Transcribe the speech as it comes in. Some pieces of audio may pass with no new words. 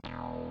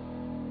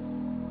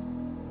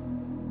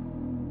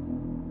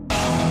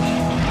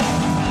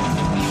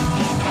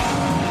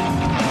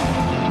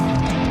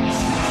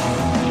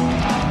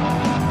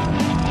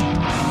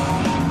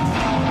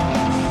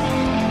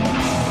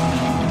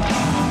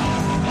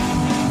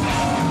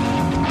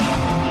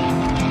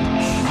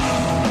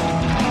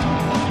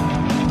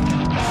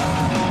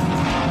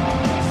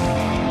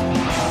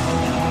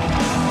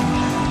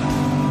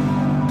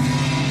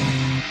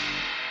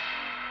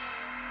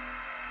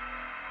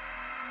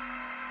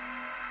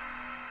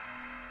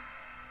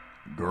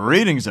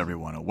Greetings,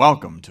 everyone, and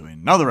welcome to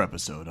another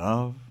episode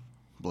of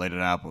Bladed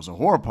Apples, a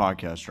horror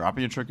podcast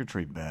dropping a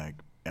trick-or-treat bag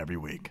every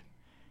week.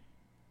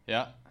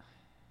 Yeah.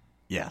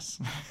 Yes.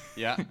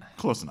 Yeah.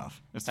 Close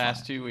enough. It's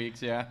Past fine. 2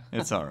 weeks, yeah.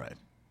 It's all right.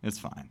 It's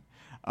fine.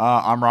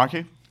 I'm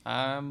Rocky,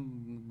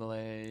 I'm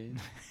Blade.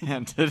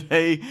 and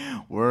today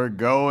we're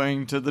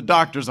going to the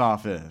doctor's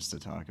office to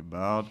talk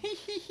about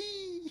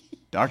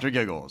Dr.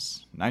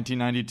 Giggles,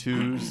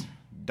 1992's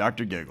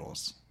Dr.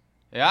 Giggles.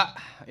 Yeah,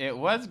 it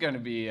was going to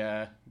be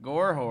a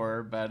gore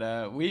horror,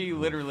 but we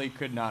literally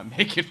could not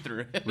make it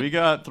through it. We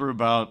got through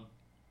about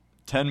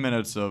 10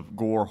 minutes of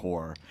gore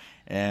horror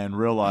and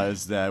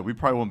realized that we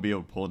probably won't be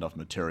able to pull enough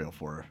material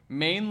for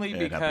Mainly an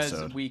because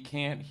episode. we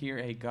can't hear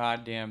a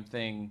goddamn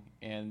thing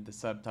in the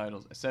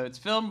subtitles. So it's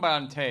filmed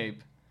on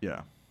tape,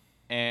 Yeah.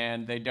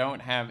 and they don't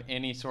have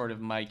any sort of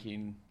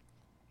miking.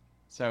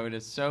 So it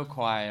is so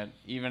quiet,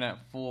 even at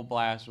full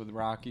blast with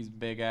Rocky's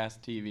big-ass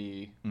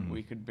TV,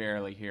 we could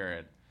barely hear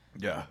it.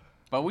 Yeah.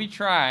 But we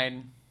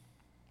tried.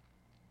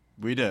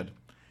 We did.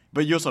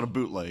 But you also had a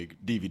bootleg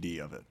DVD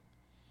of it.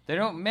 They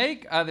don't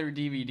make other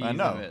DVDs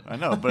of it. I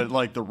know, but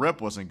like the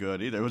rip wasn't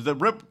good either. It was the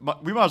rip.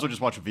 We might as well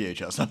just watch a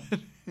VHS of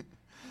it.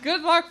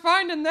 Good luck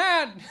finding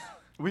that.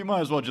 We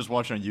might as well just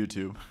watch it on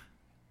YouTube.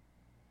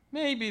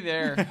 Maybe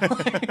there.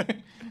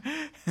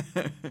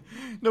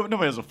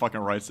 Nobody has a fucking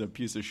rights to that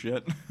piece of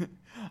shit.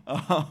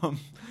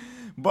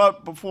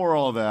 But before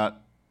all that,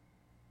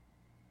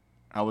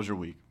 how was your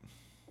week?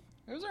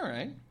 It was all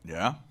right.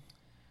 Yeah.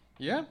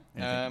 Yeah.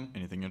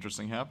 Anything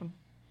interesting happen?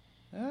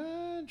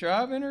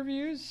 Job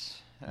interviews.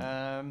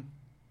 The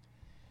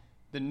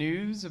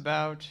news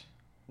about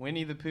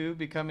Winnie the Pooh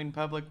becoming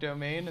public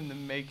domain and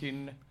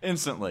then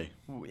instantly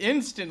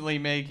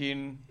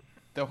making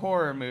the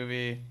horror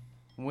movie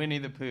Winnie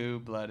the Pooh,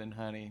 Blood and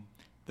Honey.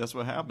 That's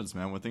what happens,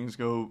 man. When things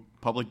go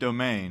public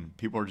domain,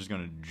 people are just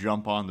going to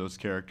jump on those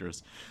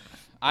characters.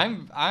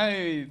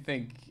 I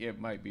think it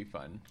might be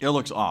fun. It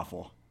looks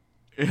awful.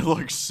 It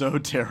looks so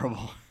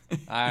terrible.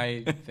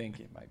 I think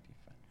it might be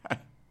fun.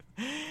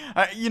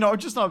 I'm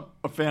just not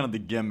a fan of the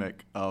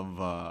gimmick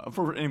of,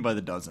 for anybody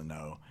that doesn't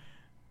know,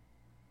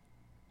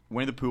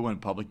 Winnie the Pooh went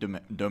public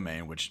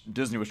domain, which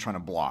Disney was trying to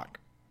block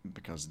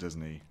because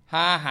Disney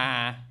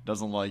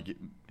doesn't like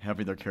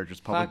having their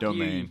characters public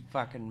domain. You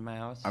fucking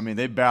mouse. I mean,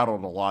 they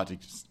battled a lot to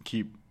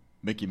keep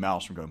Mickey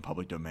Mouse from going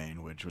public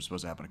domain, which was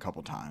supposed to happen a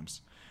couple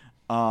times.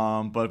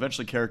 But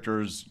eventually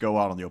characters go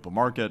out on the open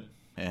market,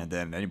 and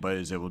then anybody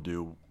is able to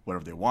do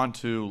whatever they want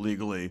to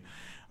legally.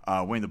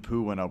 Winnie the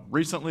Pooh went up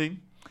recently,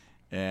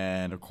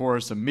 and of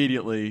course,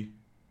 immediately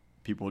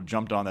people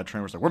jumped on that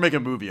train. Was like, we're making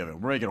a movie of it.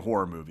 We're making a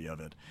horror movie of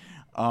it,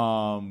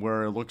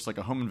 where it looks like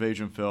a home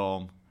invasion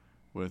film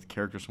with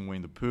characters from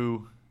Winnie the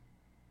Pooh.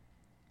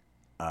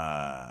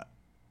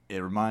 It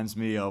reminds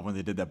me of when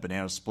they did that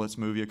Banana Splits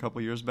movie a couple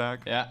years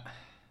back. Yeah.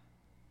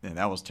 And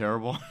that was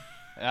terrible.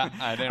 Yeah,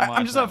 I didn't watch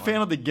I'm just not a fan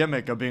one. of the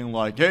gimmick of being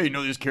like, hey,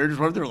 these characters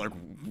right there, like,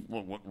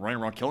 running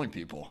around killing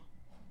people.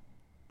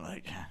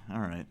 Like, all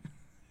right.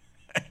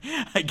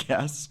 I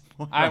guess.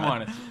 I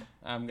want to see it.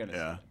 I'm going to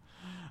Yeah. see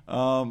it.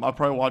 I'll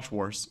probably watch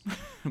worse.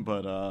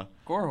 But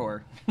Gore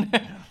horror.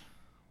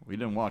 we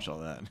didn't watch all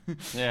that.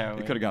 Yeah. It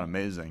could have got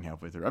amazing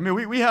halfway through. I mean,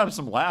 we had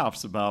some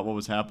laughs about what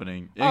was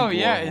happening in Oh,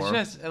 yeah. Gore It's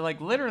just, like,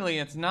 literally,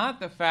 it's not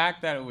the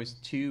fact that it was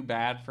too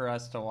bad for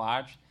us to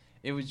watch.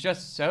 It was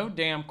just so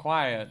damn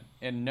quiet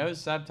and no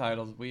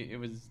subtitles. It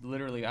was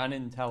literally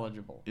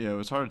unintelligible. Yeah, it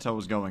was hard to tell what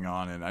was going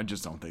on, and I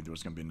just don't think there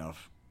was going to be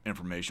enough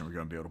information we're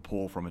going to be able to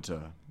pull from it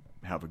to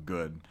have a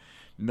good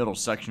middle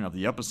section of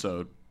the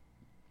episode.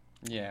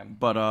 Yeah.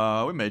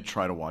 But we may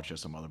try to watch at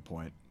some other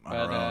point on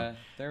our own.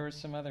 There was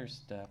some other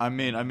stuff. I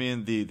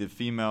mean the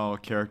female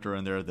character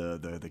in there,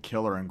 the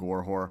killer in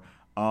Gore horror,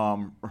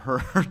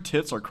 her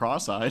tits are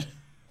cross-eyed.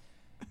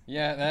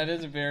 Yeah, that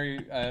is a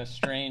very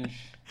strange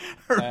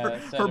set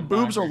Her of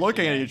boobs are markers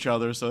looking she at had. each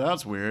other, so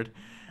that's weird.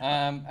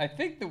 I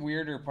think the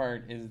weirder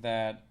part is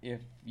that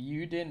if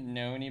you didn't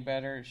know any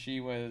better, she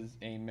was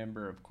a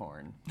member of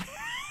Korn.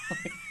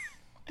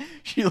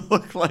 She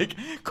looked like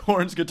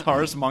Korn's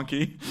guitarist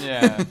monkey.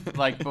 Yeah,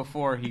 like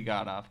before he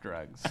got off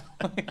drugs.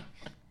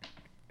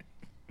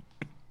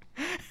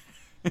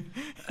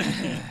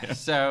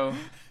 So,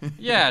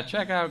 yeah,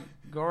 check out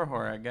Gore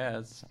horror, I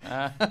guess.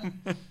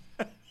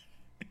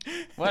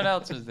 What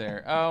else is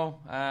there? Oh,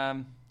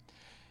 I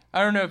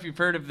don't know if you've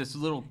heard of this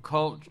little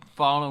cult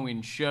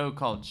following show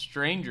called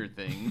Stranger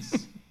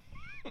Things.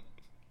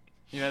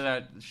 You know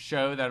that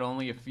show that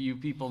only a few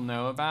people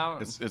know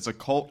about? It's a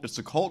cult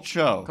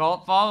show.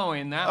 Cult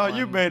following, that one.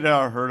 You may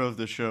not have heard of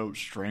the show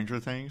Stranger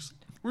Things.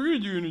 We're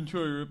going to do an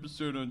entire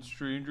episode on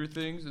Stranger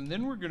Things, and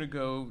then we're going to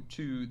go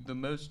to the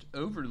most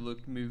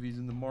overlooked movies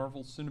in the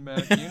Marvel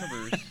Cinematic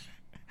Universe.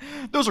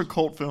 Those are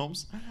cult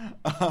films.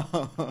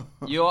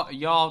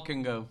 Y'all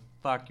can go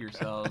fuck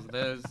yourselves.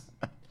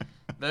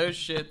 Those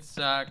shit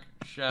suck.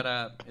 Shut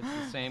up. It's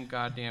the same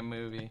goddamn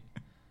movie.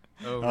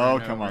 Over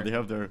and Come over. on. They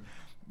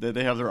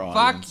have their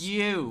audience. Fuck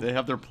you. They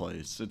have their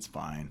place. It's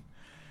fine.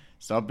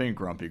 Stop being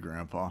grumpy,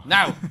 Grandpa.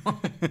 No.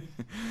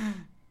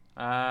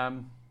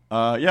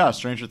 Yeah,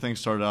 Stranger Things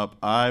started up.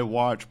 I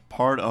watched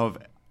part of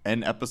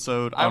an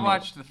episode. I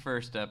watched the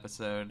first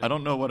episode. I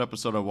don't know what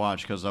episode I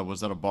watched because I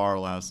was at a bar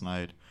last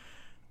night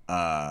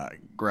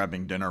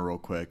grabbing dinner real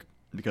quick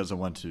because I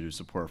went to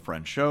support a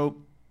friend's show.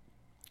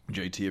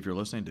 JT, if you're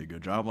listening, did a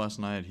good job last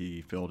night.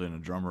 He filled in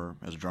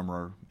as a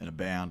drummer in a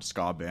band,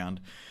 ska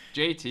band.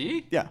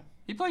 JT? Yeah.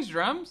 He plays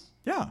drums?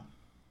 Yeah.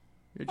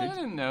 I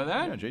didn't know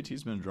that. Yeah,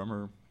 JT's been a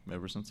drummer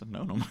ever since I've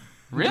known him.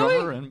 Really?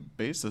 Drummer and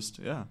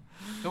bassist, yeah.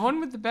 The one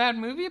with the bad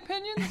movie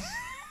opinions?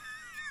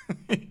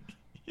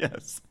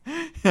 Yes.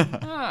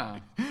 Ah.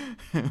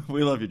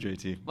 We love you,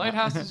 JT.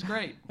 Lighthouse is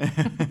great.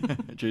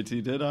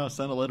 JT did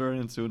send a letter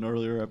into an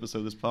earlier episode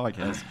of this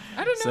podcast.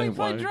 I didn't know he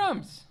played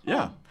drums.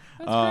 Yeah.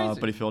 That's crazy.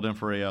 But he filled in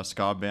for a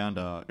ska band.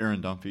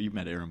 Aaron Dunphy, you've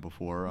met Aaron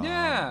before.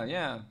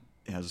 Yeah.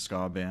 He has a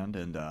ska band,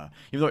 and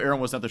even though Aaron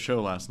was at the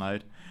show last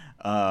night,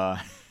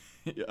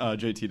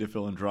 JT did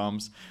fill in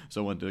drums,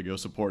 so I went to go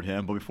support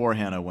him. But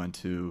beforehand, I went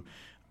to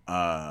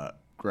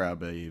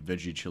grab a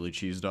veggie chili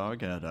cheese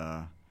dog at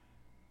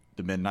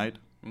the Midnight,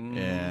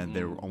 and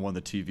they were on one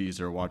of the TVs.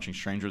 They were watching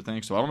Stranger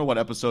Things, so I don't know what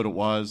episode it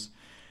was.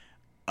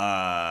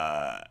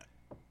 All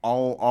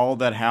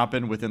that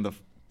happened within the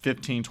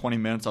 15, 20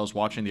 minutes I was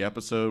watching the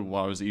episode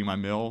while I was eating my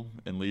meal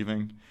and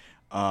leaving.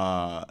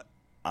 I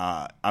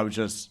was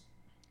just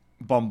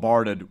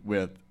bombarded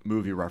with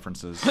movie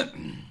references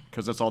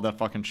because that's all that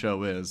fucking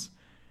show is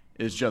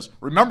just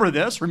remember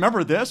this,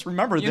 remember this,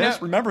 remember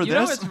this, remember this. You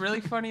know what's really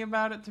funny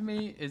about it to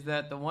me is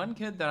that the one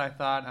kid that I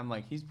thought, I'm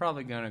like, he's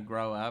probably going to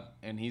grow up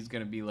and he's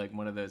going to be like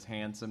one of those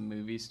handsome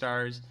movie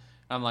stars.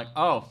 I'm like,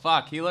 oh,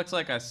 fuck, he looks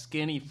like a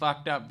skinny,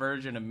 fucked up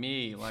version of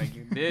me.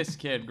 Like, this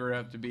kid grew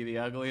up to be the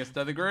ugliest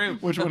of the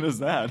group. Which one is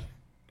that?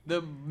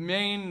 The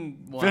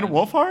main one. Finn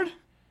Wolfhard?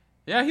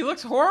 Yeah, he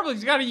looks horrible.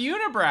 He's got a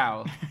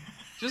unibrow.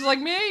 Just like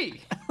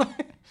me.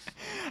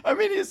 I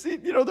mean, you see,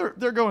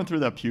 they're going through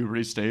that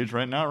puberty stage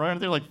right now, right?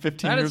 They're like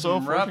 15 years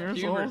old, 14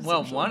 years old.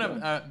 Well,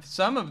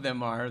 some of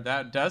them are.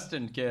 That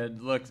Dustin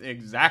kid looks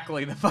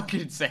exactly the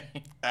fucking same.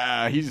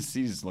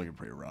 He's looking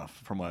pretty rough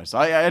from what I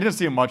saw. I didn't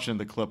see him much in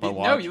the clip I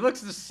watched. No, he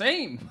looks the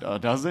same.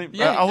 Does he?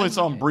 Yeah, I only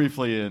saw him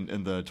briefly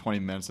in the 20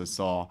 minutes I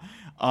saw.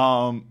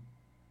 I'm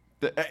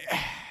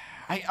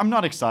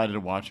not excited to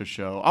watch a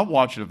show. I'll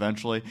watch it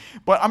eventually,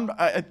 but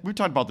we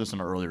talked about this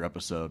in an earlier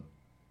episode.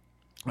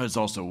 It's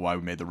also why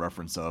we made the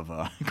reference of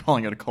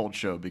calling it a cult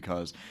show,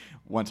 because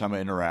one time I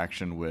had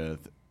interaction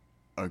with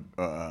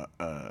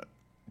a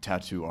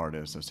tattoo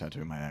artist that was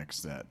tattooing my ex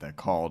that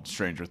called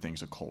Stranger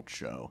Things a cult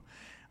show.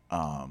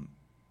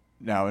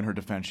 Now, in her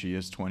defense, she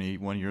is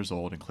 21 years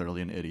old and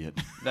clearly an idiot.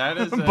 That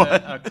is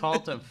a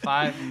cult of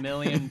 5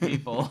 million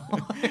people.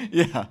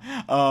 Yeah.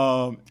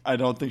 I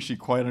don't think she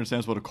quite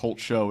understands what a cult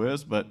show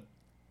is, but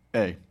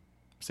hey,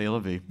 c'est la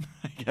vie,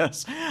 I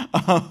guess.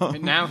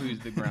 And now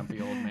who's the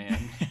grumpy old man?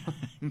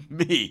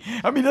 Me.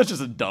 I mean, that's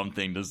just a dumb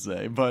thing to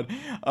say, but we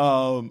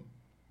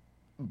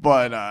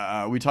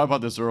talked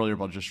about this earlier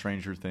about just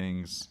Stranger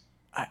Things.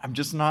 I'm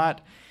just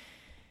not.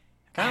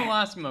 Kind of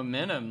lost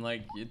momentum.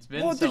 Like, it's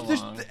been so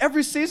long.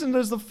 Every season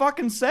is the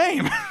fucking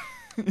same.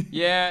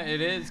 Yeah,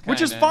 it is.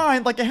 Which is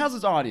fine. Like, it has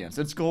its audience.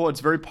 It's cool.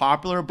 It's very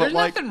popular. But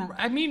there's nothing.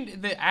 I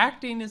mean, the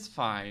acting is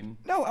fine.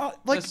 No,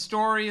 the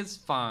story is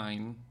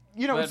fine.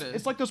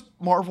 It's like those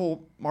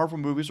Marvel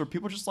movies where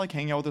people just like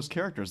hang out with those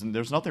characters, and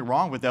there's nothing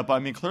wrong with that. But I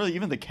mean, clearly,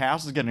 even the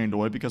cast is getting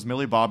annoyed because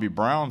Millie Bobby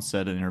Brown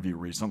said in an interview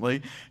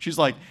recently, she's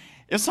like,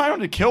 "It's time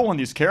to kill one of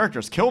these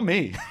characters. Kill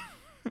me."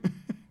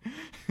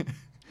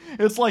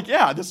 It's like,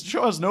 yeah, this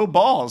show has no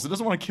balls. It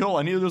doesn't want to kill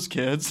any of those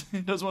kids.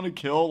 It doesn't want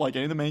to kill like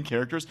any of the main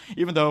characters,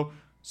 even though.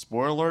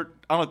 Spoiler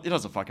alert, it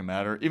doesn't fucking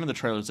matter. Even the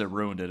trailers, they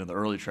ruined it in the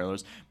early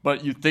trailers.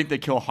 But you think they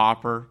kill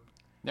Hopper?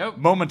 Nope.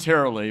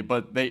 Momentarily,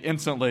 but they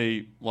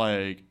instantly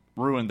like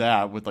ruined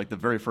that with like the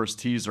very first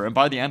teaser, and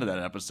by the end of that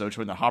episode,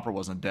 showing that Hopper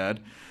wasn't dead.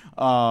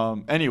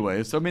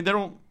 Anyway, so I mean, they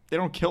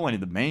don't kill any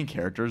of the main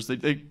characters.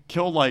 They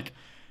kill like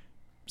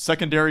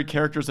secondary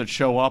characters that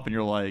show up, and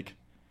you're like,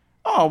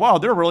 oh wow,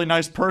 they're a really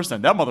nice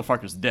person. That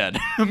motherfucker's dead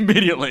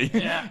immediately.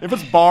 Yeah. If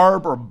it's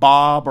Barb or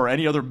Bob or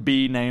any other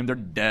B name, they're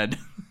dead.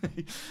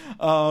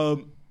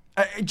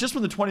 Just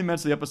from the 20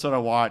 minutes of the episode I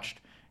watched,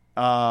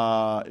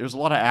 there was a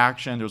lot of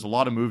action. There was a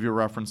lot of movie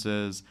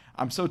references.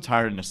 I'm so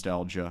tired of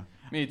nostalgia.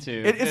 Me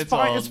too. It's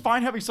fine. It's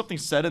fine having something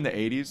set in the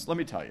 80s. Let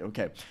me tell you,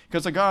 okay?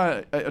 Because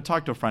I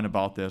talked to a friend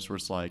about this, where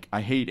it's like,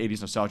 I hate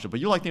 80s nostalgia, but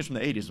you like things from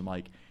the 80s. I'm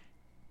like,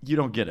 you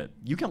don't get it.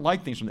 You can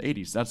like things from the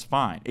 80s. That's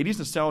fine. 80s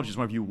nostalgia is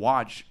whenever you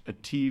watch a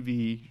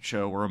TV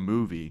show or a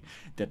movie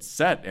that's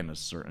set in a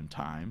certain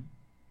time.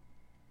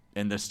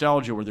 And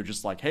nostalgia where they're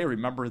just like, hey,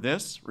 remember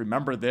this?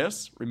 Remember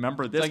this?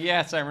 Remember this? It's like,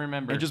 yes, I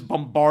remember. And just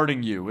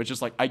bombarding you. It's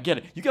just like, I get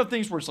it. You got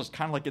things where it's just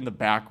kind of like in the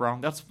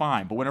background. That's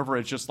fine. But whenever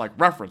it's just like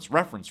reference,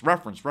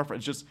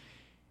 it's just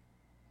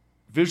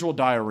visual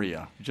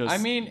diarrhea. Just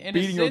in beating a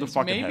you over the sense,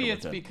 fucking head maybe with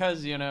it's it.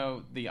 because,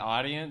 the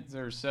audience,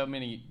 there's so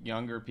many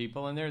younger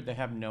people in there, they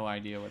have no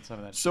idea what some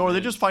of that So are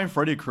they just fighting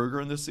Freddy Krueger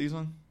in this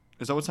season?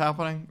 Is that what's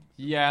happening?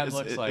 Yeah, it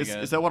looks like it.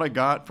 Is that what I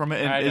got from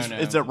it? And I don't know.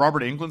 Is that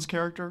Robert Englund's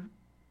character?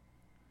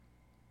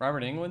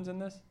 Robert Englund's in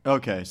this?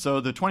 Okay, so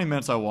the 20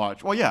 minutes I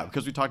watched, well, yeah,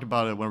 because we talked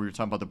about it when we were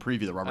talking about the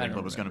preview that Robert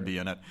Englund was going to be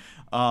in it.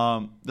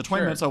 The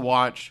 20 minutes I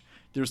watched,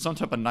 there's some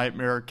type of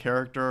nightmare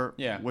character,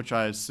 which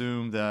I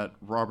assume that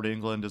Robert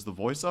Englund is the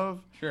voice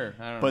of. Sure,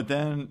 I don't know. But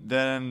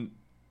then,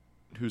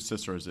 whose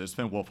sister is it? It's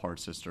Finn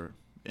Wolfhard's sister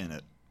in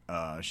it.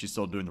 She's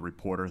still doing the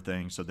reporter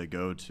thing, so they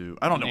go to,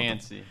 I don't know.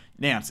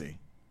 Nancy.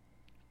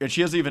 And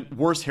she has even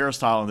worse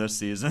hairstyle in this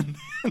season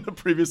than the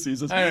previous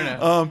seasons. I don't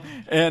know.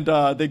 And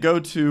they go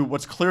to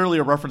what's clearly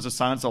a reference to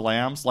Silence of the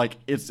Lambs. Like,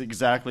 it's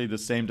exactly the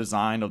same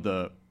design of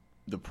the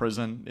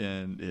prison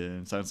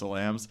in Silence of the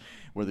Lambs,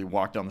 where they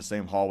walk down the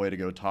same hallway to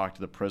go talk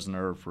to the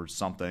prisoner for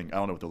something. I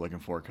don't know what they're looking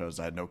for because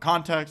I had no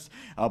context.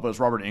 But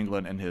it's Robert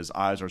Englund, and his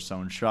eyes are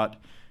sewn shut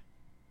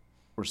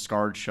or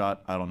scarred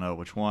shut. I don't know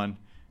which one.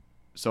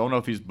 So I don't know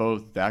if he's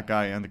both that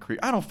guy and the creep.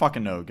 I don't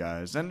fucking know,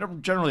 guys.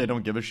 And generally I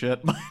don't give a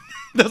shit. But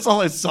that's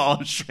all I saw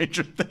in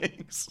Stranger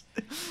Things.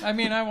 I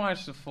mean, I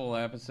watched the full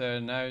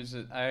episode, and I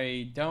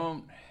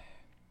don't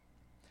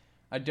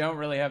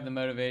really have the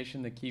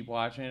motivation to keep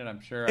watching it. I'm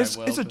sure I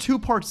will. It's a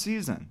 2-part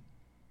season.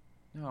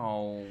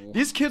 No.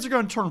 These kids are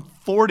going to turn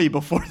 40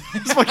 before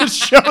this fucking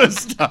show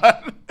is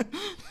done.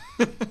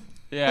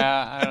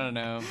 Yeah, I don't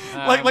know.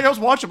 Like I was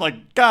watching,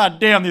 like, God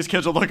damn, these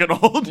kids are looking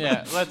old.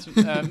 Yeah, let's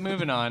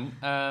moving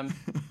on.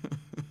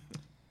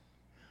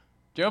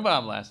 Joe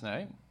Bob last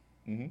night.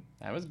 Mm-hmm.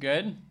 That was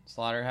good.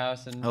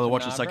 Slaughterhouse and I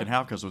watched the second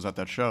half because it was at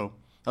that show.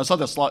 I saw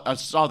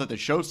that they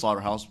showed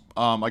Slaughterhouse.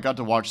 I got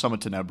to watch some of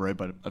Tenebrae,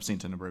 but I've seen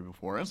Tenebrae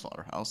before and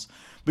Slaughterhouse.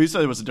 But you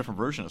said it was a different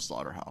version of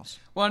Slaughterhouse.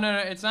 Well, no,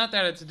 it's not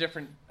that it's a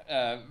different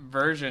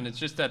version. It's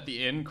just that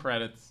the end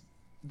credits,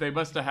 they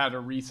must have had a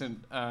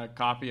recent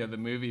copy of the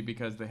movie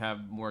because they have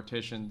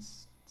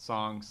Mortician's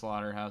song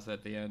Slaughterhouse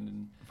at the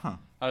end. And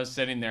I was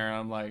sitting there and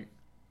I'm like,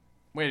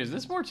 wait, is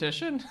this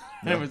Mortician?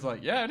 And it was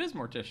like, yeah, it is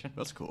Mortician.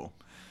 That's cool.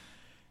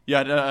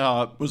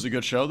 Yeah, was it a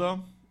good show, though?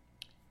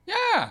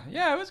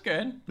 Yeah, it was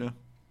good. Yeah.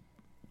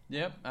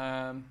 Yep,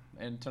 and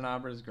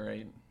Tenebra is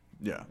great.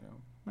 Yeah.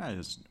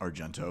 It's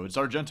Argento. It's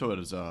Argento at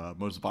his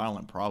most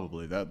violent,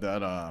 probably. That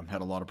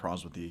had a lot of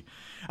problems with I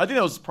think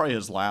that was probably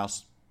his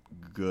last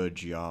good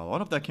Giallo. I don't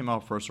know if that came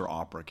out first or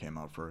Opera came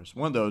out first.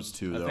 One of those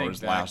two, though,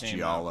 his last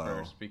Giallo.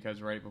 First,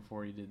 because right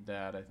before he did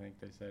that, I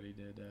think they said he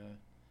did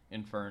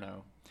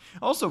Inferno.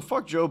 Also,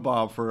 fuck Joe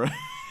Bob for...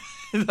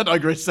 That's not a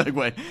great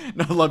segue.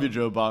 No, I love you,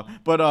 Joe Bob.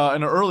 But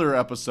in an earlier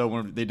episode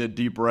when they did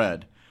Deep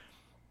Red,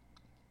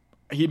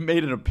 he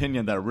made an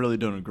opinion that I really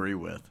don't agree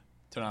with.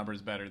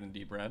 Tenebra's better than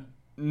Deep Red?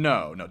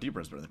 No, Deep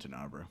Red's better than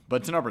Tenebra.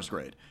 But Tenebra's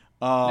great.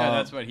 No,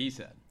 that's what he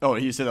said. Oh,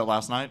 he said that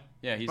last night?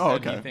 Yeah, he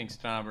said he thinks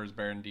Tenebra's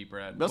better than Deep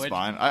Red. That's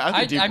fine. I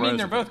think Deep Red. I mean,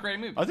 they're both great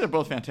movies. I think they're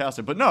both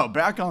fantastic. But no,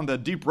 back on the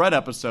Deep Red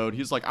episode,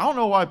 he's like, I don't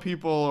know why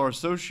people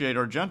associate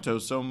Argento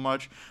so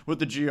much with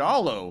the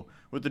Giallo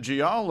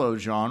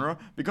genre,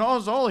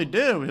 because all he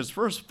did, his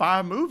first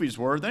 5 movies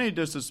were, then he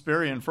did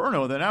Suspiria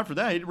Inferno, then after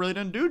that, he really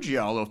didn't do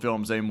Giallo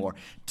films anymore.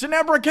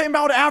 Tenebra came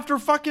out after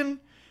fucking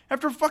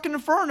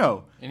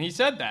Inferno. And he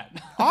said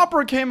that.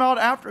 Opera came out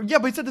after. Yeah,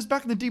 but he said this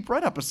back in the Deep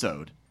Red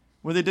episode.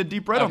 When they did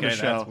Deep Red on the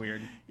show. That's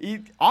weird.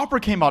 Opera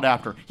came out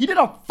after. He did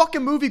a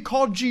fucking movie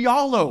called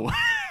Giallo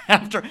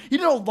after. He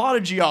did a lot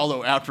of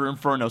Giallo after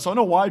Inferno. So I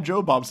don't know why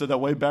Joe Bob said that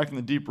way back in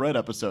the Deep Red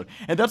episode.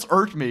 And that's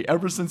irked me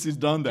ever since he's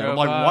done that. I'm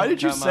like, why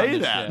did you say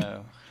that?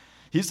 Show.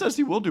 He says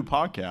he will do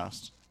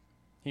podcasts.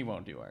 He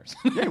won't do ours.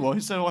 Yeah, well, he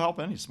said he'll help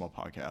any small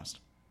podcast.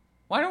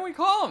 Why don't we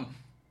call him?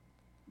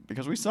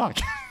 Because we suck.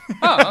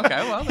 Oh, okay.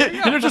 Well, there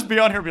you go. He'll just be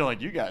on here and be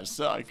like, you guys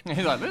suck.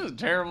 He's like, this is a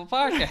terrible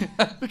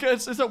podcast.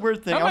 Because it's a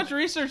weird thing. How much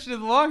research did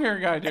the long hair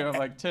guy do in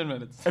like 10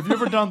 minutes? Have you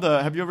ever done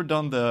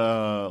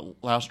the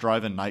Last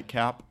Drive-In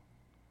Nightcap?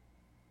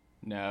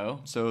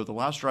 No. So the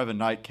Last Drive-In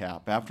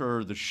Nightcap,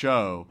 after the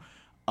show,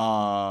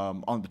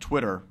 on the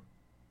Twitter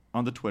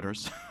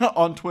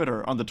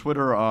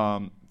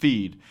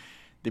feed,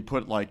 they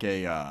put like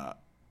a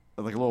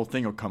little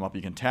thing will come up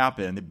you can tap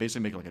in. They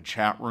basically make like a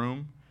chat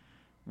room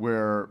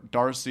where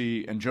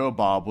Darcy and Joe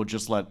Bob will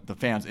just let the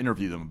fans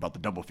interview them about the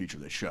double feature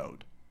they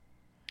showed.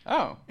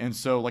 Oh. And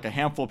so like a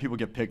handful of people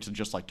get picked to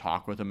just like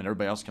talk with them, and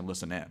everybody else can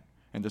listen in.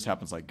 And this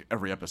happens like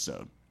every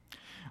episode.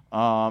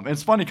 And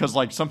it's funny because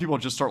like some people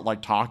just start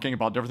like talking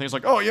about different things,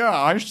 like, oh yeah,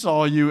 I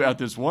saw you at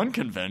this one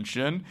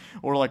convention,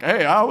 or like,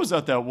 hey, I was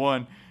at that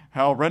one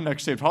How Redneck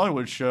Saved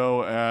Hollywood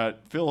show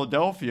at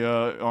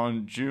Philadelphia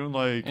on June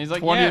like 20th. And he's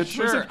like, yeah,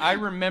 sure, I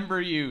remember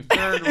you,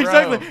 third row,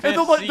 exactly. fifth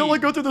And they'll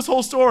like go through this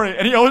whole story,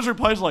 and he always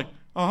replies like,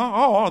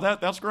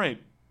 that's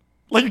great.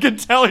 Like you can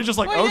tell he's just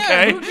like, well,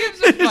 okay. Yeah, who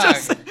gives a fuck?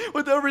 Just,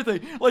 with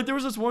everything. Like there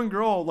was this one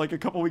girl like a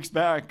couple weeks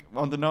back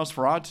on the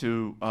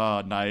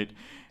Nosferatu night,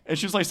 and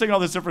she was like saying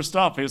all this different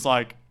stuff. And he's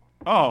like,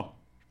 oh,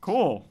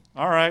 cool,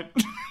 all right.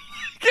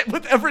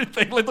 With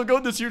everything, like they'll go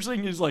with this huge thing.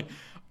 And he's like,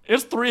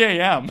 It's 3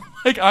 a.m.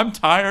 Like, I'm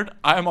tired.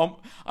 I'm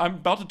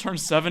about to turn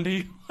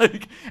 70.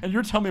 Like, and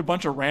you're telling me a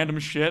bunch of random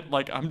shit.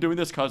 Like, I'm doing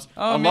this because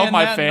I love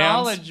my that fans.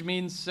 Knowledge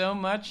means so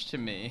much to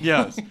me.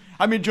 Yes.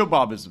 I mean, Joe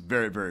Bob is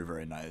very, very,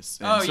 very nice.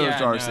 And so is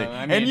Darcy. No,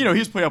 I mean, and,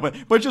 he's putting up with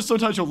it. But just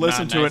sometimes you'll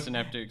listen to nice it.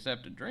 enough to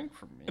accept a drink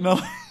from me. No.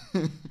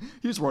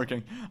 He's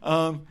working.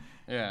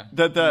 Yeah.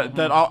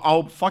 That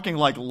I'll fucking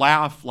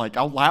laugh,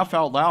 I'll laugh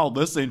out loud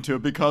listening to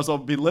it because I'll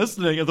be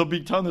listening and they'll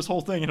be telling this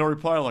whole thing and he'll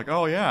reply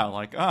oh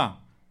yeah,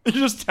 You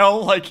just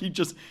tell he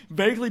just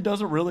vaguely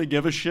doesn't really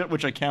give a shit,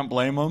 which I can't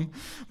blame him.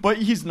 But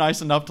he's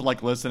nice enough to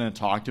listen and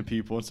talk to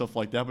people and stuff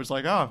like that. But it's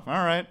all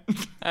right.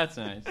 That's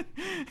nice.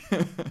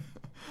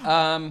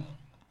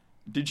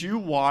 Did you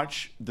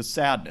watch The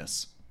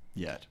Sadness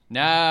yet?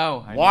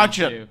 No. Watch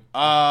it.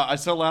 I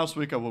said last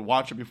week I would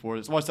watch it before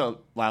this. Well, I said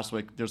last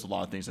week there's a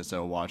lot of things I said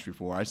I would watch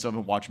before. I still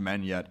haven't watched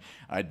Men yet.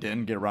 I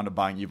didn't get around to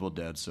buying Evil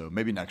Dead, so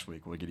maybe next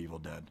week we'll get Evil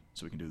Dead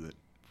so we can do that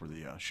for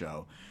the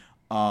show.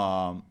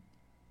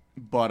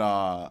 But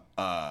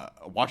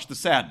watch The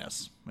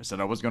Sadness. I said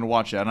I was going to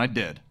watch that, and I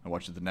did. I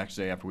watched it the next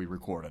day after we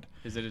recorded.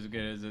 Is it as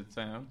good as it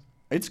sounds?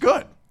 It's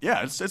good.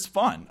 Yeah, it's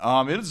fun.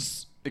 It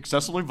is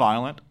excessively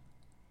violent.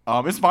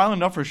 It's violent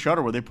enough for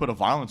Shudder where they put a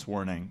violence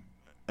warning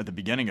at the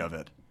beginning of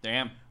it.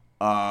 Damn.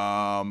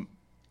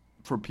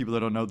 For people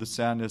that don't know, The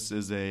Sadness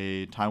is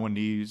a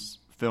Taiwanese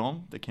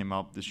film that came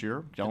out this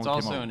year. It's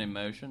also an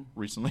emotion.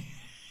 Recently.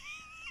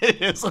 It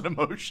is an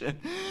emotion.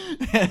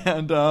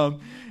 And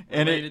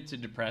related to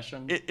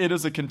depression. It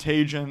is a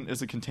contagion.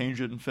 It's a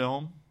contagion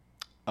film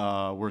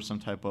where some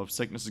type of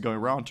sickness is going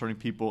around, turning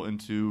people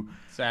into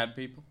sad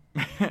people.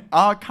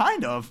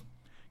 Kind of.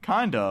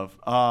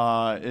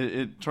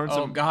 It turns.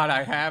 Oh God,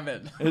 I have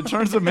it. It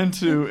turns them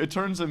into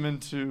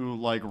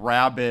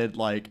rabid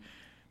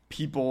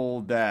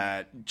people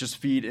that just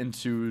feed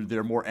into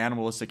their more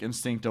animalistic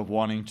instinct of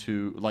wanting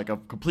to a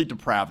complete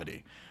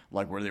depravity.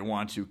 Where they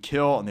want to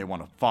kill and they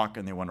want to fuck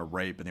and they want to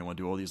rape and they want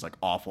to do all these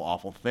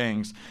awful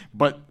things,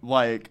 but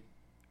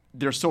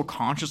they're still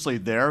consciously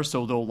there,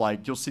 so they'll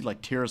you'll see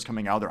tears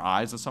coming out of their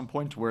eyes at some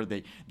point to where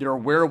they're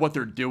aware of what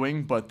they're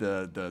doing, but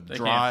the they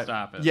drive, can't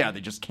stop it. Yeah, they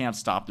just can't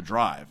stop the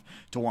drive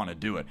to want to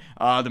do it.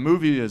 The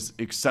movie is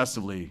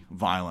excessively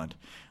violent,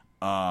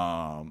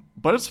 but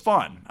it's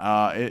fun.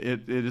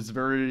 It is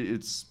very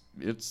it's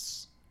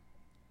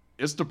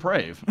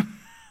depraved,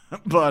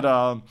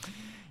 but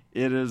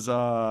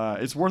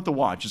it's worth the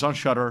watch. It's on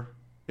Shudder.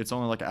 It's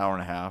only an hour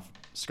and a half.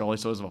 Scully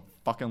still has a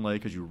fucking leg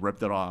because you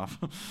ripped it off.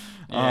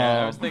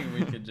 Yeah, I was thinking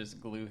we could just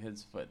glue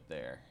his foot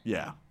there.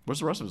 Yeah. What's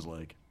the rest of his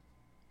leg?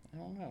 I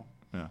don't know.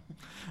 Yeah.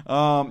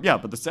 Yeah,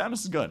 but The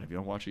Sadness is good. If you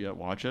don't watch it yet,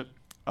 watch it.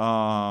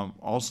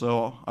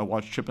 Also, I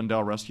watched Chip 'n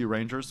Dale Rescue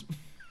Rangers.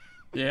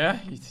 Yeah,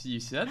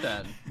 you said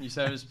that. You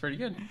said it was pretty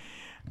good.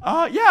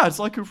 Yeah, it's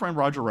like Who Framed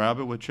Roger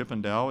Rabbit with Chip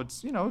and Dale.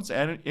 It's it's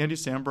Andy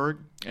Samberg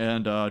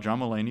and John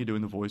Mulaney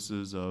doing the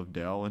voices of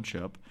Dale and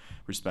Chip,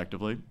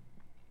 respectively.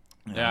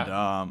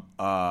 Yeah.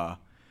 And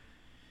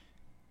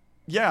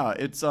yeah,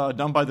 it's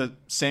done by the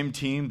same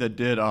team that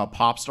did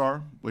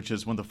Popstar, which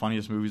is one of the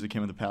funniest movies that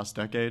came in the past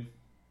decade.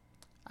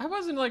 I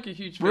wasn't a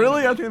huge fan.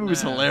 Really? I think the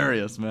movie's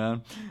hilarious,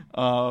 man.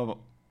 But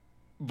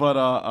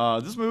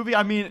this movie,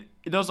 I mean,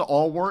 it doesn't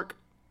all work.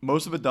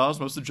 Most of it does.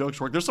 Most of the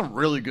jokes work. There's some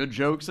really good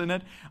jokes in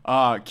it.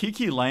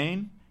 Kiki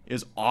Lane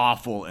is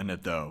awful in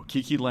it, though.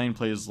 Kiki Lane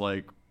plays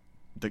one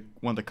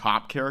of the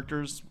cop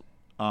characters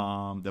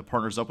that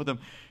partners up with him.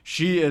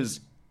 She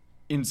is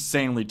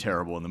insanely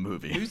terrible in the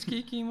movie. Who's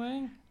Kiki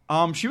Lane?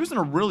 She was in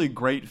a really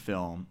great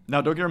film. Now,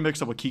 don't get her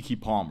mixed up with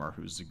Keke Palmer,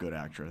 who's a good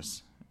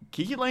actress.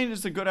 Kiki Lane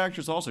is a good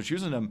actress also. She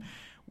was in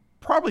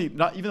probably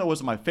not, even though it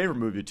wasn't my favorite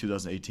movie of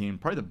 2018,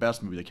 probably the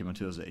best movie that came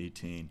out in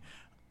 2018.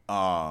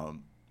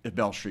 If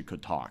Beale Street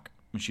Could Talk.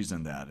 I mean, she's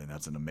in that, and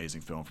that's an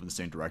amazing film from the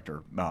same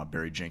director,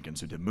 Barry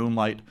Jenkins, who did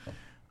Moonlight.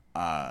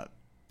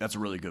 That's a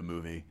really good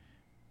movie.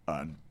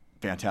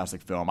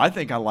 Fantastic film. I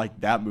think I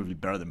like that movie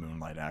better than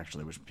Moonlight,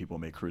 actually, which people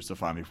may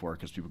crucify me for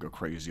because people go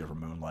crazy over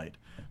Moonlight.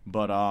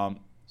 But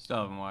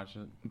still haven't watched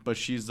it. But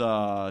she's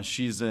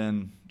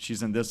in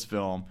this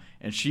film,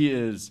 and she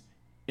is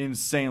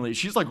insanely.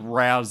 She's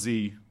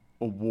Razzie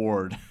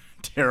Award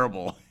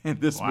terrible in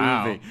this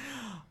movie.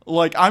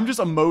 I'm just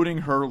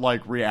emoting her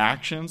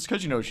reactions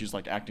because she's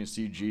acting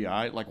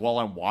CGI while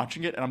I'm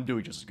watching it, and I'm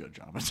doing just as good a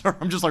job as her.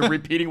 I'm just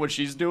repeating what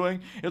she's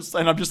doing. And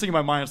I'm just thinking in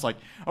my mind, it's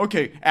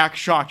okay, act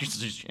shocked,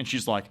 and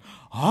she's oh.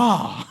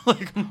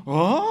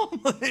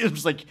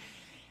 It's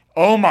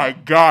oh my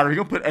God, are you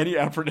gonna put any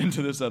effort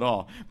into this at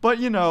all? But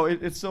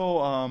it's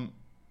so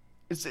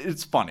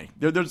it's funny.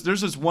 There's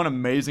this one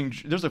amazing.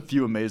 There's a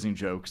few amazing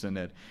jokes in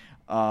it.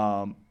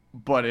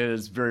 But it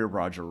is very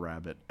Roger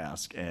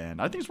Rabbit-esque, and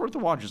I think it's worth the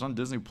watch. It's on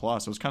Disney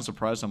Plus. I was kind of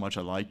surprised how much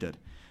I liked it.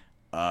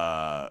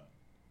 Yeah,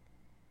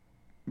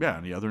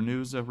 any other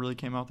news that really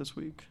came out this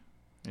week?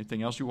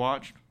 Anything else you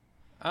watched?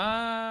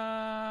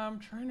 I'm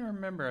trying to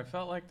remember. I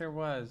felt like there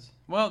was.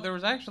 Well, there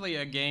was actually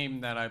a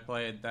game that I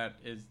played that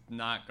is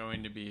not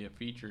going to be a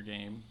feature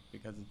game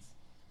because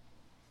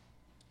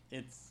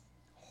it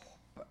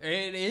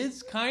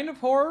is kind of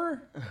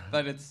horror,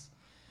 but it's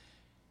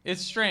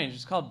It's strange.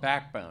 It's called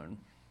Backbone.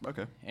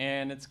 Okay.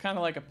 And it's kind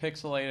of like a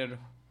pixelated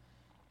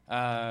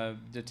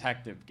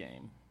detective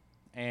game.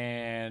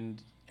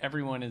 And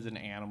everyone is an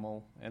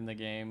animal in the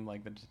game.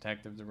 Like, the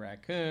detective's a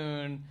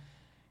raccoon,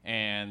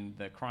 and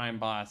the crime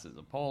boss is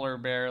a polar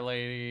bear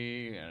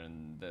lady,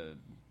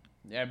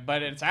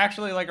 but it's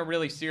actually like a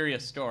really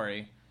serious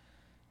story.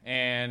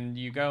 And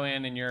you go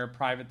in and you're a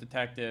private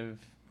detective,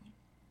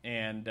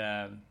 and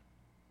a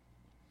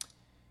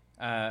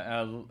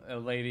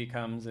lady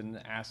comes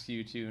and asks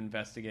you to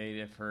investigate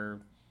if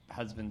her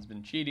husband's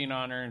been cheating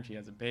on her and she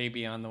has a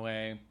baby on the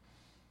way.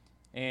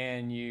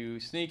 And you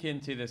sneak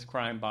into this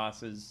crime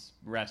boss's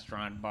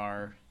restaurant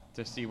bar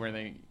to see where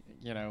they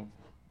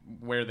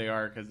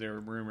are, because they're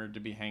rumored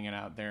to be hanging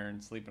out there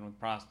and sleeping with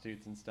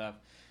prostitutes and stuff.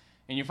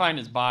 And you find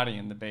his body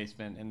in the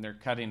basement, and they're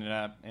cutting it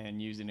up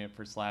and using it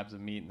for slabs of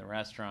meat in the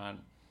restaurant.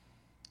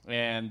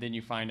 And then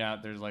you find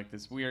out there's like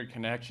this weird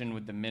connection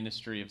with the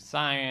Ministry of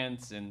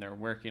Science, and they're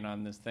working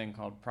on this thing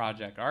called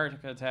Project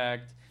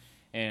Architect.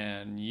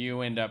 And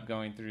you end up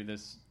going through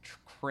this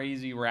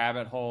crazy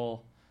rabbit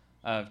hole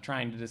of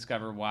trying to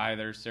discover why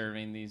they're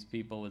serving these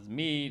people as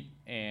meat.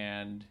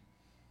 And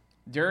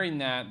during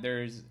that,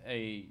 there's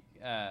a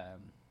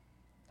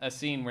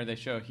scene where they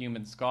show a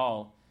human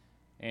skull,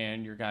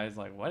 and your guy's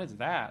like, what is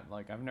that?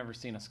 Like, I've never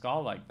seen a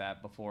skull like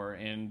that before.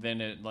 And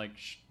then it like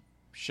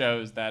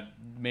shows that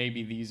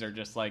maybe these are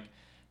just like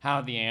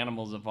how the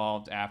animals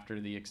evolved after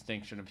the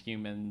extinction of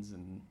humans.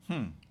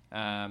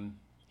 And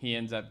he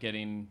ends up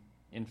getting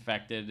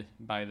infected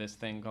by this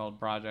thing called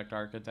Project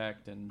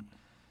Architect. And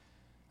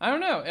I don't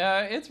know.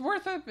 It's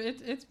worth it.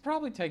 It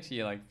probably takes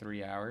you like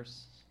 3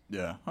 hours.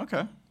 Yeah.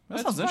 Okay. That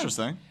sounds fun.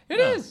 interesting. It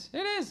is.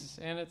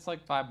 And it's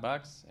like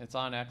 $5. It's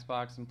on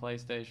Xbox and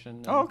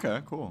PlayStation. Oh,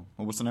 okay, cool.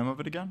 Well, what's the name of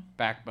it again?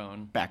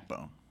 Backbone.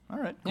 All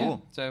right, cool. Yeah,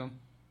 so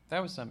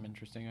that was something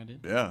interesting I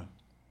did. Yeah.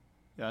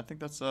 Yeah, I think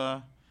that's,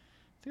 I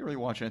didn't really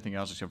watch anything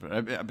else except for,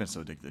 I've been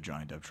so addicted to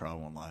Johnny Depp trial, I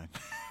won't lie.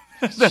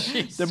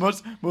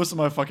 Most of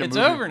my fucking It's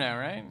movie, over now,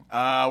 right?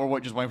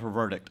 we're just waiting for a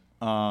verdict.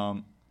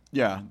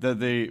 Yeah,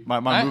 my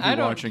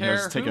movie watching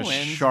has taken a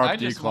sharp decline. I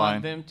just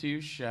want them to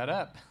shut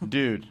up.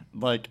 Dude,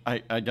 like,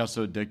 I got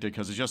so addicted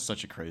because it's just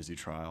such a crazy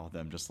trial.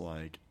 Them just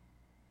like...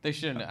 They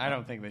shouldn't. I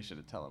don't think they should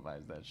have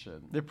televised that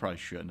shit. They probably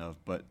shouldn't have,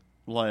 but,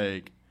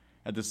 like,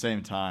 at the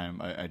same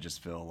time, I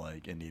just feel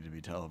like it needed to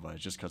be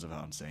televised just because of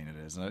how insane it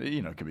is. And,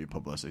 it could be a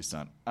publicity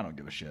stunt. I don't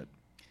give a shit.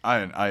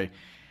 I'm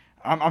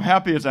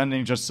happy it's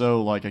ending just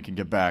so, like, I can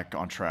get back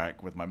on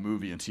track with my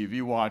movie and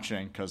TV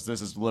watching, because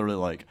this is literally,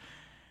 like...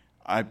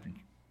 I've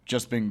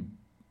just been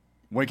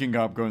waking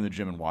up, going to the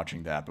gym, and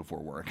watching that before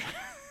work.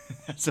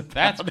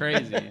 That's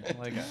crazy.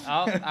 Like,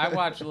 I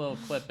watch a little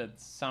clip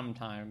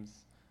sometimes,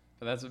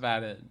 but that's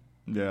about it.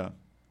 Yeah.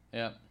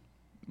 Yep.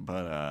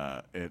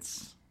 But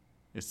it's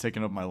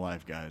taking up my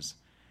life, guys.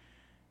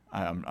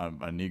 I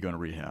need to go to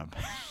rehab.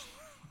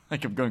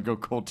 Like, I'm going to go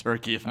cold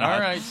turkey if not. All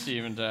right,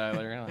 Steven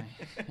Tyler.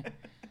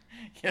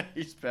 Yeah,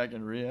 he's back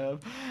in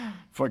rehab.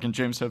 Fucking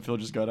James Hetfield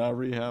just got out of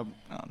rehab.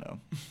 I don't know.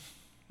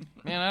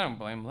 Man, I don't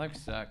blame him. Life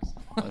sucks.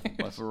 Life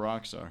of a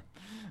rock star.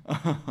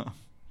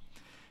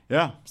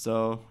 Yeah,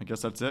 so I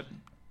guess that's it.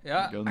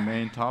 Yeah. Go to the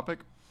main topic.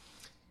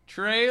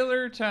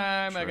 Trailer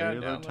time. I got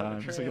to download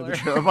a trailer.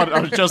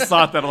 I just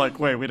thought that, like,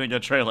 wait, we didn't get a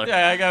trailer.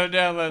 Yeah, I got to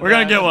download. We're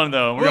going to get one,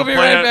 though. We'll be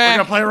right back. We're going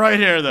to play it right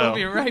here, though. We'll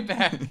be right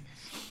back.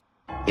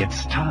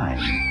 It's time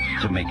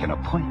to make an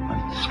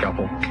appointment.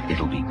 Scalpel.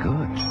 It'll be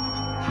good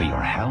for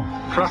your health.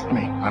 Trust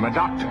me, I'm a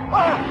doctor.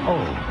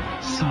 Oh,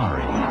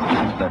 sorry.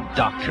 The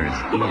doctor's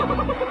in.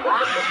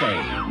 Say,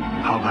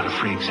 How about a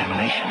free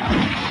examination?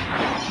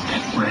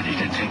 Get ready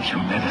to take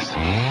your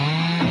medicine.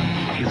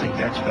 If you think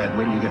that's bad,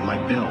 wait till you get my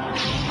bill.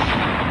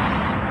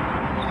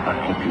 I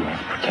hope you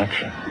have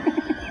protection.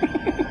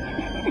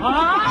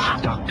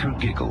 Dr.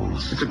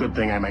 Giggles. It's a good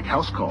thing I make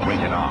house calls.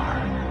 Rated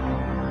R.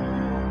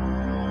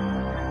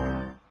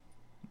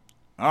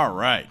 All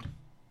right.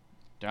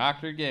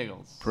 Dr.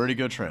 Giggles. Pretty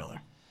good trailer.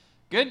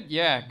 Good,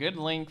 yeah, good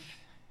length.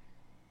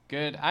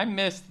 Good. I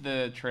missed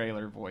the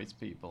trailer voice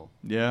people.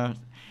 Yeah.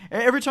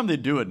 Every time they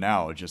do it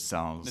now, it just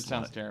sounds... It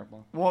sounds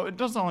terrible. Well, it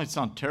doesn't only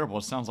sound terrible,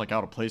 it sounds like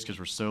out of place because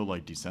we're so,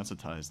 like,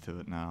 desensitized to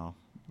it now.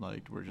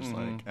 Like, we're just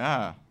like,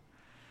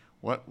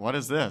 what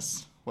is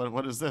this?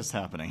 What is this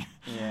happening?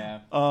 Yeah.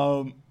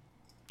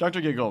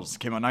 Dr. Giggles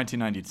came out in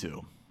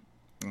 1992.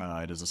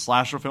 It is a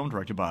slasher film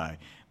directed by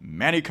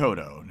Manny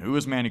Coto. Who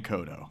is Manny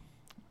Coto?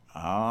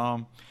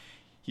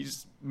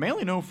 He's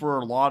mainly known for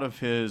a lot of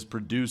his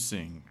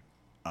producing,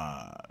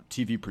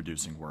 TV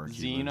producing work.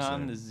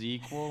 Xenon the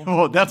sequel.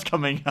 Oh, that's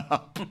coming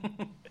up.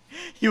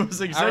 He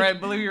was All right,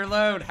 blew your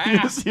load.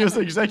 he was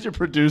executive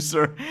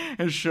producer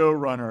and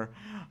showrunner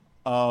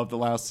of the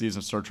last season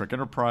of Star Trek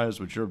Enterprise,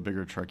 which you're a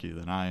bigger Trekkie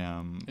than I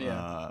am.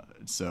 Yeah.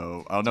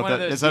 So I don't know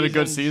if is that a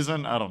good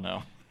season? I don't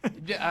know.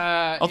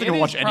 I don't think I'll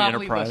watch any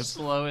Enterprise. Enterprise. The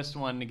slowest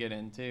one to get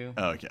into.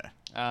 Okay.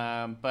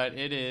 But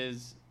it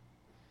is.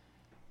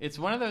 It's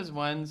one of those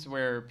ones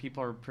where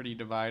people are pretty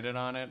divided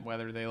on it,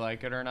 whether they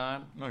like it or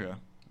not. Okay.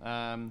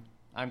 I'm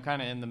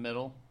kind of in the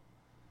middle.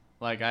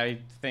 Like, I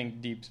think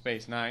Deep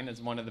Space Nine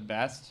is one of the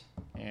best,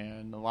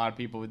 and a lot of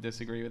people would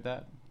disagree with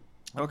that.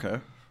 Okay.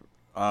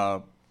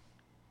 Not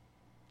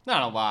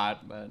a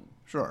lot, but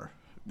Sure.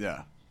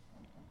 Yeah.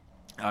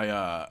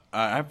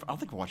 I don't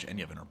think I watch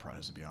any of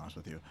Enterprise, to be honest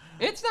with you.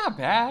 it's not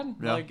bad.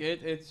 Yeah. Like,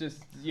 it's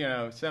just,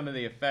 some of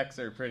the effects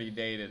are pretty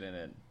dated in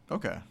it.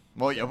 Okay.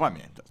 Well, yeah. Well, I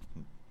mean,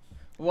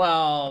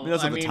 Well,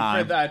 that's at the for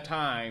time. that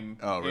time,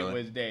 Oh, really? it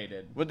was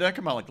dated. would that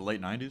come out like the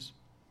late 90s?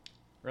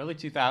 Early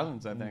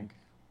 2000s, I think.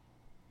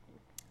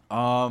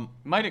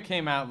 Might have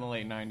came out in the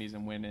late 90s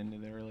and went into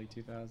the early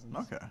 2000s.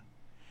 Okay.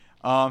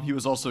 He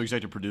was also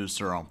executive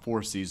producer on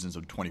 4 seasons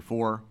of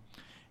 24,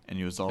 and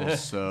he was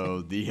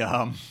also the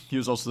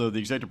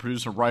executive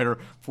producer and writer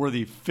for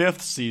the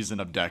 5th season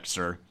of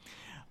Dexter.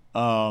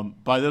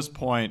 By this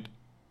point,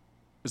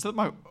 is that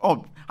my?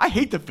 Oh, I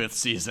hate the 5th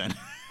season.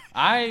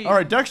 All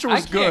right, Dexter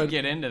was good. I can't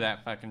get into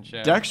that fucking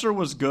show. Dexter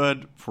was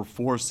good for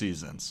 4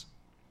 seasons.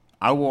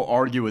 I will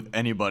argue with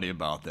anybody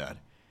about that.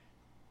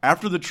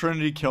 After the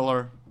Trinity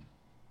Killer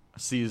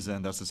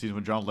season, that's the season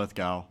with John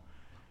Lithgow,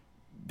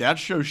 that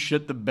show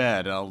shit the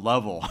bed at a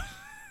level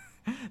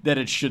that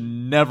it should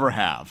never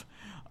have.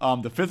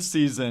 The 5th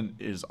season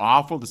is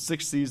awful. The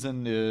 6th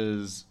season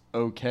is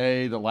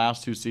okay. The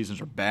last 2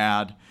 seasons are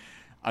bad.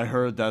 I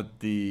heard that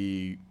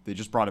they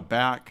just brought it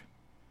back.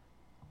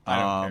 I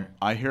don't care.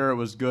 I hear it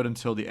was good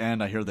until the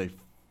end. I hear they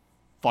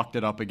fucked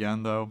it up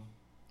again, though.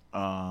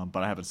 But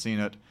I haven't seen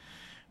it.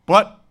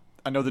 But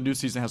I know the new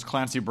season has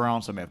Clancy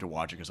Brown, so I may have to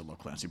watch it because I love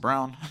Clancy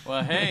Brown.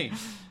 Well, hey,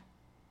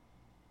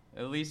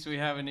 at least we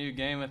have a new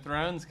Game of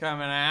Thrones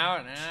coming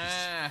out.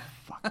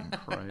 Fucking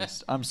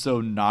Christ. I'm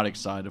so not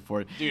excited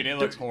for it. Dude, it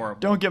looks horrible.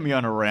 Don't get me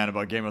on a rant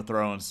about Game of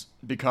Thrones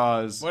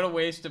because... What a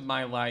waste of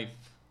my life.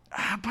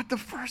 But the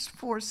first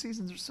 4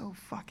 seasons are so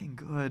fucking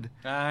good.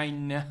 I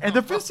know. And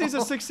the 5th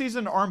season, 6th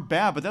season aren't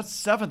bad, but that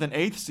 7th and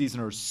 8th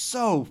season are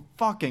so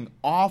fucking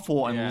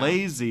awful and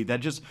lazy that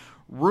just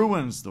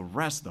ruins the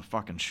rest of the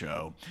fucking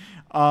show.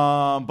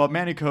 But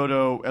Manny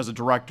Coto, as a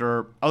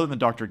director, other than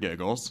Dr.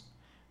 Giggles,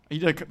 he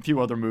did a few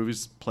other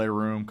movies,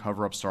 Playroom,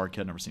 Cover Up Star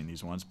Kid, never seen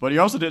these ones. But he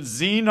also did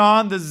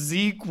Xenon the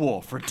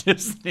Sequel for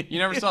Disney. You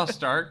never saw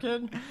Star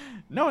Kid?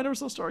 No, I never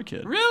saw Star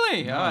Kid.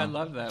 Really? No. Oh, I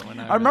love that one.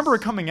 I remember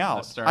it coming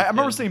out. I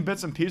remember seeing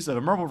bits and pieces of it.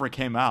 I remember when it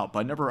came out, but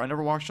I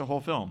never watched the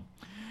whole film.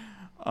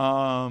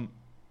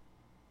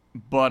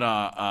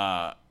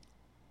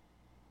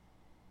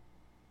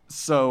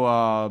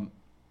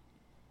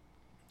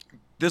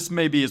 This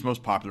may be his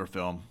most popular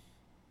film.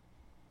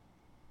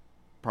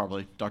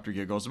 Probably Dr.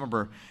 Giggles.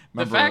 Remember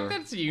the fact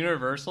that it's a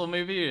Universal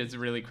movie is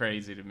really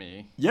crazy to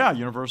me. Yeah,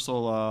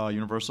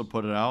 Universal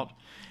put it out.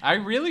 I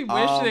really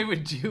wish they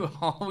would do a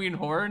Halloween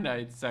Horror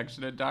Nights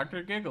section of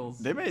Dr. Giggles.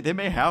 They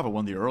may have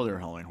one of the earlier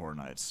Halloween Horror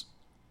Nights.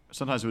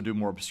 Sometimes we would do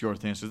more obscure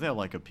things because they had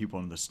like a People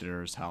in the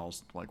Stairs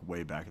house like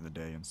way back in the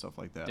day and stuff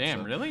like that.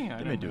 Damn, so really? I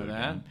didn't know that.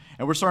 Again.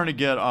 And we're starting to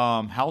get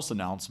house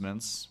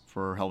announcements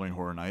for Halloween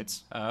Horror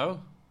Nights. Oh.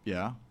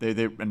 Yeah,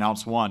 they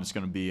announced one. It's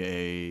going to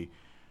be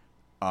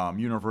a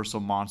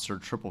Universal Monster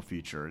triple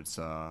feature. It's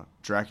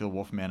Dracula,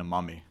 Wolfman, and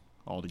Mummy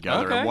all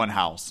together in one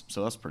house.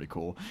 So that's pretty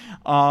cool.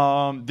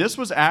 This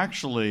was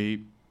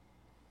actually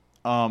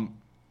a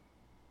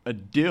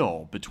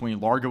deal between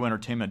Largo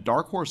Entertainment and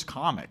Dark Horse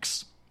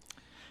Comics.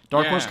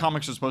 Dark Horse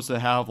Comics is supposed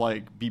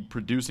to be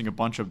producing a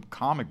bunch of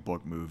comic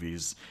book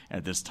movies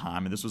at this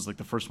time, and this was like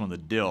the first one of the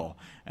deal.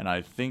 And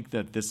I think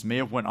that this may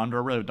have went under.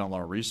 I really have done a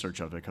lot of research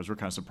of it because we're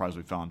kind of surprised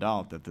we found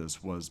out that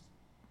this was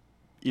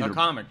either a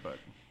comic book.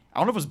 I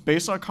don't know if it was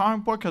based on a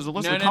comic book because it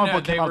looks like the comic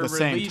book came out at the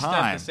same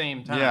time. At the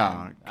same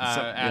time.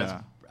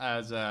 Yeah,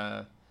 as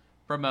a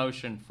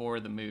promotion for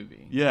the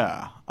movie.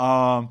 Yeah.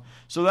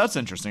 So that's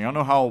interesting. I don't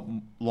know how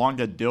long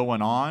that deal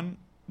went on.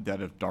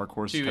 That if Dark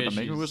Horse kept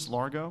making it was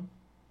Largo.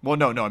 Well,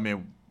 no. I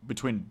mean,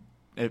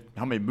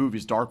 how many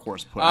movies Dark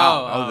Horse put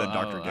out other than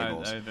Dr.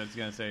 Giggles? I was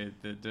gonna say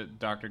the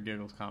Dr.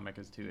 Giggles comic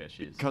is 2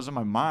 issues. Because in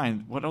my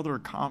mind, what other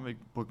comic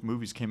book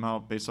movies came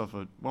out based off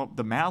of? Well,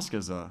 The Mask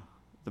is a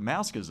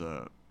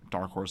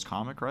Dark Horse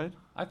comic, right?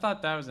 I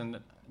thought that was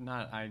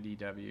not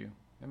IDW.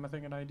 Am I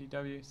thinking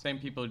IDW? Same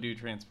people who do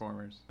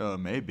Transformers.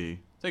 Maybe.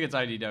 I think it's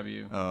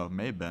IDW.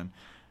 May have been.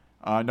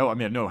 No, I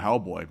mean, no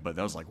Hellboy, but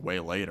that was like way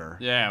later.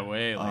 Yeah,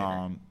 way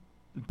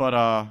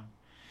later.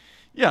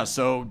 Yeah,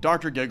 so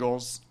Dr.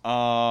 Giggles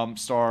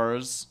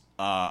stars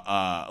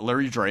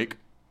Larry Drake.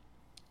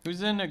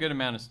 Who's in a good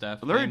amount of stuff.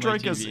 Larry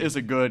Drake is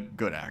a good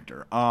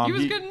actor. He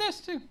was good in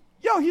this, too.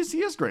 Yeah, he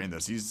is great in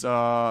this. He's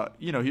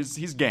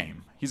he's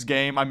game. He's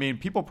game. I mean,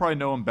 people probably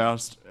know him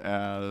best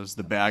as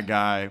the bad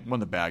guy, one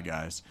of the bad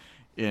guys.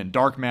 In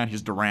Darkman,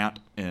 he's Durant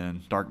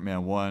in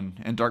Darkman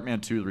 1. And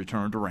Darkman 2, The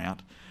Return of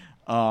Durant.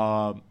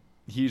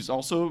 He's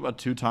also a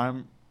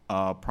 2-time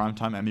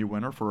Primetime Emmy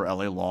winner for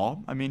L.A. Law.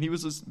 I mean, he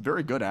was a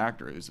very good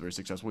actor. He was very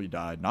successful. He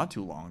died not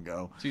too long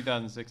ago.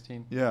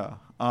 2016. Yeah.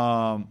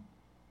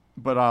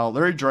 But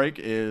Larry Drake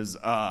is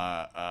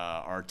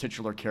our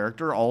titular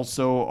character.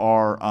 Also,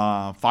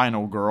 our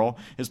final girl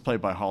is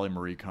played by Holly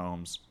Marie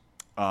Combs,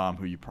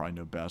 who you probably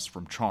know best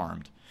from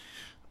Charmed.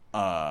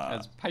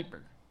 As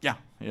Piper.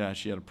 Yeah,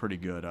 she had a pretty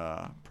good,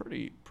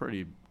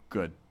 pretty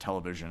good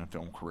television and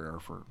film career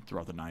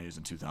throughout the 90s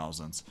and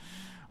 2000s.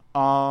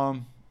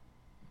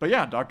 But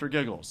yeah, Dr.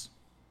 Giggles.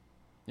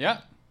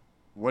 Yeah.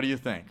 What do you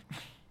think?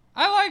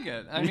 I like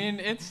it. I mean,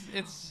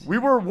 it's. We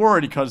were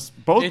worried because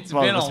both It's of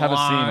us been a haven't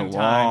seen a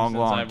long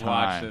since I've time.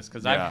 watched this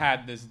because I've Yeah.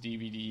 had this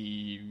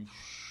DVD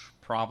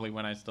probably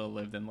when I still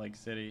lived in Lake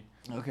City.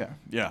 Okay.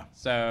 Yeah.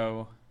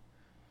 So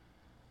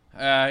it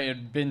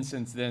had been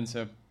since then,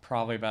 so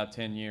probably about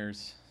 10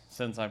 years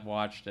since I've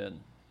watched it.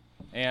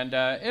 And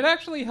it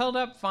actually held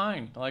up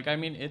fine. Like, I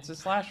mean, it's a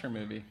slasher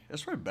movie.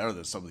 It's probably better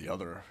than some of the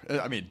other.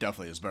 I mean, it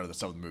definitely is better than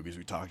some of the movies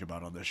we talked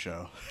about on this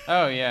show.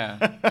 Oh,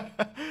 yeah.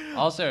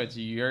 Also, it's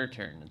your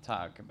turn to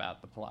talk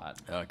about the plot.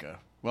 Okay.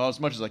 Well,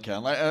 as much as I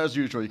can. As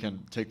usual, you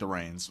can take the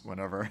reins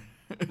whenever.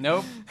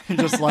 Nope.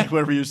 Just like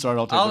whenever you start,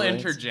 I'll take the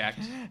reins. Interject.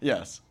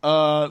 Yes.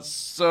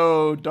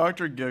 So,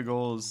 Dr.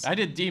 Giggles. I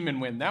did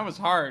Demon Wind. That was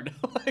hard.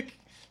 Like,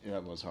 Yeah,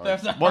 it was hard. that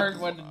was a hard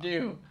one to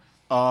do.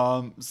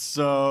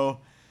 So,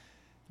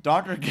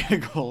 Dr.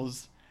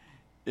 Giggles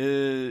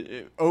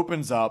it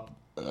opens up,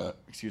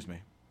 excuse me,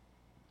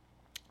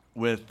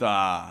 with,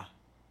 well,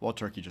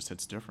 turkey just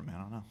hits different,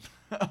 man.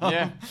 I don't know.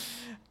 Yeah.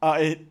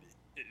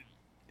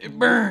 It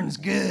burns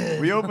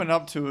good. We open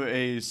up to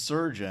a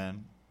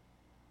surgeon,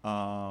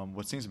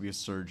 what seems to be a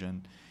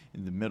surgeon,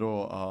 in the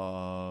middle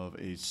of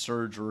a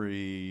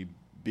surgery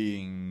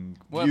being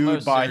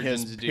viewed by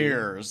his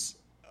peers.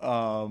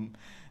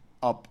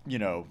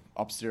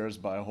 Upstairs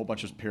by a whole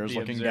bunch of peers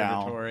looking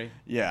down.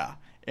 Yeah.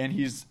 And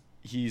he's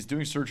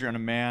doing surgery on a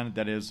man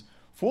that is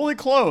fully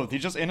clothed.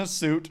 He's just in a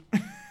suit.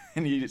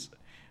 And he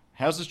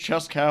has his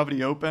chest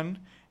cavity open.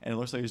 And it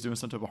looks like he's doing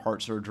some type of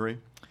heart surgery.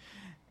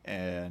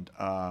 And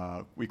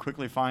we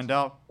quickly find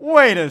out,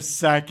 wait a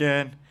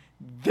second.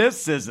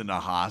 This isn't a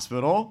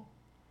hospital.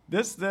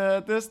 This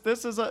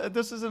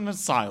is an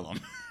asylum.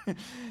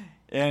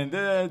 And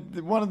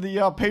one of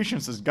the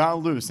patients has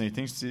gotten loose, and he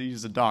thinks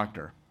he's a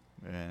doctor.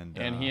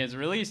 And he has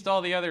released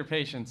all the other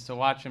patients to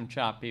watch him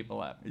chop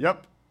people up.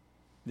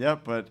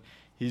 Yep, but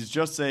he's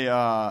just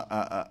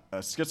a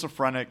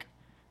schizophrenic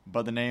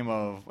by the name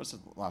of, what's his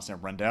last name,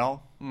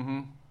 Rendell?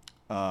 Mm-hmm.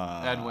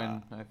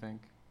 Edwin, I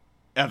think.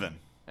 Evan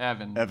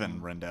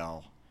Mm-hmm.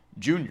 Rendell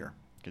Jr.,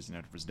 because he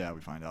named his dad,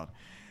 we find out.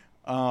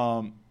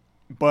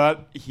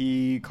 But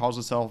he calls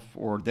himself,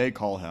 or they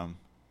call him,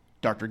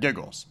 Dr.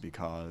 Giggles,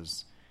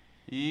 because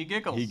he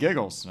giggles.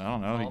 I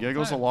don't know. All he the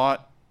giggles a time.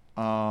 lot.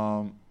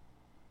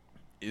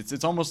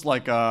 It's almost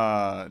like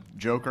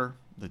Joker,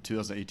 the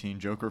 2018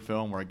 Joker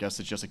film, where I guess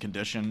it's just a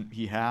condition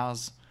he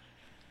has.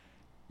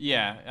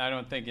 Yeah, I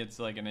don't think it's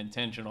like an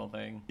intentional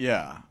thing.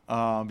 Yeah,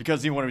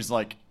 because even when he's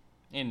like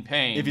in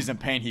pain, if he's in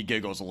pain, he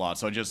giggles a lot.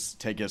 So I just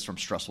take it from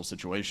stressful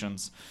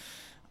situations,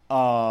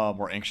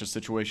 or anxious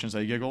situations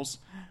that he giggles.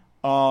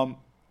 Yeah,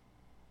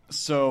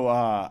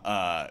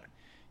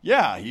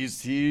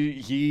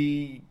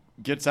 he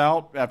gets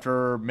out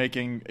after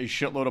making a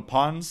shitload of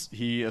puns.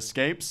 He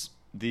escapes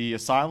the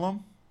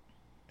asylum,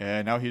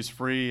 and now he's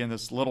free in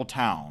this little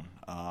town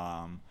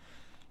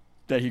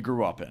that he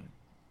grew up in.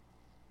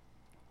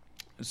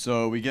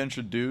 So we get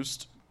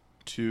introduced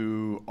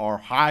to our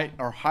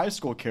high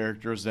school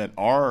characters that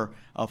are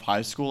of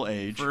high school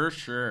age. For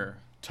sure.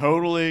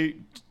 Totally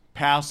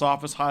pass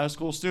off as high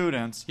school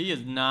students. He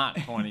is not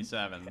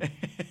 27.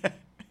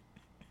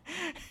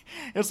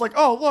 It's like,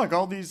 oh, look,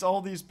 all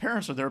these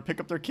parents are there to pick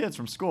up their kids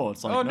from school.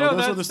 It's like, oh, no, those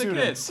that's are the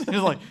students. kids. It's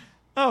like,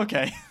 oh,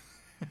 okay.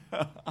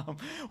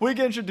 We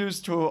get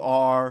introduced to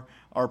our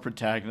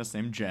protagonist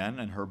named Jen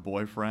and her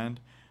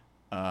boyfriend,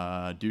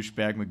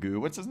 douchebag Magoo.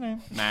 What's his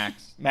name?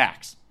 Max.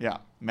 Max. Yeah,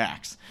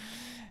 Max.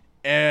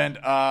 And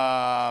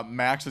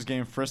Max is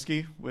getting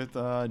frisky with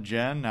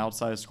Jen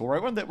outside of school.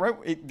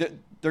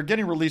 They're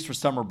getting released for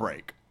summer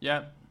break.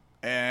 Yeah.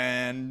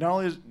 And not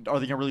only are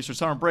they getting released for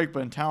summer break,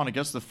 but in town, I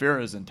guess the fair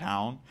is in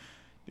town.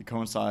 It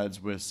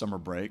coincides with summer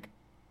break.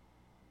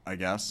 I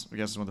guess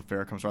is when the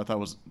fair comes around.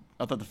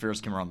 I thought the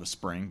fairs came around the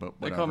spring, but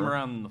whatever. They come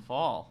around in the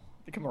fall.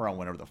 They come around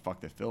whenever the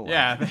fuck they feel like.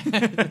 Yeah,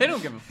 they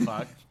don't give a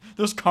fuck.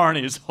 Those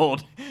carnies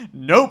hold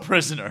no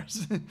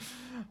prisoners.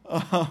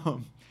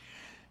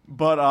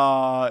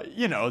 But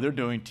they're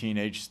doing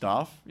teenage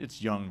stuff.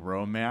 It's young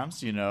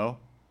romance,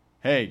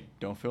 Hey,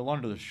 don't feel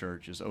under the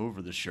shirt, just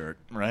over the shirt,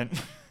 right?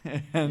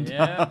 And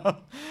yeah.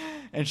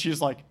 And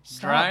she's like,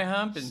 stop. Dry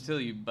hump until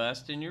you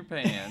bust in your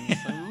pants.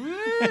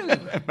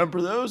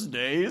 Remember those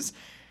days?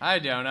 I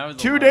don't. I was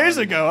 2 alone. days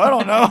ago. I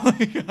don't know.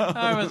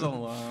 I was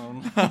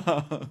alone.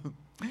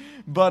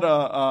 But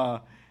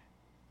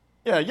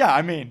yeah.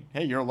 I mean,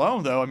 hey, you're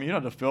alone though. I mean, you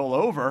don't have to fill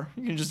over.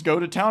 You can just go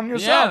to town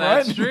yourself, yeah,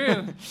 that's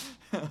right?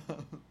 true.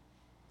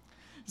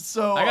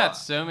 So I got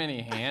so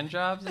many hand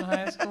jobs in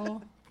high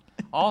school,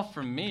 all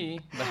from me.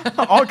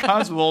 all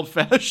kinds of old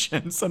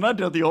fashions, and I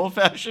did it the old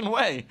fashioned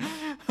way.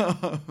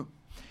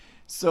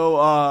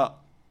 So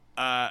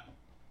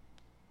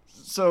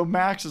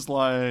Max is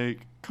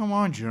like, "Come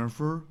on,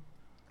 Jennifer.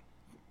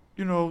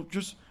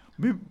 Just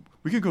we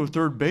can go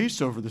third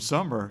base over the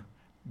summer."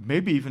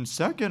 maybe even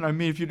second. I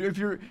mean, if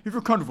you're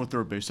comfortable with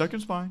third base,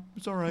 second's fine.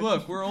 It's all right.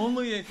 Look, we're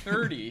only at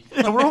 30.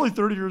 Yeah, we're only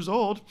 30 years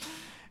old.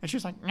 And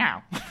she's like,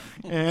 no.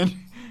 And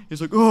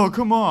he's like, oh,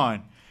 come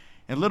on.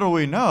 And little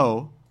we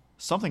know,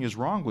 something is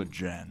wrong with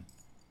Jen.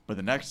 But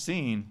the next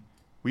scene,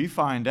 we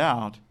find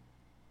out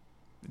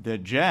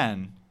that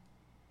Jen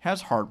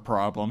has heart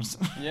problems.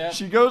 Yeah.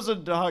 She goes to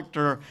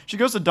Dr.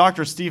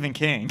 Stephen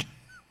King.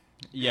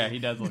 Yeah, he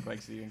does look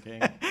like Stephen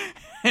King.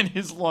 And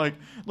he's like,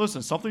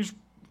 listen, something's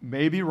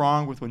maybe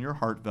wrong with one of your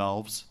heart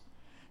valves.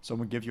 So I'm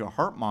going to give you a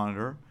heart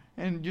monitor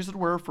and you should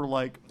wear it for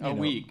like a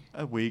week.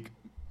 A week.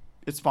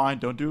 It's fine.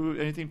 Don't do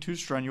anything too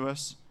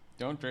strenuous.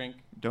 Don't drink.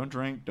 Don't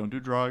do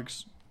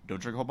drugs. Don't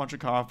drink a whole bunch of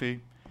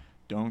coffee.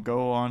 Don't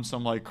go on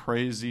some like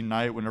crazy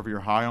night whenever you're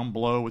high on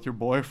blow with your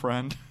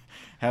boyfriend.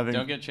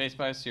 Don't get chased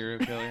by a serial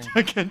killer.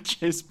 Don't get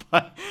chased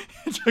by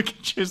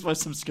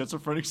some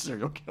schizophrenic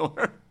serial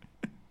killer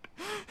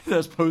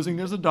that's posing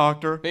as a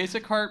doctor.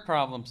 Basic heart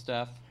problem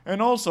stuff.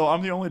 And also,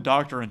 I'm the only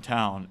doctor in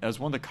town, as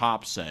one of the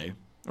cops say,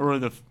 or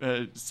at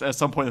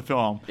some point in the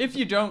film. If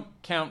you don't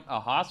count a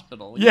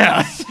hospital.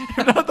 Yeah,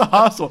 you're not the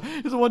hospital.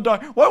 He's the one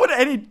doctor. Why would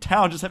any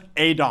town just have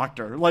a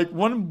doctor? Like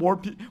one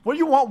more. What do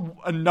you want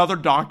another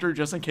doctor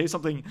just in case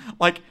something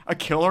like a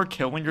killer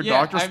killing your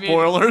doctor?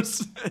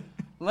 Spoilers.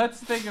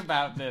 Let's think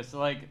about this.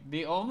 Like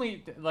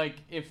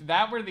if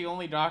that were the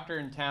only doctor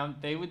in town,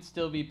 they would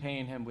still be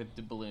paying him with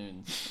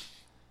doubloons.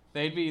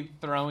 They'd be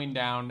throwing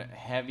down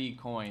heavy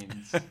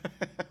coins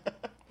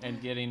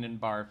and getting in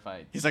bar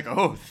fights. He's like,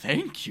 oh,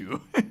 thank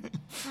you.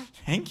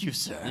 Thank you,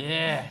 sir.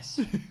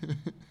 Yes.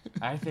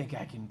 I think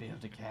I can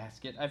build a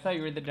casket. I thought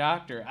you were the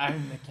doctor.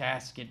 I'm the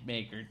casket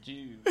maker,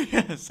 too.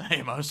 Yes, I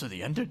am also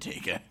the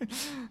undertaker.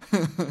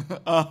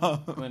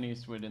 Clint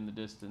Eastwood in the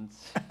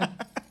distance.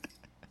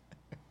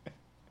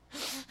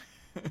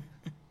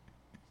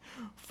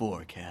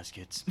 4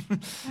 caskets.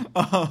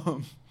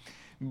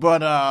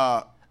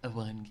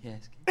 One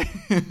casket,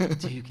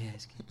 2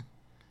 casket,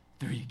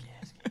 3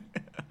 casket.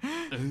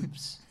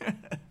 Oops.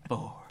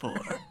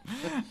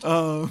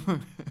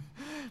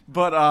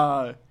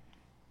 4.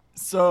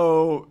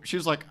 So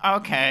she's like,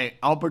 okay,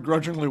 I'll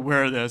begrudgingly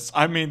wear this.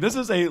 I mean, this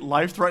is a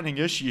life-threatening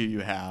issue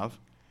you have.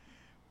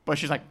 But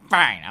she's like,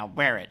 fine, I'll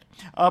wear it.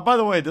 By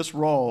the way, this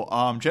role,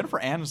 Jennifer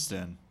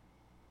Aniston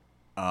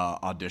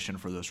auditioned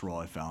for this role,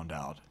 I found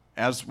out,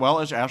 as well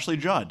as Ashley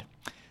Judd.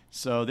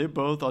 So they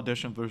both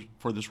auditioned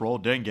for this role,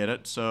 didn't get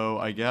it. So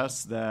I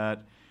guess that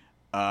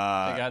they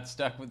got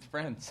stuck with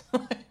Friends.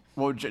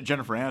 Well,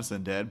 Jennifer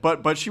Aniston did,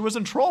 but she was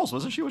in Trolls,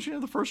 wasn't she? Was she in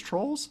the first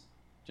Trolls?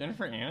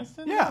 Jennifer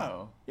Aniston? Yeah.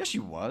 No. Yeah, she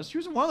was. She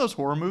was in one of those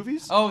horror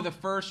movies. Oh, the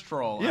first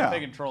Troll. Yeah. I'm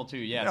thinking Troll 2.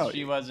 Yes, No,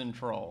 she was in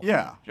Troll.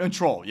 Yeah, in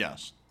Troll.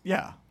 Yes.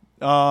 Yeah.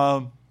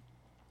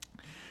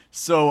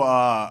 So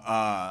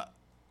I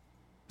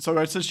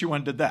said she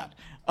went and did that.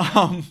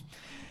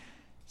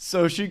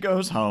 So she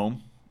goes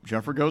home.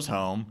 Jennifer goes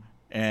home,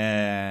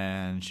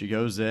 and she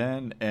goes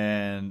in,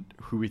 and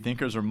who we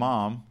think is her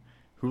mom,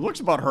 who looks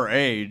about her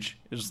age,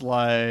 is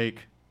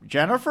like,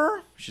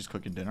 Jennifer? She's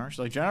cooking dinner. She's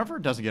like, Jennifer?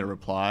 Doesn't get a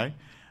reply.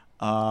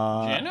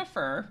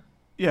 Jennifer?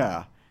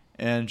 Yeah.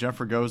 And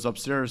Jennifer goes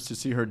upstairs to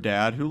see her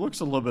dad, who looks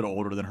a little bit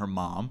older than her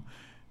mom.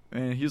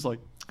 And he's like,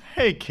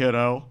 hey,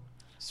 kiddo.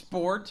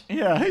 Sport?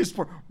 Yeah, hey,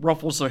 sport.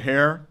 Ruffles her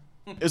hair.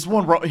 It's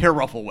one hair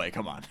ruffle away.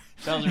 Come on.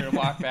 Tells her to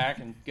walk back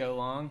and go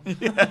long.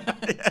 Yeah.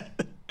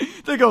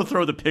 They go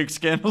throw the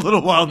pigskin a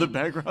little while in the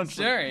background.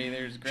 Sorry,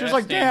 there's grass. She's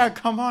like, Dad,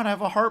 come on, I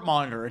have a heart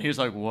monitor. And he's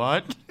like,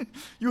 what?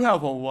 You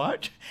have a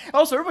what?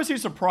 Also, everybody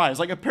seems surprised.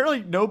 Like,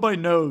 apparently nobody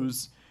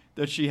knows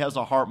that she has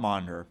a heart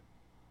monitor.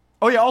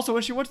 Oh, yeah, also,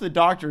 when she went to the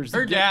doctors...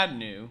 Her dad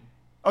knew.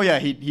 Oh, yeah,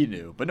 he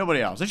knew, but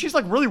nobody else. And she's,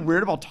 like, really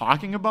weird about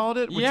talking about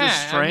it, which is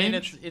strange.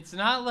 I mean, it's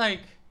not like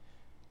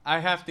I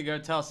have to go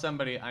tell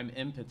somebody I'm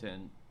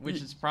impotent,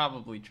 which is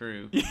probably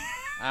true.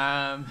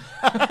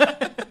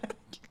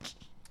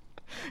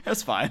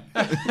 That's fine.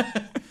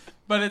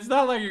 But it's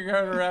not like you're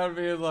going around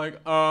being like,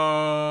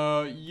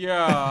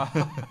 yeah,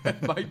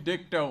 my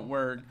dick don't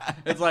work.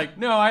 It's like,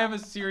 no, I have a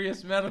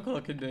serious medical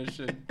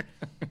condition.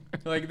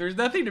 Like, there's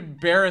nothing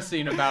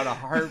embarrassing about a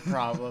heart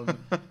problem.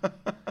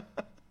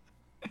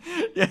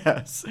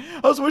 Yes.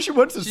 Also, when she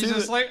went to see She's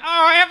just like, oh,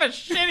 I have a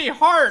shitty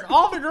heart.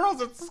 All the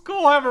girls at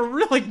school have a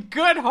really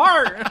good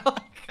heart.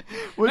 I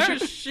have a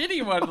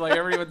shitty one. Like,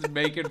 everyone's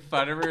making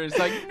fun of her. It's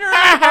like,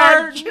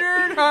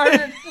 nerd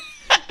heart.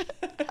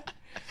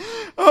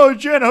 Oh,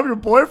 Jen, I hope your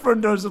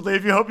boyfriend doesn't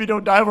leave you. Hope you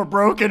don't die of a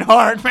broken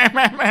heart.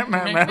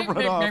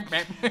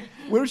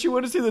 When she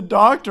went to see the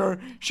doctor,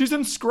 she's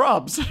in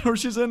scrubs, or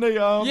she's in a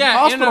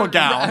hospital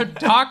gown. A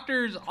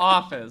doctor's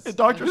office. A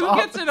doctor's Who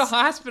office. gets in a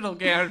hospital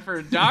gown for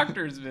a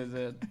doctor's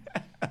visit?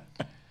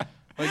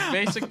 Like,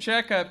 basic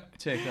checkup,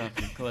 take off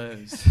your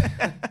clothes.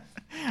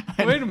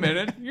 Wait a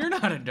minute, you're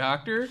not a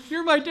doctor.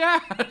 You're my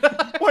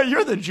dad. Wait,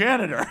 you're the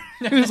janitor.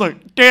 He's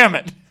like, damn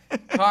it.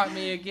 Caught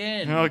me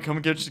again. Oh,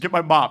 come get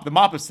my mop. The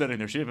mop is sitting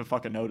there. She didn't even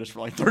fucking notice for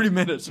like 30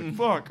 minutes. And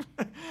fuck.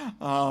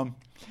 So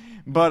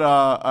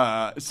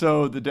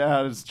the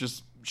dad is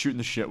just shooting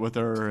the shit with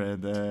her,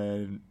 and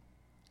then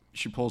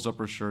she pulls up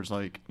her shirt. It's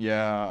like,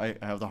 yeah,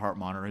 I have the heart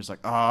monitor. He's like,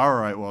 oh, all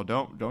right, well,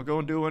 don't go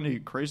and do any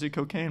crazy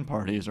cocaine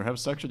parties or have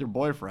sex with your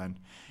boyfriend.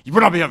 You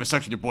would not be having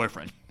sex with your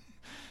boyfriend.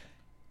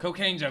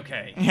 Cocaine's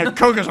okay. Yeah,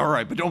 coke is all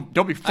right, but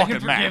don't be fucking I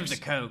can Max. forgive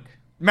the coke.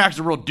 Max is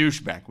a real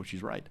douchebag, which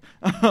she's right.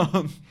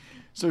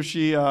 So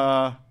she's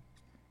like,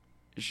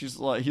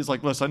 he's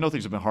like, listen, I know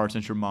things have been hard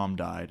since your mom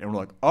died, and we're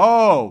like,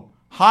 oh,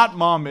 hot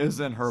mom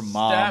isn't her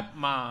mom.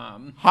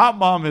 Stepmom. Hot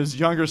mom is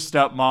younger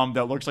stepmom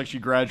that looks like she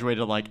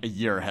graduated like a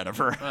year ahead of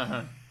her.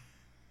 Uh-huh.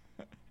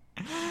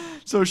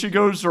 So she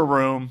goes to her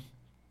room,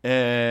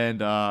 and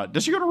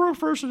does she go to her room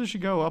first, or does she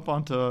go up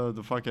onto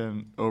the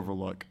fucking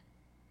overlook?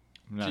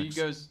 Next.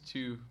 She goes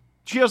to...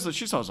 She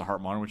still has a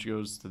heart monitor when she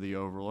goes to the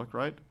overlook,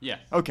 right? Yeah.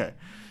 Okay.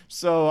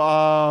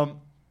 So,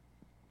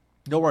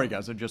 don't worry,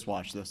 guys. I just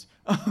watched this.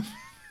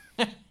 We've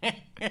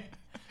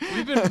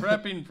been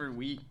prepping for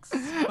weeks.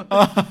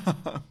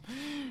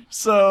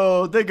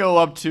 So they go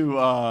up to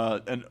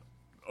an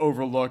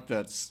overlook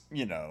that's,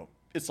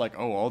 it's like,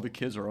 oh, all the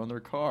kids are on their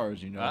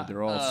cars,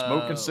 they're all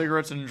smoking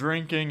cigarettes and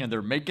drinking, and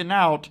they're making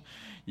out,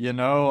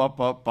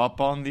 up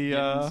on the...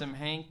 Getting some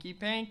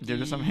hanky-panky.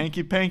 There's some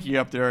hanky-panky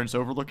up there, and it's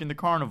overlooking the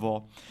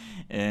carnival.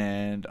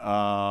 And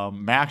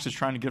Max is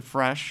trying to get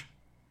fresh.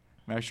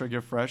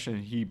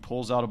 And he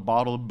pulls out a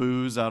bottle of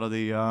booze out of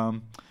the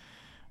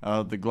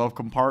glove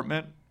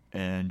compartment.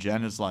 And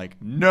Jen is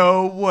like,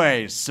 no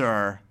way,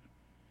 sir.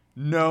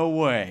 No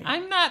way.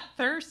 I'm not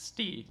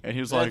thirsty. And he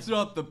was That's like...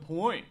 not the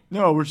point.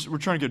 No, we're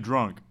trying to get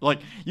drunk. Like,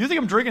 you think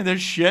I'm drinking this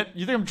shit?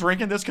 You think I'm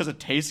drinking this because it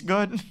tastes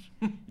good?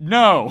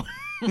 No.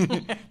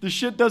 The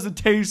shit doesn't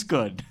taste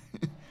good.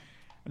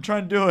 I'm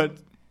trying to do it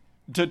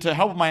to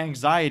help with my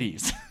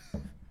anxieties.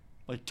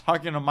 Like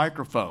talking in a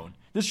microphone.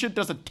 This shit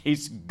doesn't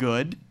taste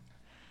good.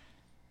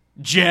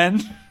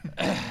 Jen.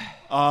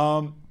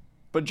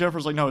 But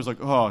Jennifer's like, no. He's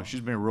like, oh, she's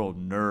being a real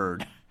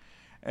nerd.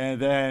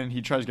 And then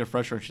he tries to get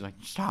fresher, and she's like,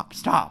 stop.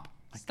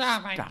 Like,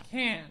 Stop, I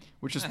can't.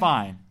 Which is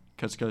fine,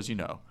 because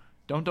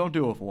don't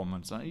do it with a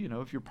woman. So,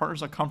 if your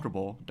partner's not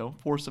comfortable, don't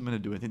force them into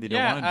doing anything they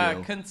don't want to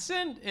do.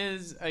 Consent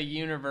is a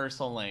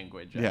universal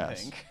language, I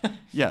think.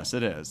 Yes,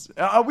 it is.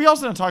 We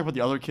also didn't talk about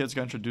the other kids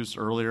got introduced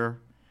earlier.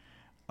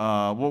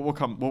 We'll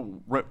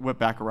whip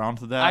back around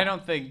to that. I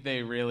don't think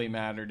they really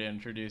mattered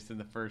introduced in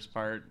the first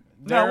part.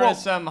 There are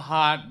some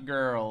hot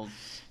girls.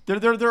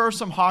 There are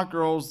some hot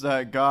girls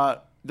that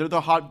got... They're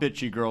the hot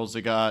bitchy girls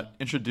that got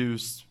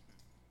introduced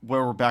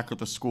where we're back at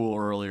the school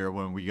earlier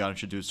when we got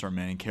introduced to our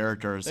main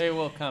characters. They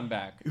will come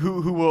back.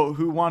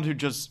 Who want to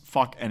just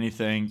fuck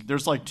anything.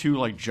 There's like two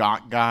like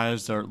jock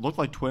guys that look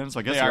like twins.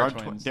 I guess they are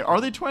twins. Are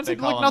they twins? They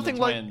look nothing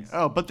like...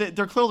 Oh, but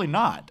they're clearly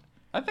not.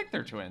 I think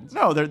they're twins.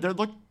 No, they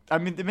look... I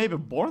mean, they may have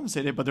been born the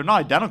same day, but they're not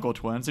identical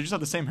twins. They just have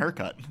the same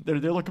haircut. They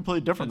look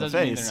completely different in the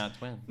face. Mean they're not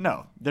twins.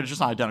 No, they're just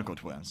not identical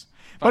twins.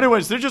 But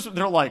anyways,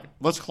 they're like,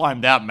 let's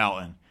climb that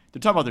mountain. They're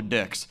talking about their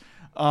dicks.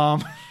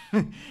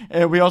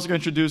 And we also got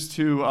introduced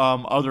to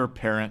other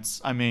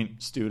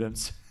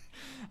students.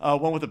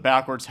 One with a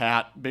backwards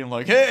hat, being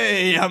like,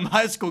 "Hey, I'm a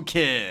high school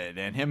kid,"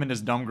 and him and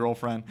his dumb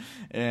girlfriend,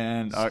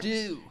 and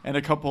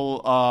a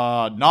couple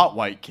not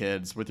white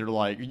kids with their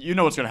like,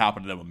 what's gonna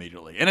happen to them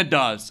immediately, and it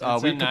does.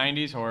 It's a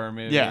 '90s horror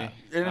movie. Yeah,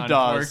 and it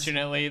does.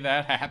 Unfortunately,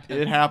 that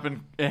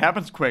happened. It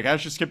happens quick. I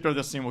just skipped over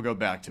this scene. We'll go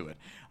back to it.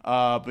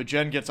 But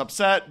Jen gets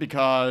upset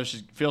because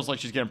she feels like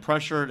she's getting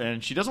pressured,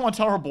 and she doesn't want to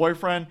tell her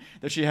boyfriend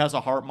that she has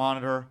a heart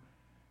monitor.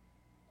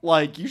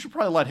 Like, you should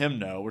probably let him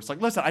know. Where it's like,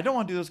 listen, I don't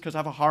want to do this because I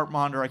have a heart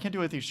monitor. I can't do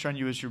anything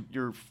strenuous.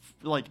 You're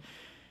like,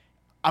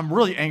 I'm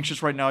really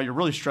anxious right now. You're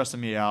really stressing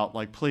me out.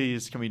 Like,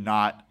 please, can we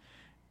not?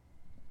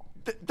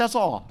 That's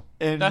all.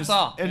 And that's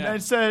all. And I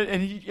said,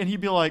 and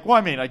he'd be like, well,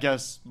 I mean, I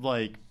guess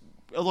like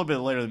a little bit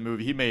later in the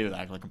movie, he may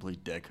act like a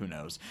complete dick. Who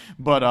knows?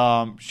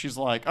 But she's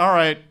like, all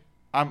right,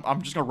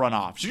 I'm just gonna run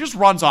off. She just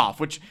runs off,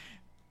 which,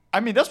 I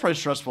mean, that's probably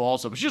stressful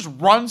also. But she just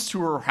runs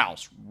to her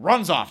house,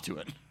 runs off to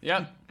it.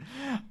 Yep.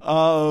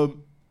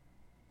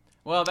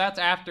 Well, that's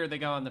after they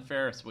go on the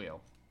Ferris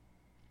wheel.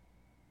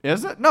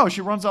 Is it? No,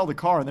 she runs out of the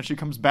car and then she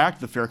comes back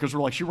to the fair because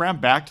we're like, she ran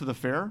back to the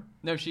fair?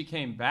 No, she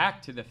came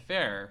back to the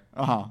fair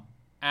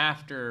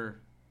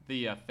after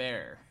the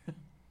affair.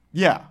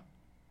 Yeah.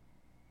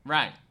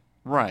 Right.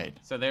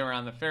 So they were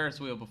on the Ferris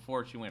wheel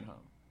before she went home.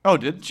 Oh,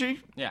 did she?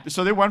 Yeah.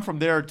 So they went from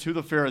there to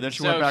the fair, then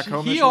she went back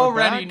home. He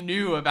already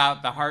knew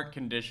about the heart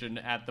condition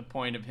at the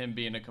point of him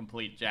being a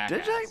complete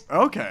jackass. Did she?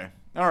 Okay.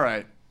 All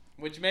right.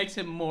 Which makes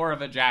him more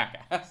of a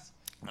jackass.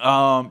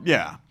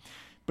 Yeah.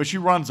 But she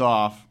runs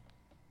off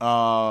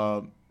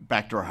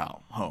back to her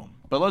home.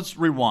 But let's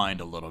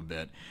rewind a little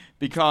bit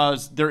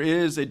because there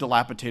is a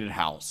dilapidated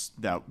house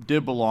that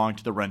did belong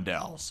to the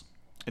Rendells.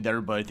 And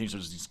everybody thinks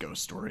there's these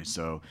ghost stories.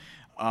 So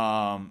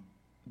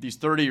these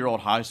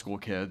 30-year-old high school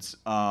kids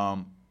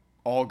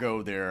all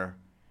go there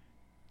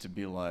to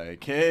be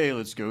like, hey,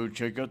 let's go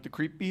check out the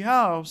creepy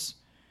house.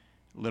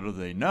 Little do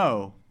they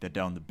know that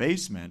down the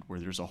basement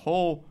where there's a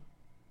whole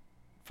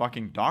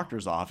fucking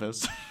doctor's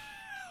office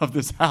of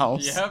this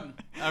house.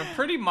 Yep. A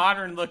pretty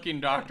modern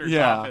looking doctor's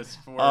office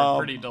for a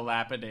pretty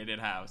dilapidated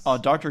house.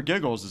 Dr.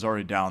 Giggles is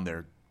already down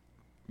there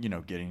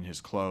getting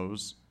his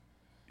clothes,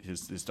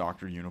 his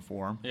doctor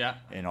uniform, Yeah.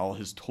 and all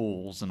his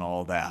tools and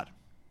all that.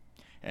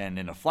 And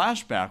in a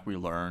flashback, we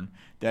learn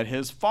that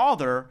his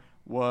father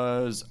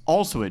was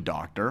also a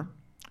doctor,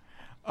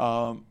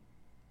 and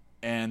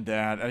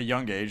that at a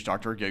young age,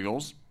 Dr.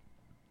 Giggles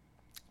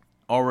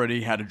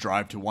already had a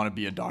drive to want to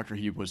be a doctor.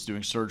 He was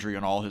doing surgery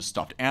on all his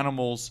stuffed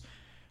animals,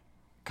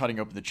 cutting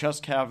open the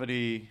chest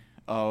cavity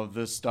of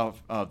the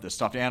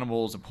stuffed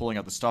animals and pulling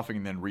out the stuffing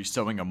and then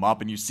re-sewing them up.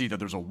 And you see that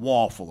there's a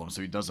wall full of them,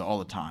 so he does it all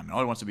the time. And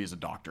all he wants to be is a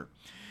doctor.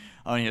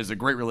 He has a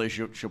great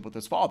relationship with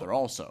his father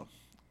also.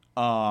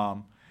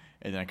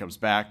 And then it comes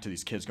back to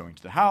these kids going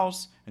to the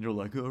house, and they're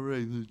like, all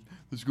right,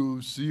 let's go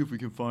see if we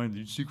can find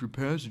the secret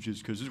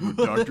passages, because this is where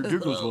Dr.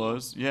 Giggles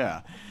was.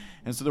 Yeah.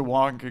 And so they're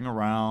walking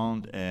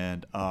around,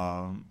 and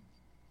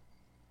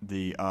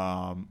the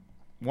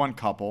one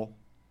couple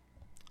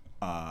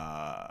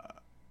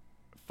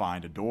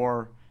find a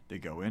door. They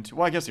go into.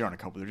 Well, I guess they aren't a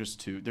couple. They're just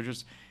two.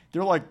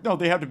 They're like, no,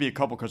 they have to be a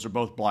couple because they're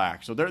both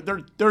black. So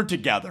they're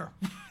together.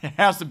 It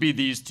has to be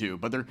these two,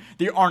 but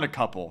they aren't a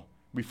couple.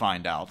 We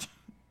find out.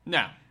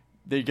 No.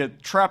 They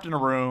get trapped in a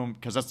room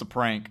because that's the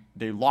prank.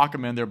 They lock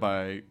them in there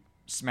by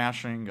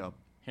smashing a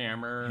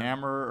hammer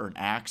or an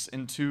axe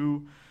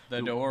into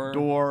the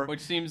door, which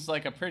seems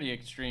like a pretty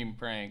extreme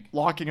prank.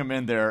 Locking them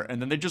in there,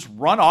 and then they just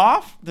run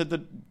off.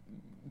 The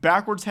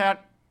backwards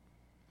hat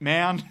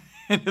man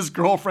and his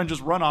girlfriend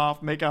just run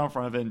off, make out in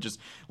front of it, and just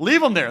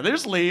leave them there. They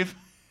just leave.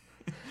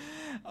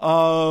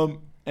 And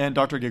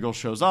Dr. Giggles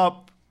shows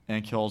up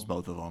and kills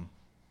both of them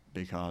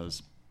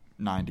because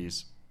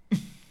 90s.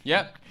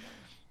 Yep.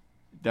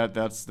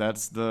 That's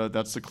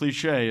the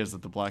cliche, is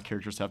that the black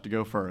characters have to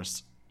go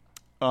first.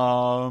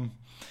 So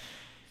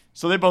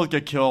they both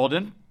get killed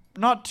in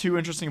not too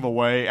interesting of a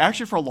way.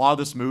 Actually, for a lot of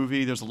this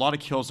movie, there's a lot of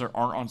kills that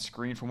aren't on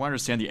screen. From what I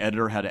understand, the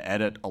editor had to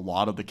edit a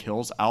lot of the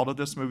kills out of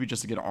this movie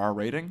just to get an R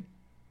rating,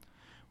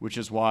 which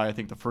is why I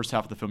think the first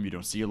half of the film you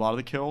don't see a lot of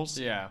the kills.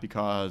 Yeah.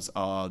 Because the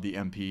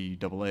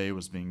MPAA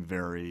was being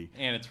very...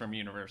 And it's from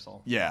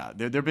Universal. Yeah,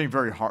 they're being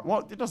very hard.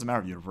 Well, it doesn't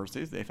matter if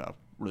Universal. They have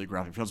really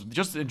graphic films.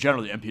 Just in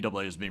general, the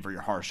MPAA is being very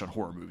harsh on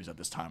horror movies at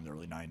this time in the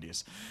early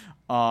 90s.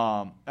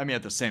 I mean,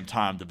 at the same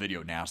time, the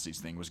video nasties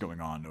thing was going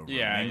on over in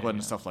England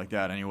and stuff like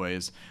that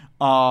anyways.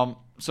 So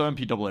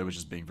MPAA was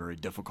just being very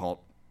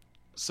difficult.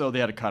 So they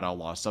had to cut out a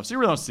lot of stuff. So you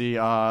really don't see...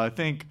 I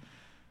think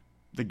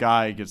the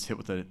guy gets hit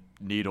with a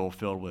needle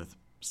filled with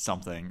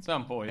some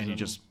poison, and he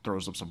just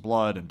throws up some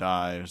blood and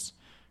dies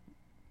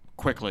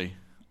quickly,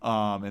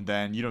 and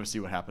then you don't see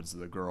what happens to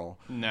the girl.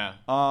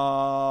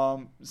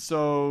 No.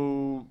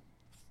 So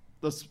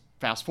let's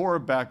fast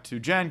forward back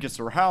to Jen. Gets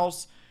to her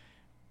house,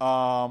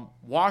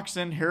 walks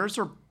in, here's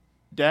her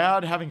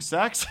dad having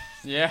sex.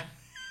 Yeah.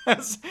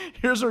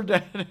 Here's her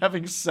dad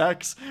having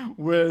sex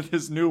with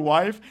his new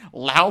wife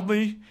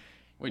loudly.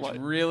 Which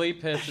really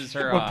pisses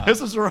her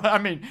off. I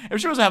mean,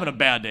 if she was having a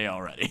bad day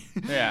already.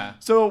 Yeah.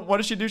 So what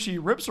does she do? She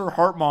rips her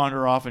heart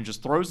monitor off and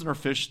just throws it in her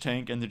fish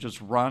tank and then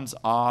just runs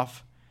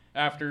off.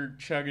 After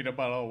chugging a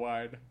bottle of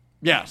wine.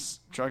 Yes.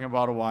 Chugging a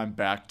bottle of wine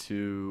back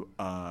to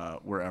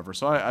wherever.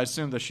 So I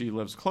assume that she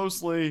lives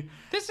closely.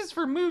 This is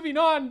for moving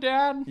on,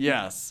 Dad.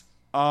 Yes.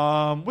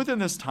 Within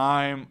this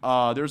time,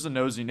 there's a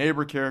nosy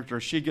neighbor character.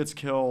 She gets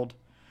killed.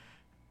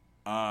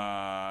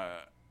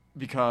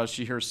 Because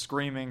she hears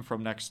screaming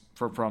from the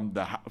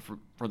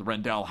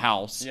Rendell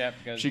house. Yeah,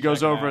 she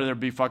goes over there to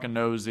be fucking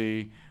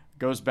nosy,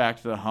 goes back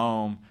to the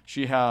home.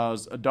 She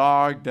has a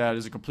dog that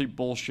is a complete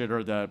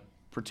bullshitter that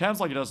pretends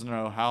like he doesn't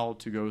know how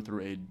to go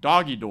through a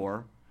doggy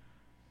door.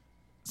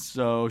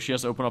 So she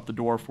has to open up the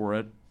door for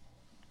it.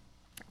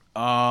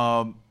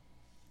 And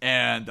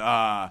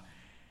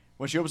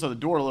when she opens up the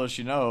door, lets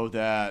you know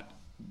that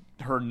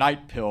her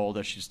night pill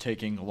that she's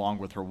taking along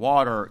with her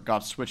water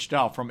got switched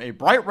out from a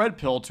bright red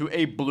pill to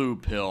a blue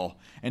pill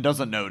and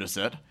doesn't notice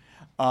it.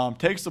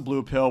 Takes the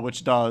blue pill,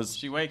 which does...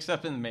 She wakes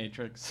up in the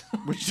Matrix.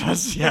 Which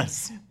does,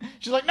 yes.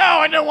 She's like, no,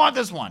 I don't want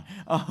this one.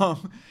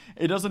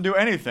 It doesn't do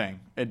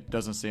anything. It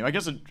doesn't seem. I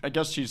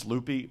guess she's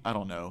loopy. I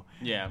don't know.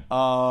 Yeah.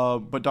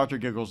 But Dr.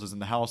 Giggles is in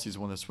the house. He's the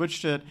one that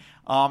switched it.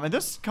 And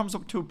this comes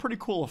up to a pretty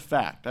cool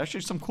effect. Actually,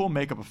 some cool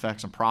makeup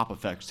effects and prop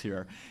effects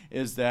here.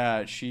 Is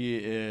that she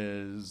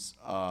is...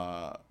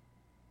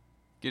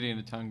 getting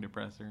a tongue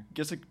depressor.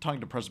 Gets a tongue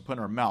depressor put in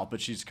her mouth,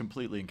 but she's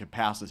completely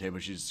incapacitated,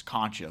 but she's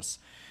conscious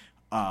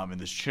in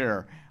this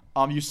chair.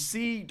 You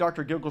see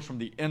Dr. Giggles from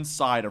the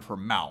inside of her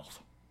mouth.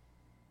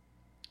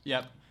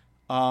 Yep.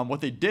 What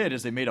they did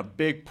is they made a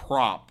big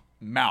prop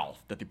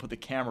mouth that they put the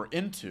camera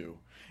into.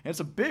 And it's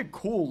a big,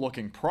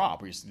 cool-looking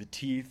prop where you see the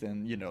teeth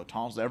and,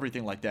 tonsils,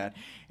 everything like that.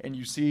 And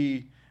you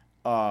see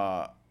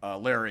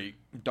Larry,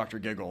 Dr.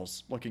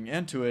 Giggles, looking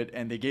into it,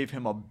 and they gave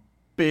him a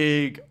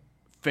big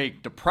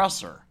fake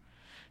depressor.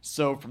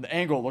 So from the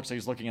angle, it looks like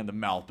he's looking in the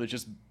mouth, but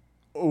just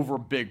over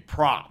big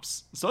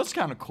props. So that's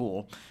kind of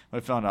cool. I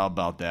found out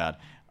about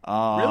that.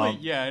 Really?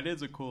 Yeah, it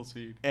is a cool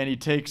scene. And he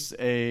takes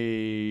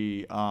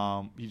he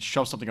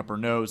shoves something up her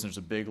nose, and there's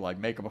a big like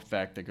makeup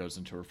effect that goes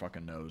into her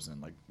fucking nose, and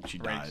like she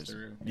dies.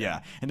 Through. Yeah,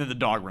 and then the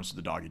dog runs to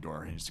the doggy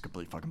door, and he's a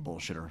complete fucking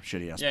bullshitter,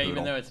 shitty ass. Yeah, poodle.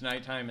 even though it's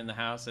nighttime in the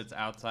house, it's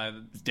outside.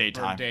 It's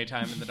daytime. Or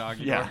daytime in the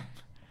doggy yeah.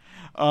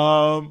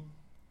 door.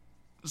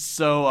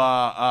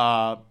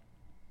 So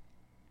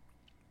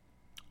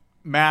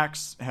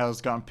Max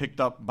has gotten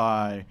picked up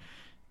by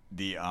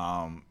the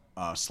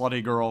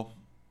slutty girl.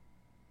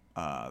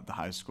 The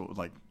high school,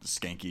 like, the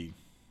skanky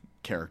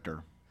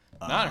character.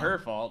 Not her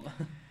fault.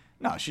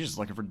 No, she's just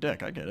looking for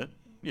dick. I get it.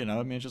 You know,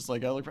 I mean, it's just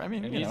like,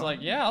 and he's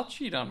like, yeah, I'll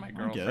cheat on my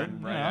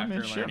girlfriend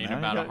after learning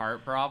about a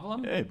heart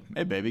problem.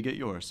 Hey, baby, get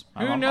yours.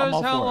 Who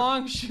knows how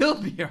long she'll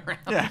be around?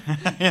 Yeah,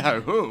 yeah,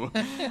 who?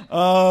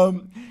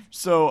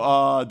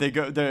 So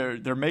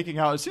they're making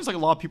out. It seems like a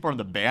lot of people are in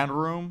the band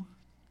room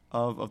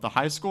of the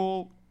high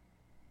school,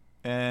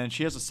 and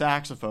she has a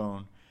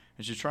saxophone.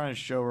 And she's trying to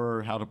show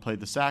her how to play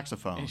the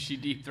saxophone. And she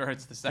deep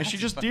throats the saxophone. And she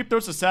just deep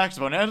throats the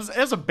saxophone. And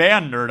as a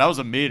band nerd, I was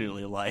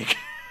immediately like,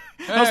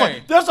 I was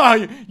like, that's not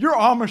how your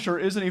embouchure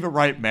isn't even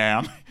right,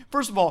 ma'am.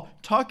 First of all,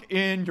 tuck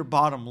in your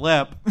bottom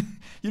lip.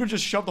 You don't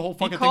just shove the whole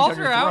fucking thing down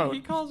your throat.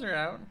 He calls her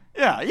out.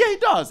 Yeah, he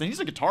does. And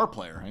he's a guitar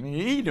player. I mean,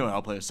 he knew how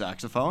to play a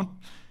saxophone.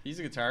 He's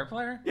a guitar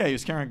player? Yeah, he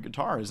was carrying a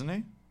guitar, isn't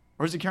he?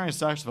 Or is he carrying a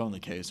saxophone in the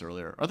case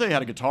earlier? I thought he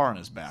had a guitar on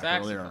his back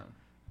earlier.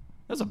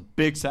 That's a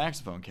big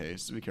saxophone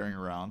case to be carrying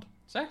around.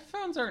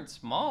 Saxophones aren't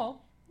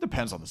small.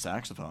 Depends on the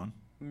saxophone.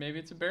 Maybe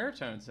it's a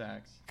baritone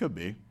sax. Could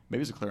be.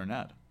 Maybe it's a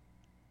clarinet.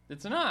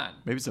 It's not.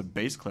 Maybe it's a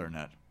bass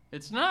clarinet.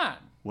 It's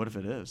not. What if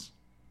it is?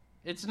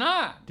 It's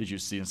not. Did you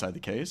see inside the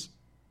case?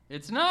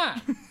 It's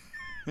not.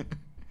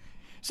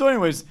 So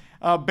anyways,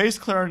 bass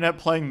clarinet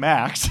playing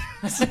Max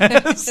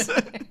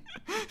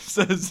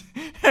says,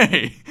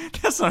 hey,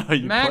 that's not how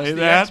you Max, play that.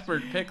 Max, the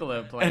expert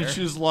piccolo player. And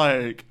she's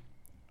like,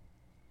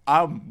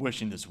 I'm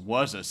wishing this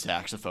was a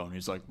saxophone.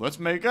 He's like, let's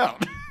make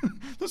out.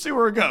 Let's see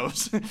where it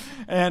goes.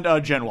 And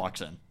Jen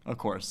walks in, of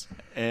course.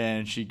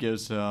 And she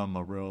gives him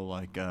a real,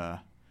 like,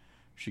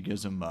 she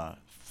gives him a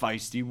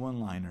feisty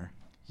one-liner.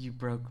 You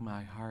broke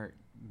my heart,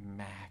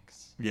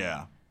 Max.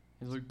 Yeah.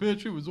 He's like,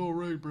 bitch, it was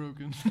already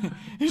broken.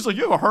 He's like,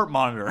 you have a heart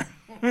monitor.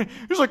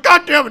 He's like,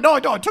 God damn it, no, I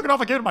don't. I took it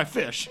off, I gave it to my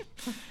fish.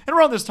 And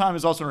around this time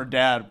is also her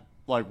dad,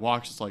 like,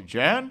 walks, it's like,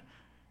 Jen?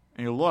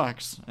 And he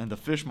looks, and the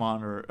fish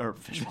monitor,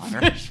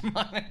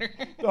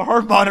 the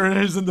heart monitor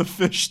is in the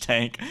fish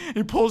tank.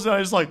 He pulls it out,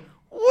 he's like,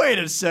 wait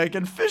a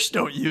second, fish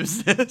don't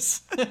use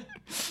this.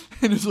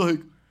 And he's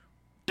like,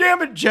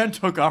 damn it, Jen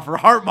took off her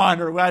heart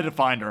monitor. We had to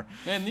find her.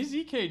 Man, these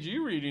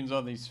EKG readings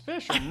on these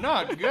fish are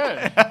not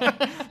good.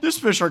 These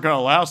fish aren't going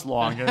to last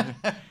long.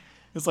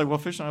 It's like, well,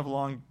 fish don't have a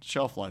long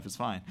shelf life. It's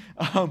fine.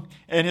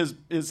 And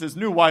his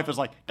new wife is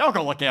like, don't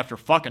go looking after your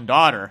fucking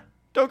daughter.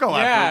 Don't go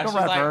after her.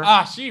 Don't she's her.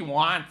 like, she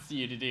wants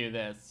you to do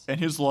this. And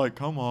he's like,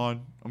 come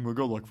on. I'm going to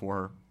go look for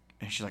her.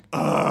 And she's like,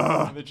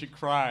 ugh. And then she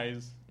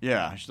cries.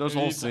 Yeah, she does the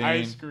whole scene.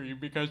 Ice cream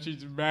because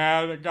she's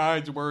mad. A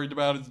guy's worried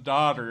about his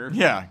daughter.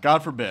 Yeah,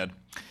 God forbid.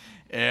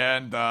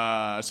 And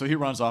so he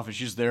runs off, and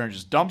she's there and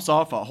just dumps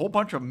off a whole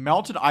bunch of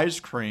melted ice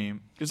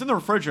cream. It's in the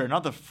refrigerator,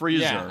 not the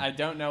freezer. Yeah, I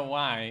don't know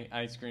why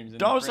ice cream's in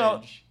the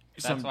fridge.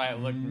 That's why it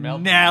looked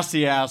melted.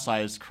 Nasty-ass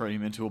ice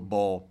cream into a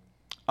bowl.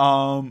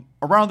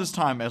 Around this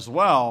time as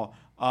well,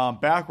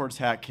 Backwards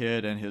Hat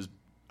Kid and his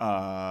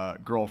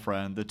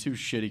girlfriend, the two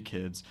shitty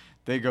kids,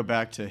 they go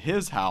back to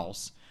his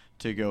house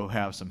to go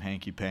have some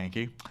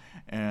hanky-panky.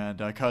 And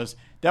because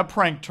that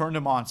prank turned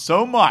him on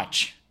so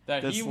much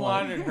that he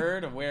wanted her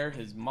to wear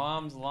his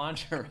mom's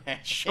lingerie.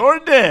 Sure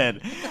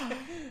did.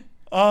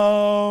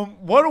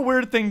 What a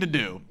weird thing to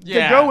do.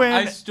 Yeah, to go in,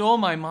 I stole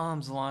my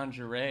mom's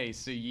lingerie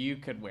so you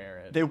could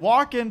wear it. They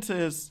walk into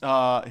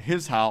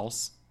his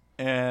house,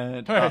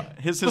 and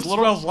his little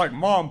smells like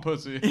mom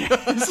pussy.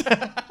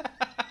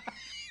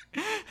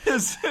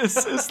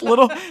 his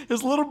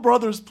little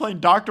brother's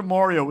playing Dr.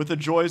 Mario with a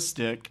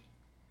joystick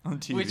on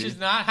TV. Which is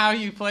not how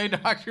you play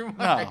Dr.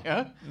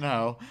 Mario.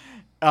 No.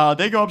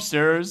 They go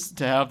upstairs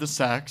to have the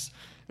sex.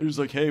 And he's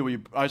like, hey,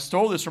 I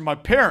stole this from my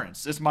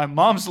parents. It's my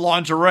mom's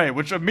lingerie,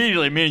 which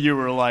immediately me and you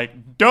were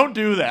like, don't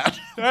do that.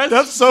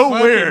 That's so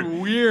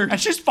weird. And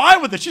she's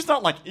fine with it. She's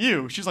not like,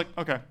 ew. She's like,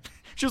 okay.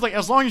 She was like,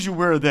 as long as you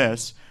wear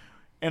this.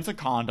 And it's a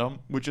condom,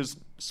 which is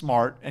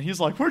smart. And he's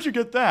like, where'd you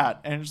get that?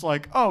 And it's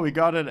like, oh, we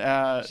got it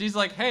at... She's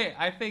like, hey,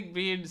 I think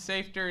being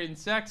safe during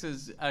sex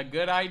is a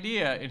good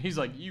idea. And he's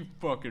like, you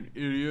fucking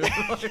idiot.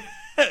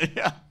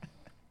 Yeah.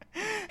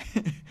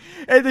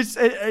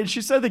 And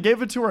she said they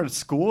gave it to her at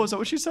school. Is that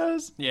what she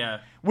says? Yeah.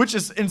 Which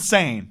is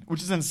insane.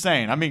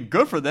 I mean,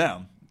 good for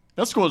them.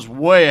 That school is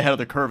way ahead of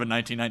the curve in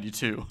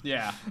 1992.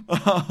 Yeah.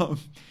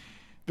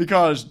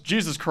 Because,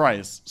 Jesus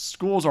Christ,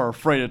 schools are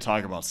afraid to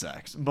talk about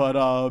sex. But,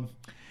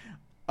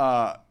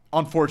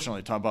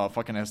 unfortunately, talk about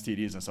fucking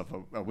STDs and stuff.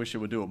 I wish it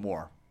would do it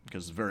more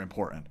because it's very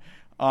important.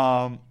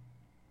 But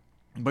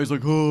he's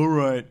like, oh, all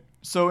right.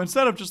 So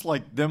instead of just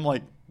like them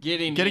like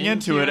getting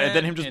into it and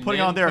then him just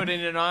putting it on there,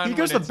 he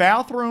goes to the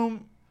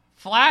bathroom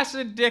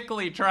Flaccid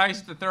Dickley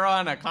tries to throw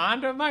on a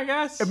condom, I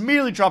guess.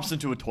 Immediately drops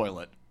into a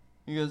toilet.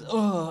 He goes,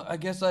 oh, I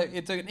guess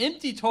it's an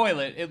empty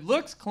toilet. It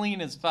looks clean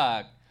as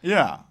fuck.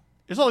 Yeah.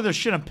 It's not like there's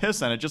shit and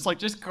piss in it. Just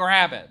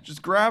grab it.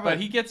 Just grab it. But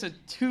he gets a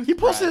toothbrush. He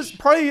pulls his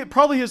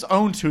probably his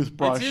own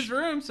toothbrush. It's his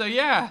room, so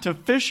yeah. To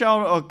fish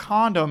out a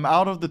condom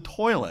out of the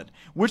toilet,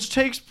 which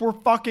takes for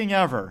fucking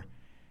ever.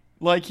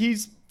 Like,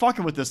 he's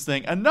fucking with this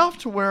thing enough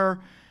to where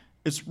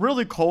it's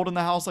really cold in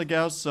the house, I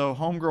guess. So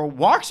homegirl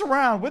walks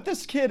around with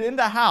this kid in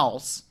the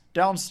house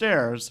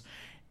downstairs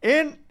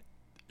in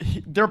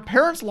their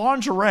parents'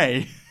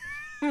 lingerie.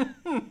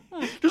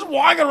 Just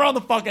walking around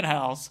the fucking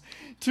house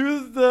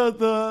to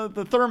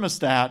the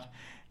thermostat,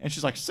 and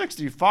she's like,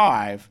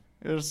 65.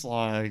 It's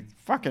like,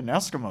 fucking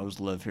Eskimos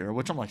live here,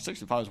 which I'm like,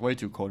 65 is way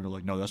too cold. And you're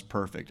like, no, that's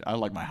perfect. I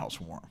like my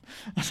house warm.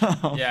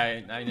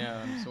 Yeah, I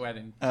know. I'm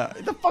sweating.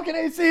 The fucking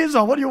AC is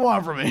on. What do you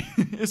want from me?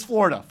 It's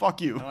Florida.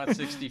 Fuck you. I want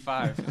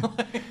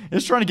 65.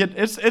 It's trying to get.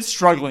 It's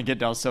struggling to get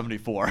down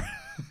 74.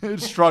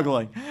 It's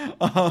struggling.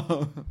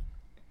 It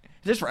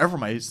takes forever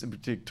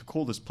to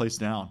cool this place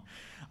down.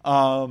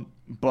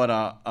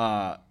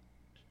 But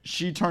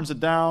she turns it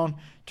down.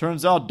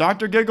 Turns out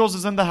Dr. Giggles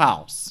is in the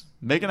house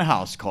making a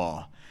house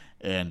call.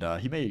 And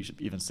he may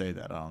even say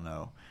that. I don't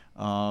know.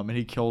 And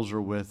he kills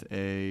her with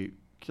a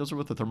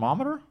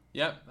thermometer?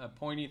 Yep, a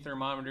pointy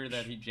thermometer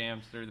that he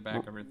jams through the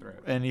back of her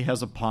throat. And he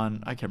has a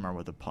pun. I can't remember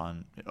what the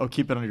pun. Oh,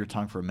 keep it under your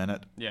tongue for a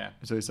minute. Yeah.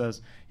 So he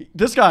says,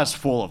 this guy's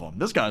full of them.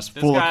 This guy's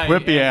full of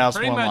quippy-ass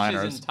one-liners. Pretty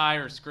much his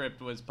entire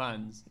script was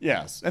puns.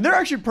 Yes. And they're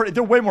actually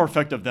they're way more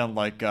effective than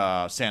like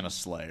Santa's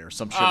Sleigh or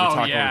some shit we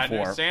talked about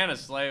before. No, Santa's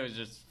Sleigh was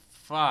just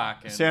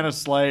fuck. Santa's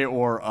Sleigh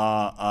or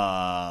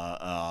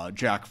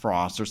Jack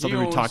Frost or something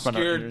we talked about.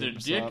 Scared the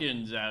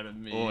dickens out of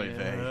me. Oy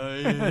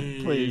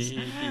vey. Please.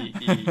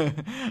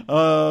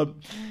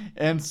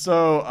 And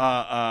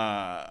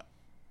so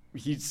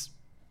he's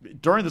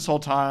during this whole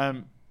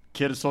time,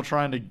 kid is still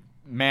trying to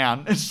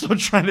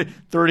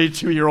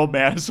 32-year-old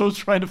man is still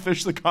trying to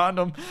fish the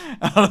condom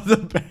out of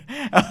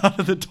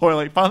the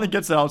toilet. He finally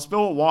gets it out,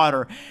 spill it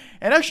water,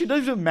 and actually it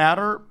doesn't even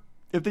matter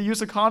if they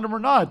use a condom or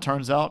not, it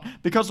turns out,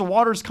 because the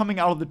water is coming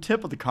out of the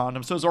tip of the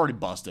condom, so it's already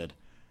busted.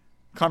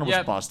 Condom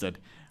was busted.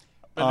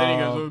 But then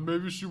he goes, oh,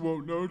 maybe she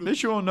won't notice. Maybe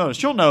she won't notice.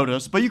 She'll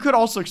notice, but you could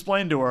also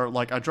explain to her,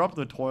 like, I dropped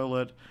in the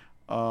toilet.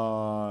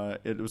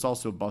 It was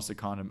also a busted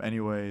condom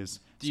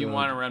anyways. Do you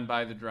want to run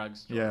by the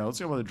drugstore? Yeah, let's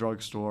go by the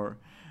drugstore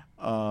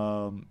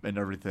and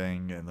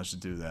everything, and let's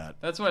just do that.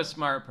 That's what a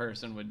smart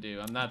person would do.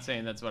 I'm not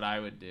saying that's what I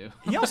would do.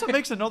 He also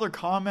makes another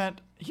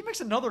comment. He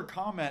makes another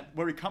comment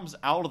where he comes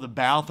out of the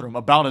bathroom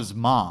about his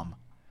mom.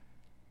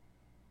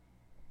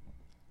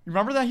 You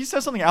remember that? He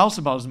says something else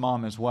about his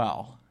mom as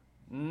well.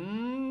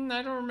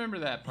 I don't remember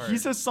that part. He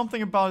says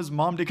something about his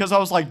mom because I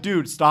was like,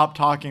 dude, stop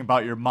talking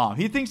about your mom.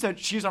 He thinks that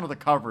she's under the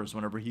covers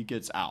whenever he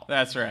gets out.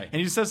 That's right.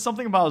 And he says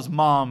something about his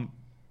mom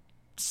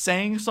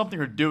saying something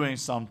or doing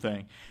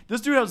something. This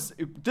dude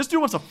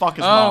wants to fuck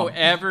his mom. Oh,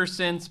 ever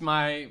since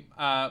my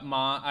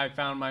I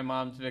found my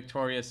mom's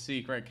Victoria's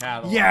Secret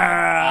catalog. Yeah.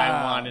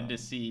 I wanted to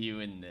see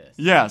you in this.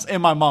 Yes,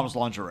 and my mom's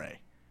lingerie.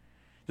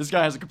 This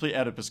guy has a complete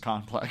Oedipus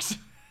complex.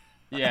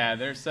 Yeah,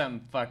 there's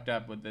something fucked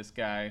up with this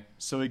guy.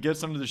 So he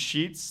gets under the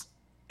sheets,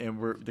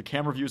 and the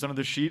camera views under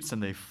the sheets,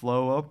 and they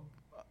flow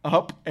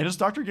up, and it's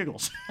Dr.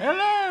 Giggles.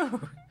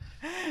 Hello.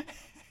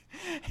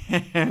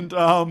 And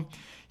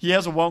he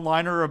has a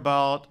one-liner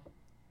about.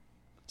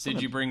 Did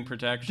you bring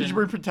protection? Did you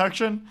bring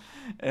protection?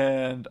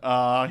 And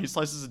he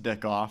slices his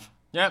dick off.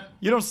 Yep.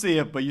 You don't see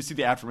it, but you see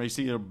the aftermath. You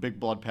see a big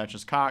blood patch in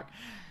his cock.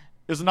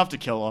 It's enough to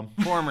kill him.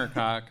 Former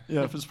cock.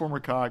 Yeah, if his former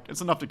cock. It's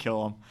enough to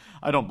kill him.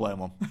 I don't blame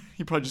him.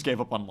 He probably just gave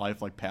up on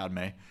life like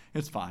Padme.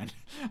 It's fine.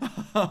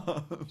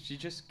 She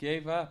just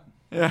gave up.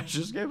 Yeah, she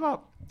just gave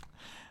up.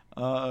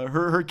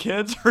 Her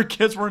kids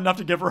were enough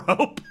to give her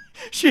hope.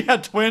 She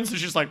had twins, and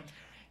she's like,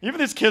 even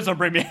these kids don't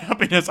bring me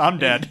happiness. I'm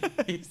dead.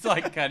 He's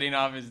like cutting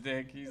off his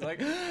dick. He's like,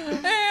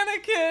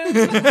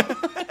 Anakin.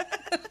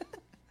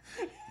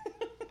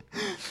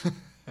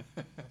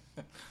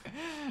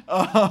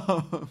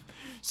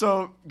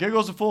 So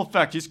Giggles in full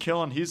effect. He's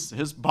killing.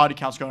 His body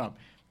count's going up.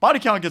 Body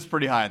count gets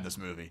pretty high in this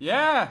movie.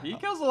 Yeah, he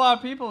kills a lot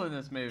of people in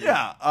this movie.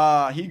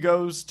 Yeah. He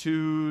goes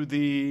to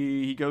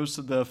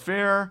the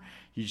fair.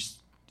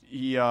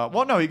 He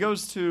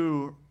goes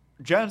to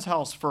Jen's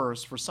house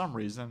first for some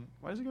reason.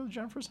 Why does he go to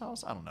Jennifer's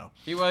house? I don't know.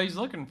 He's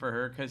looking for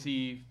her because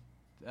he.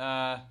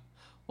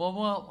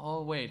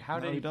 Oh wait,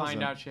 how did he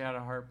find out she had a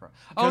heart problem?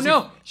 Oh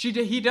no,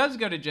 he does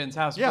go to Jen's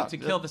house to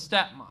kill the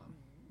stepmom.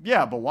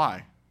 Yeah, but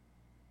why?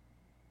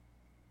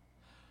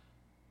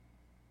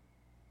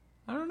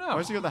 I don't know. Why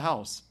does he go to the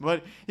house?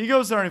 But he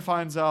goes there and he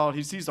finds out,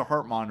 he sees the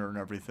heart monitor and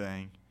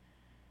everything.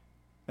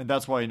 And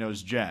that's why he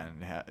knows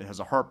Jen has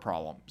a heart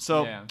problem.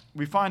 So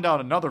we find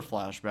out another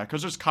flashback,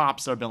 because there's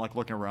cops that have been like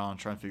looking around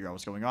trying to figure out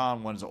what's going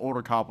on. One is an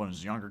older cop, one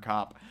is a younger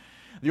cop.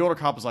 The older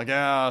cop is like,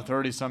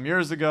 30-some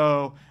years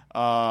ago,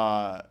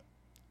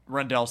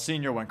 Rendell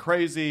Sr. went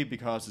crazy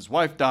because his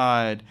wife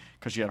died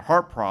because she had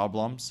heart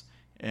problems.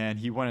 and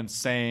he went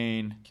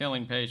insane.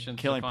 Killing patients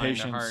Killing to find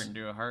patients. a heart and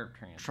do a heart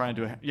transplant. Trying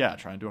to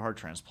do a heart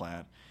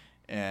transplant.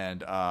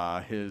 And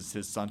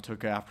his son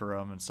took after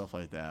him and stuff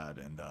like that.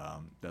 And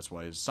that's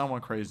why his son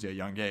went crazy at a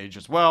young age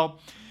as well.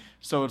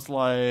 So it's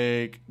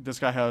like this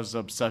guy has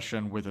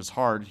obsession with his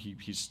heart.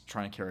 He's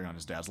trying to carry on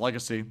his dad's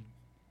legacy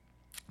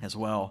as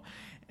well.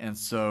 And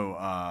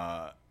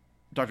so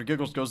Dr.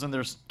 Giggles goes in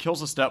there,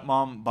 kills the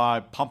stepmom by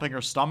pumping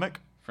her stomach.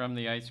 From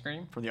the ice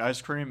cream?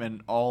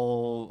 And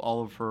all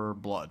of her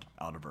blood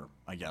out of her,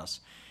 I guess.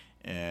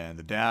 And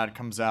the dad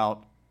comes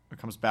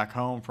back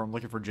home from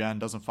looking for Jen,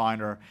 doesn't find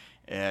her,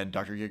 and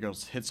Dr.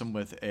 Giggles hits him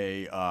with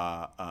a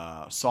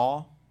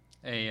saw.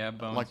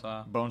 Bone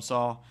saw. Bone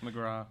saw.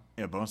 McGraw.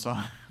 Yeah, bone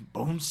saw.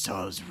 Bone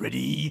saw's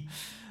ready.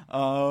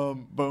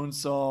 Bone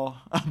saw.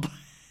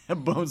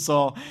 Bone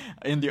saw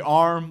in the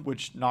arm,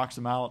 which knocks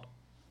him out.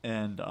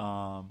 And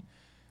Dr.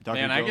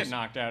 Man, Giggles, I get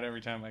knocked out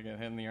every time I get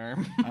hit in the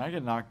arm. I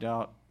get knocked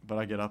out, but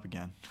I get up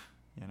again.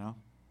 You know?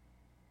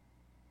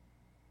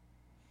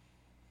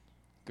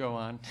 Go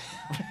on.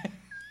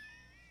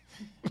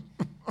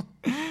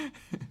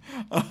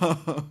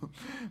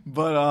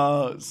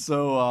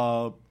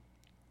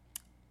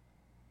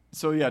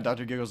 So yeah,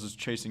 Dr. Giggles is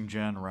chasing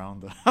Jen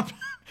around the. I'm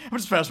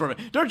just fast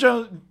forwarding.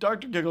 Dr.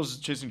 Giggles is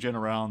chasing Jen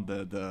around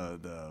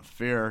the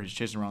fair. He's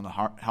chasing around the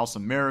House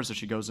of Mirrors as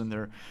she goes in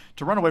there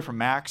to run away from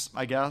Max,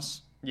 I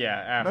guess.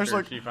 Yeah,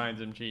 after she finds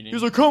him cheating.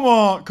 He's like, come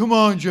on,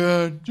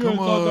 Jen. Come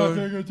on. That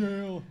big a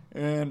deal.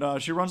 And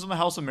she runs in the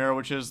House of Mirror,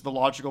 which is the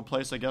logical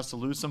place, I guess, to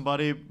lose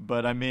somebody.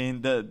 But I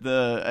mean,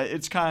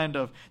 it's kind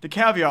of the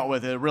caveat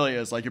with it really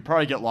is like you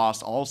probably get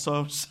lost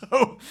also,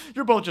 so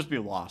you'll both just be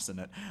lost in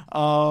it.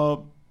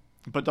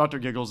 But Dr.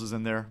 Giggles is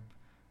in there.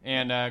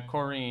 And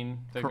Corrine,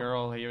 the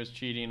girl he was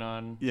cheating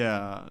on.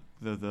 Yeah,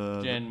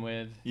 the Jen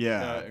with.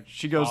 Yeah,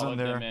 she goes in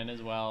there. Them in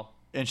as well.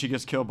 And she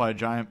gets killed by a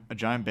giant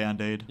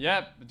Band-Aid.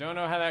 Yep, don't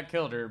know how that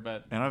killed her,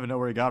 but I don't even know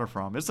where he got her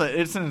from. It's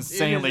an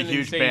insanely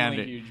huge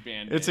Band-Aid. Huge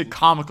Band-Aid. It's a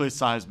comically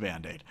sized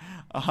Band-Aid.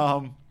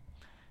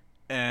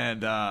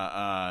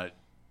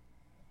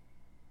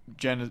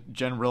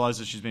 Jen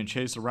realizes she's being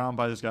chased around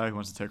by this guy who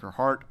wants to take her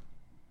heart.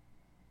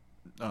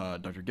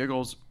 Dr.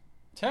 Giggles.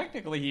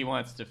 Technically, he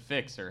wants to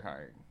fix her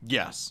heart.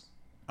 Yes.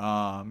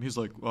 He's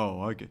like,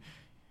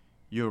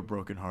 you have a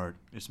broken heart.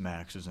 It's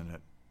Max, isn't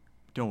it?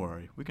 Don't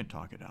worry, we can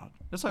talk it out.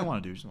 That's all I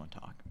want to do. Just want to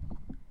talk,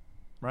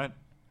 right?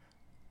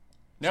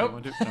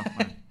 Nope.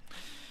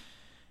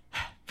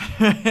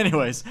 No.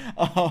 Anyways,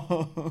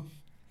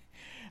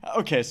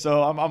 okay.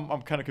 So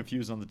I'm kind of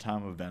confused on the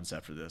time of events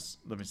after this.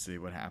 Let me see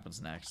what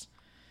happens next.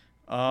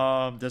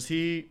 Does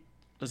he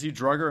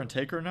drug her and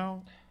take her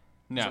now?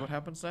 No. Is that what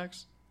happens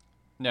next?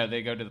 No,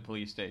 they go to the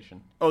police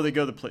station. Oh, they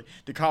go to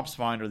the cops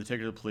find her. They take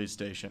her to the police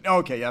station.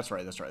 Okay, that's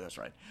right.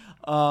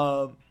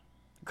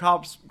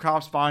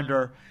 Cops find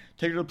her,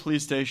 take her to the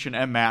police station,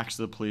 and Max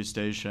to the police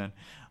station.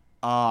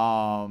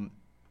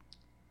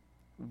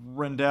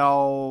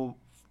 Rendell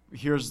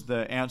hears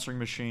the answering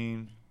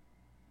machine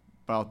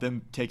about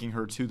them taking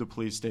her to the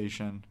police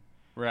station.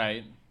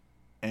 Right.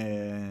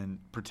 And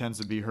pretends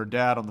to be her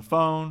dad on the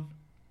phone,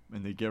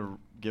 and they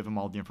give him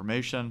all the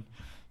information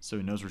so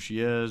he knows where she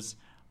is.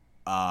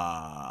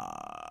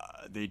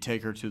 They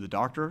take her to the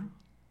doctor,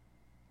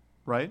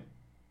 right?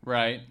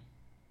 Right.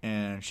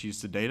 And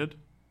she's sedated?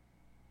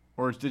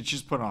 Or did she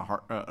just put on a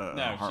heart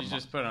No, she's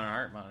just put on a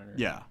heart monitor.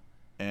 Yeah.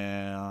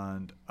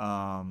 And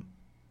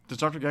does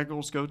Dr.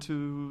 Giggles go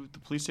to the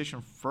police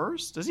station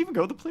first? Does he even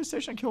go to the police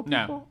station and kill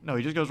people? No,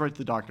 he just goes right to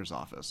the doctor's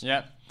office.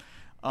 Yep.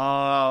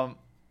 But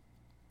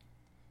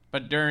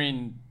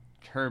during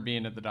her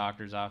being at the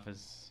doctor's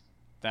office,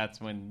 that's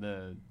when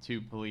the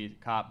two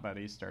cop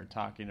buddies start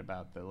talking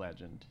about the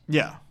legend.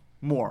 Yeah,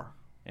 more.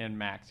 And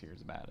Max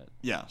hears about it.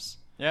 Yes.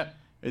 Yep.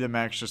 And then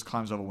Max just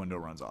climbs out a window,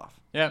 runs off.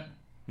 Yep.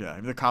 Yeah,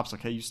 and the cop's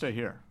like, hey, you stay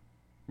here.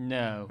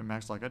 No. And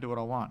Max's like, I do what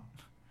I want.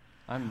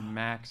 I'm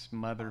Max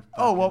motherfucker.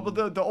 Oh, well,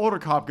 but the older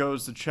cop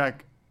goes to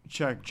check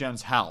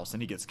Jen's house,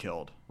 and he gets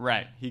killed.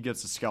 Right. He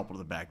gets a scalpel to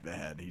the back of the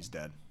head. He's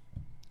dead.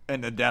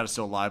 And the dad is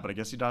still alive, but I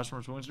guess he dies from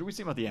his wounds. Do we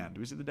see him at the end?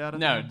 Do we see the dad at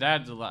the end? No,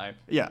 dad's alive.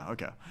 Yeah,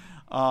 okay.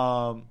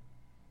 Not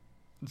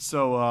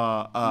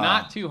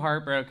too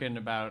heartbroken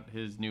about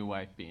his new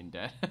wife being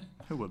dead.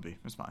 Who would be?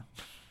 It's fine.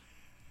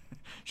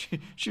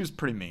 She was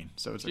pretty mean,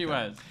 so it's okay. She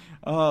was.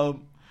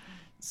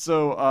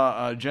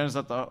 Jen's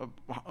at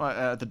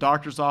the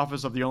doctor's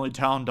office of the only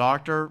town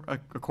doctor,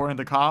 according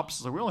to the cops.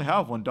 So we only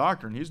have one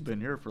doctor, and he's been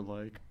here for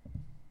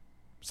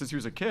since he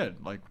was a kid.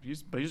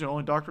 He's the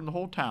only doctor in the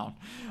whole town.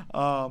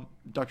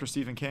 Dr.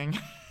 Stephen King.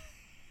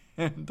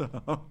 And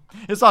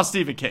it's not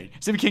Stephen King.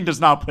 Stephen King does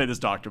not play this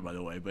doctor, by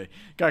the way, but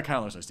guy kind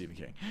of looks like Stephen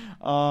King.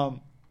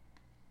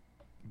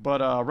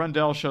 But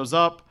Rendell shows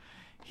up.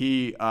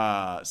 He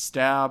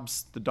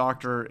stabs the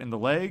doctor in the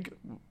leg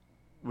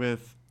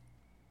with.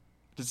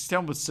 Does he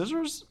stab him with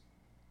scissors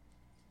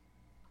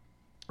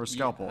or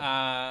scalpel?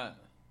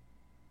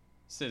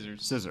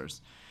 Scissors.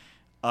 Scissors.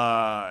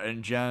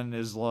 And Jen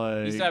is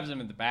like. He stabs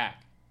him in the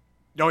back.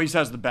 No, he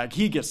stabs in the back.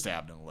 He gets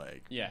stabbed in the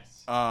leg.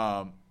 Yes.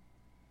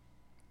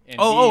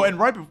 And and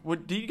right before,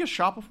 did he get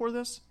shot before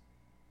this?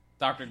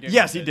 Dr. Giggles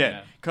Yes, he did.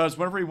 yeah. Because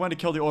whenever he went to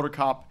kill the older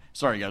cop,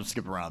 sorry, guys,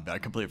 skip around that. I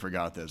completely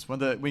forgot this. When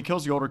he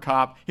kills the older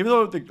cop, even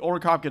though the older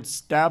cop gets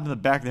stabbed in the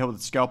back of the head with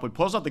a scalpel, he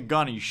pulls out the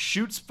gun and he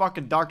shoots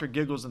fucking Dr.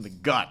 Giggles in the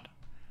gut.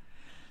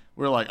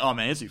 We're like, oh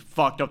man, he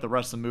fucked up the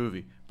rest of the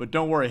movie. But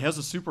don't worry, he has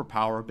a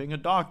superpower of being a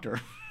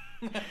doctor.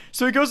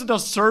 So he goes and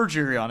does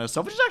surgery on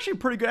himself, which is actually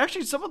pretty good.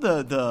 Actually, some of the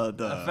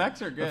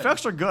effects are good.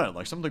 Effects are good.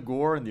 Like some of the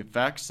gore and the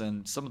effects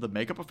and some of the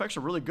makeup effects are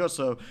really good.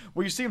 So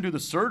when you see him do the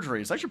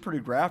surgery, it's actually pretty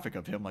graphic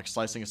of him like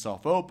slicing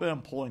himself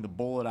open, pulling the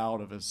bullet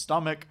out of his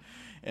stomach,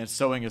 and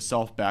sewing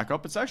himself back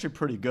up. It's actually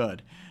pretty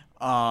good.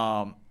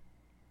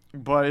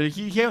 But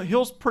he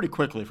heals pretty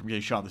quickly from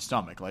getting shot in the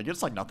stomach. Like,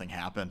 it's like nothing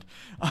happened.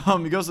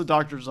 He goes to the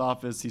doctor's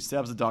office. He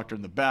stabs the doctor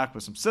in the back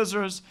with some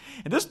scissors.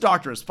 And this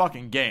doctor is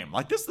fucking game.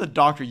 Like, this is the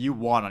doctor you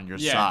want on your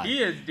side. Yeah,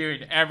 he is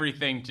doing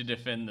everything to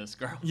defend this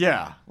girl.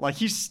 Yeah. Like,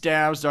 he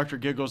stabs Dr.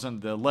 Giggles in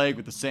the leg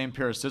with the same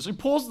pair of scissors. He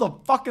pulls the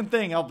fucking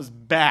thing out of his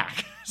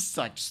back. Just,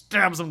 like,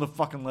 stabs him in the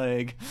fucking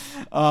leg.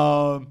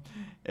 And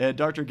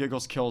Dr.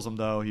 Giggles kills him,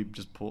 though. He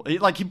just pulls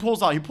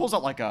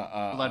out like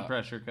a blood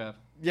pressure cuff.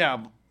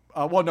 Yeah.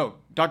 Well, no,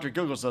 Dr.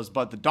 Giggles does,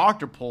 but the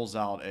doctor pulls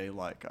out a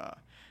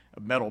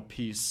metal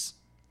piece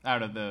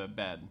out of the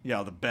bed.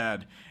 Yeah, the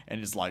bed, and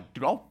he's like,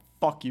 "Dude, I'll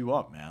fuck you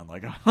up, man.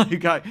 Like,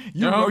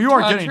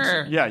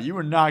 you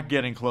were not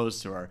getting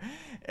close to her."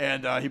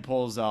 And he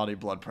pulls out a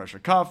blood pressure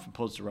cuff and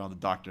puts it around the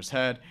doctor's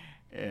head,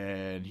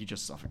 and he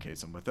just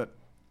suffocates him with it.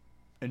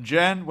 And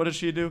Jen, what does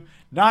she do?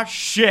 Not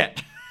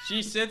shit.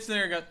 She sits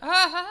there and goes,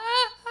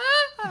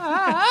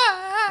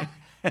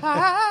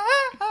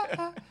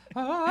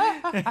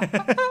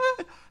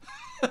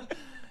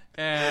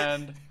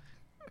 and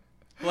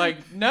like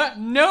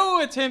no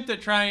attempt at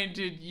trying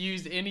to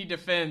use any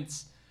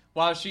defense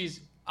while she's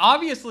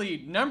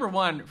obviously, number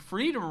one,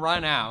 free to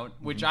run out,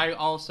 which I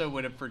also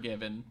would have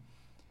forgiven.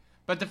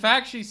 But the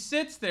fact she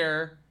sits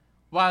there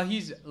while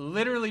he's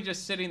literally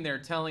just sitting there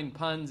telling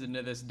puns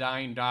into this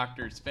dying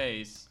doctor's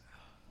face,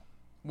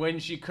 when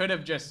she could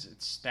have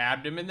just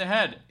stabbed him in the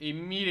head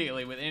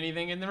immediately with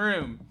anything in the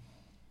room.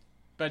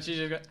 But she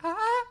just goes,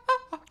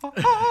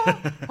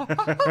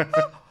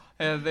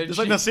 and then it's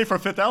like the scene from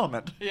Fifth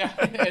Element. Yeah,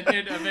 and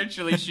then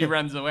eventually she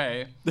runs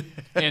away.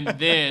 And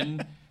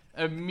then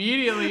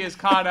immediately is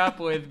caught up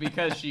with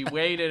because she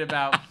waited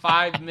about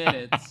 5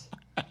 minutes.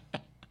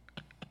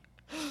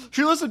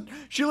 She listened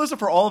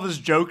for all of his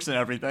jokes and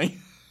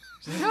everything.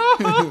 She's like,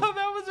 oh,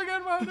 that was a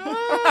good one.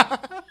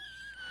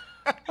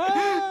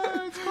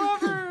 It's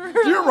clever.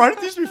 Do you write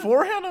these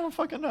beforehand? I don't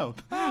fucking know.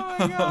 Oh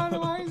my god,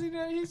 why is he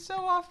not? He's so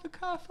off the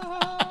cuff.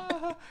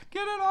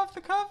 Get it off the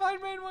cuff. I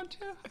made one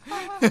too.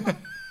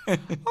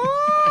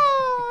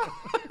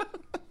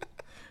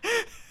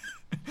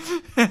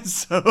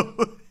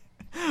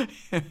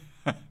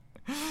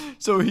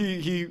 So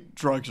he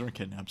drugs her and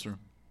kidnaps her.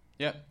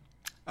 Yep.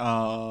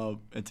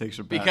 And takes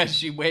her back. Because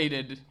she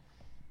waited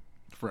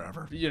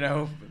forever. You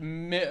know,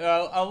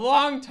 a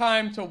long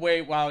time to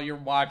wait while you're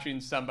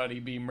watching somebody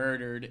be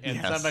murdered and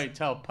somebody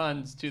tell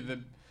puns to the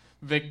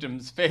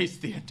victim's face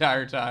the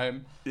entire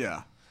time.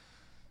 Yeah.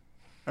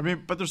 I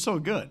mean, but they're so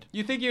good.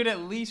 You think he would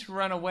at least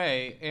run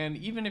away, and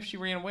even if she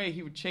ran away,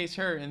 he would chase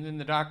her, and then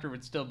the doctor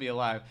would still be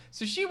alive.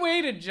 So she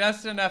waited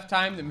just enough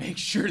time to make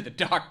sure the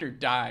doctor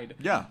died.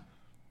 Yeah.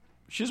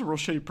 She's a real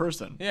shitty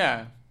person.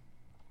 Yeah.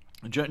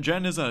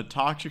 Jen is in a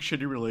toxic,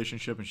 shitty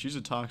relationship, and she's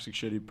a toxic,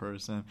 shitty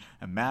person,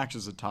 and Max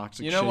is a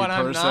toxic, shitty person. You know what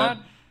I'm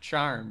not?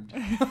 Charmed.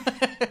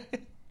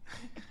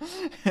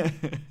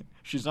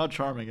 She's not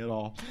charming at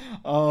all.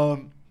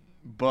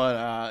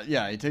 But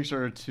he takes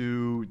her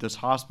to this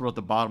hospital at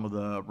the bottom of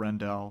the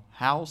Rendell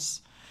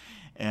house,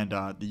 and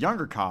the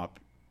younger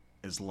cop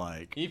is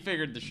like, he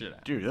figured the shit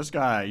out. Dude, this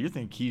guy, you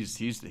think he's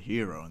the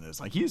hero in this?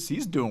 Like he's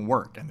doing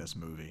work in this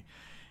movie,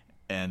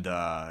 and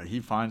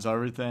he finds out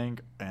everything,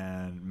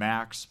 and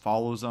Max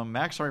follows him.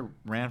 Max already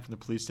ran from the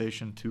police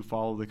station to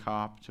follow the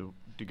cop to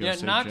go. Yeah,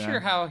 save not Jen. sure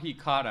how he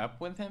caught up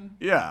with him.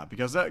 Yeah,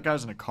 because that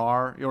guy's in a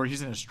car, or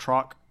he's in his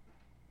truck.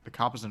 The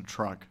cop is in a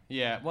truck.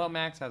 Yeah, well,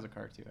 Max has a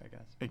car too,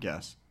 I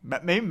guess.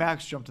 Maybe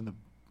Max jumped in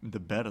the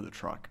bed of the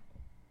truck.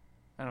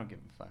 I don't give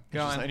a fuck.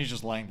 And he's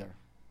just laying there.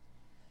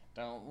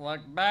 Don't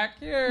look back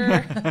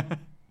here.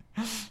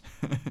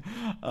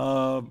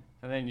 And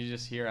then you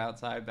just hear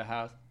outside the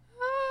house.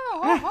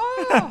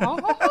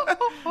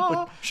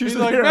 She's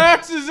like, here.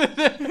 Max is in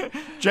there.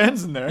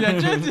 Jen's in there. Yeah,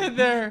 Jen's in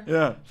there.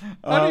 Yeah.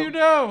 How do you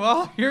know?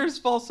 Well, here's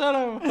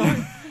falsetto.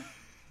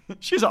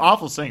 She's an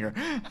awful singer.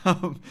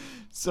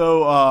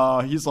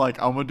 So he's like,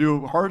 I'm going to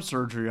do heart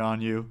surgery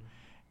on you.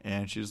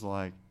 And she's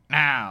like,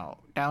 no,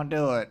 don't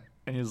do it.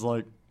 And he's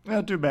like,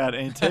 not too bad.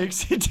 And he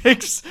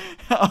takes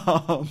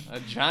a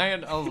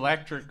giant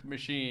electric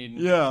machine.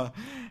 Yeah.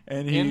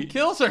 And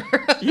kills her.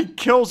 He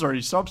kills her.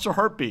 He stops her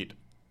heartbeat.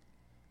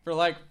 For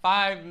like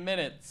 5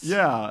 minutes.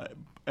 Yeah.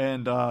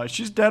 And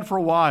she's dead for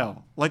a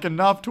while. Like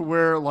enough to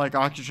where like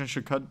oxygen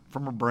should cut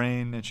from her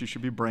brain and she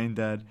should be brain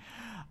dead.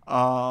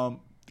 The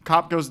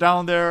cop goes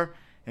down there.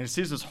 and he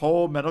sees this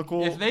whole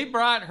medical. If they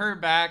brought her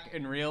back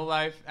in real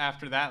life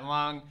after that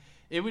long,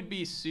 it would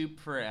be soup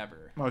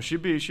forever. Oh,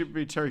 she'd be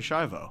Terry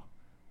Schiavo.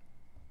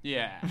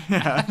 Yeah.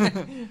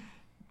 Yeah.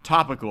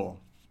 Topical.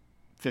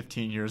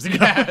 15 years ago.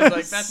 Yeah, it's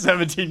like that's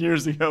 17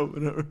 years ago,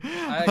 whatever.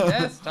 I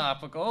guess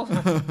topical.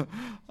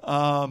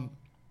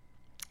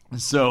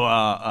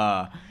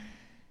 So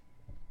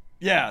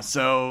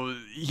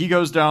he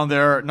goes down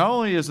there. Not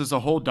only is this a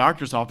whole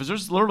doctor's office,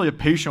 there's literally a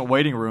patient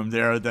waiting room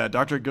there that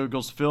Dr.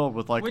 Giggles filled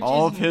with like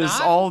all of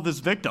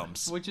his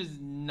victims. Which is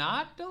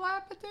not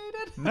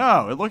dilapidated?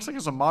 No, it looks like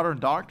it's a modern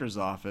doctor's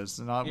office,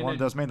 not one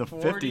that's made in the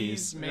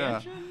 50s 50s.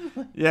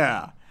 Mansion?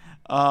 Yeah.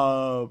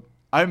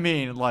 I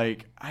mean,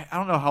 like, I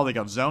don't know how they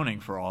got zoning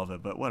for all of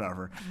it, but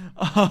whatever.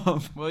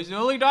 Well, he's the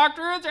only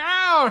doctor in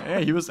town. Yeah,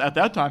 he was at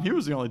that time. He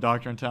was the only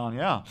doctor in town.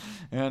 Yeah,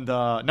 and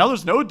now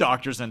there's no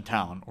doctors in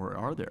town, or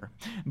are there?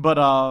 But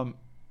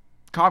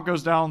cop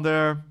goes down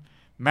there.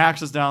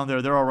 Max is down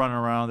there. They're all running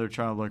around. They're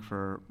trying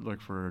to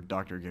look for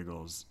Dr.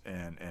 Giggles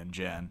and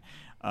Jen.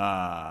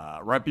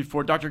 Right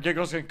before Dr.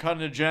 Giggles can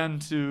cut into Jen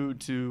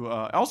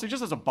also he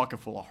just has a bucket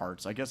full of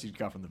hearts. I guess he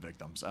got from the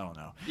victims. I don't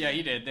know. Yeah,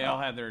 he did. They all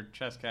had their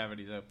chest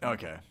cavities open.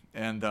 Okay.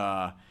 And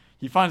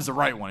he finds the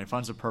right one. He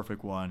finds the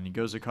perfect one. He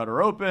goes to cut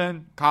her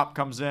open. Cop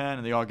comes in,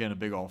 and they all get in a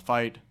big old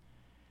fight.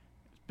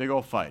 Big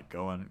old fight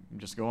going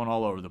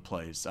all over the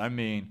place. I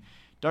mean,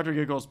 Dr.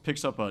 Giggles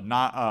picks up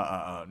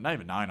not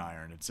even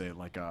 9-iron. It's a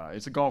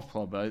golf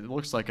club, but it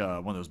looks like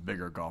one of those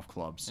bigger golf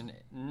clubs.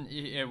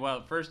 Well,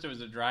 at first it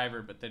was a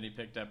driver, but then he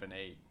picked up an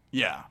 8.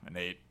 Yeah, an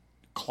 8.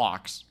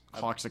 Clocks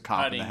the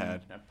cop in the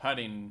head. A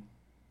putting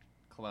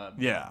club.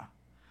 Yeah,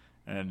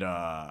 and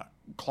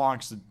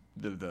clocks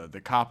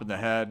the cop in the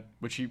head,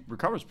 which he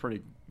recovers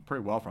pretty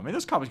well from. I mean,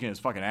 this cop is getting his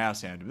fucking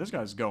ass handed. This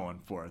guy's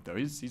going for it though.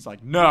 He's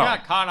like, no. He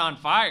got caught on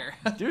fire.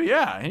 Dude,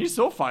 yeah, and he's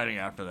still fighting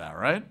after that,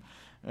 right?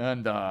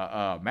 And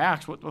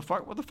Max, what the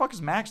fuck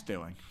is Max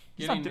doing?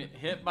 Getting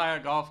hit by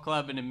a golf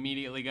club and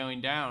immediately going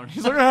down.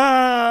 He's like,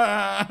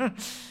 ah!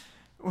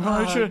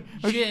 Well,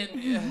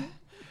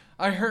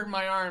 I hurt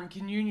my arm.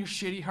 Can you and your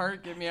shitty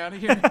heart get me out of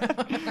here?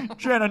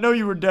 Jen, I know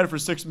you were dead for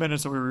 6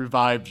 minutes and we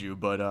revived you,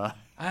 but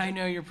I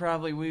know you're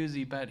probably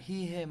woozy, but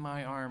he hit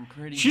my arm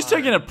pretty She's hard.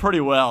 taking it pretty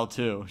well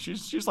too.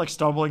 She's like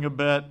stumbling a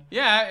bit.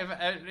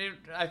 Yeah,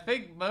 I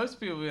think most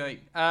people will be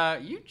like,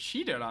 you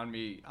cheated on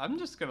me. I'm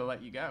just gonna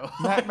let you go.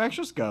 Max,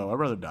 just go. I'd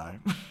rather die.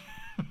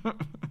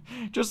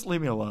 Just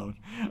leave me alone.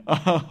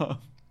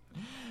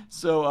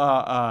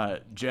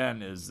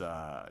 Jen is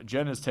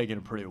taking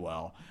it pretty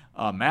well.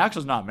 Max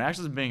is not. Max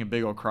is being a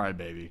big old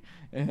crybaby,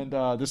 and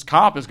this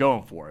cop is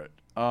going for it.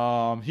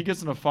 He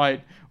gets in a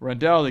fight.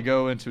 Rendell, they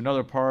go into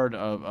another part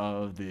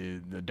of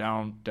the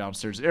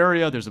downstairs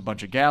area. There's a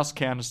bunch of gas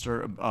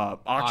canister,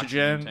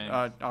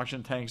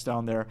 oxygen tanks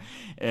down there,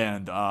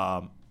 and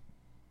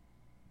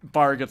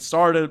fire gets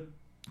started.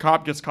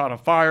 Cop gets caught on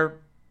fire.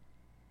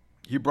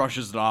 He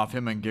brushes it off.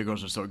 Him and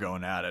Giggles are still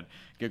going at it.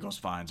 Giggles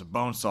finds a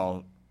bone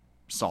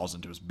saws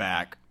into his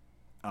back,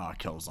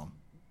 kills him.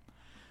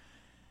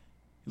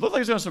 He looked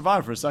like he's going to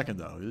survive for a second,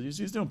 though. He's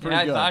doing pretty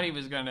good. I thought he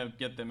was going to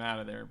get them out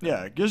of there. But...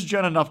 Yeah, it gives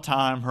Jen enough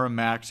time, her and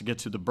Max, to get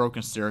to the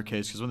broken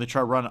staircase, because when they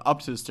try running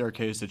up to the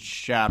staircase, it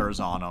shatters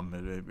on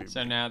them.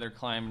 So now they're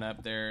climbing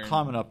up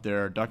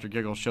there. Dr.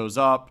 Giggles shows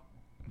up.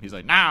 He's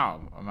like, "No,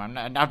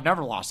 I've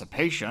never lost a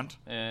patient."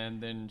 And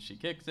then she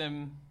kicks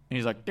him. And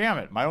he's like, "Damn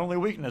it, my only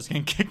weakness,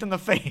 getting kicked in the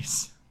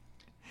face."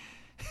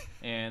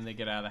 And they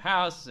get out of the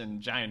house,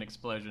 and giant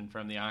explosion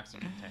from the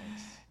oxygen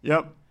tanks.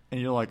 Yep. And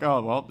you're like,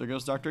 oh, well, there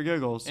goes Dr.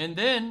 Giggles. And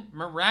then,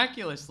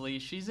 miraculously,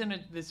 she's in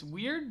this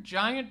weird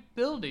giant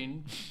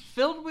building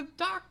filled with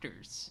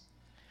doctors.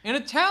 In a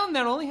town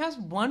that only has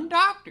one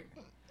doctor.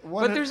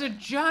 But there's a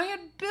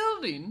giant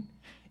building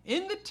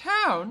in the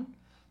town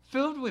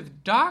filled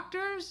with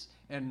doctors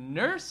and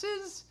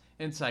nurses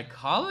and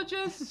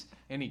psychologists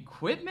and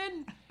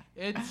equipment.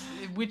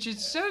 Which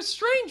is so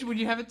strange when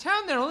you have a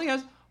town that only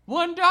has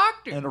one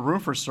doctor. And a room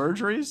for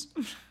surgeries?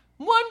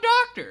 One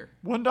doctor.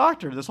 One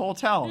doctor, this whole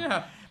town.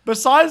 Yeah.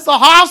 Besides the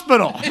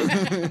hospital.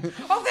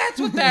 Oh,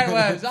 that's what that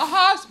was. A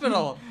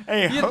hospital.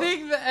 You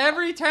think that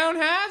every town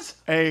has?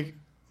 A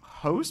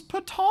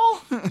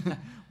hospital?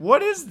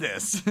 What is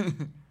this?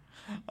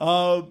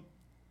 An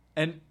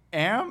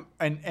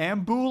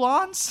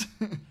ambulance?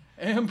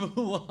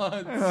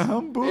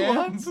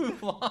 Ambulance.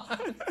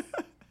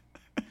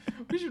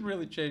 We should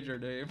really change our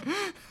name.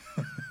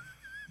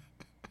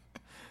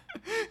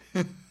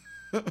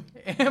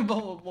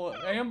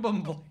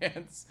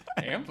 Ambulance.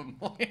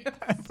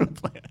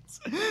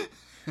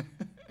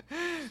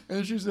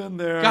 And she's in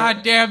there.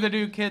 God damn, the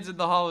new Kids in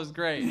the Hall is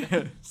great.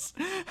 Yes.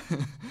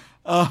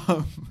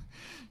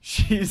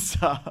 She's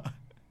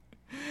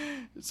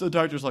so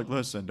doctor's like,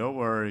 listen, don't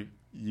worry,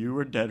 you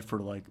were dead for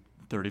like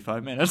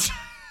 35 minutes.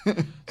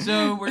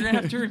 So we're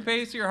gonna have to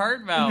replace your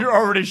heart valve. You're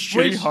already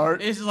shitty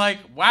heart. Is like,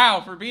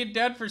 wow, for being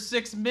dead for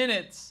 6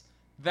 minutes.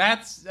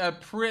 That's a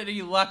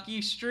pretty lucky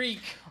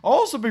streak.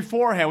 Also,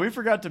 beforehand, we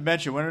forgot to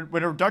mention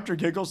when Dr.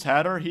 Giggles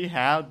had her, he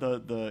had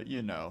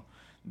the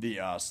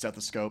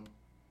stethoscope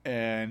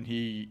and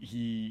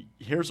he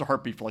hears a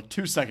heartbeat for like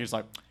 2 seconds. He's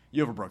like,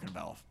 you have a broken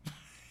valve.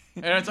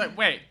 And it's like,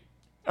 wait.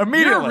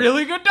 Immediately. You're a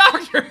really good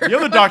doctor. The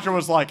other doctor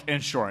was like,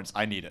 insurance.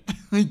 I need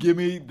it. Give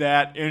me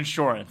that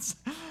insurance.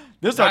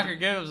 This Dr.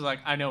 Giggles was like,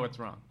 I know what's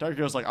wrong. Dr.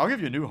 Giggles was like, I'll give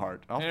you a new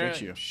heart. I'll fix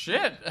like, you.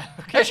 Shit.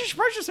 Okay. Actually, she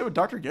probably should say with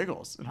Dr.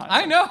 Giggles.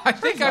 I know. I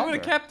think I would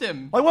have kept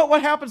him. Like,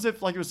 what happens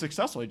if like it was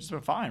successful? He'd just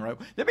been fine, right?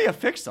 They may have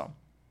fixed him.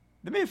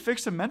 They may have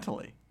fixed him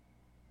mentally.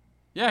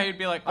 Yeah, he'd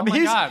be like, oh I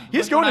mean, my God.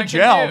 he's going to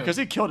jail because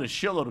he killed a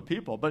shitload of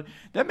people. But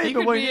that may he be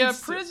could what be he a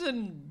needs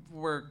prison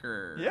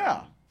worker.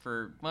 Yeah.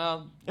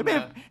 He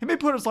may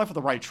put his life on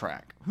the right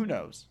track. Who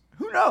knows?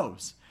 Who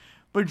knows?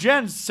 But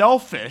Jen's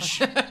selfish.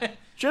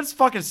 Jen's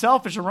fucking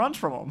selfish and runs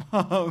from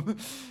him.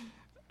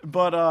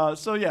 But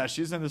so yeah,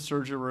 she's in the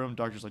surgery room.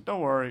 Doctor's like,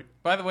 don't worry.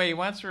 By the way, he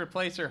wants to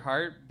replace her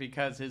heart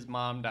because his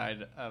mom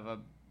died of a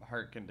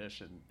heart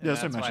condition. Yeah,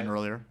 as I mentioned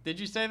earlier. Did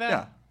you say that?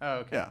 Yeah. Oh,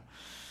 okay.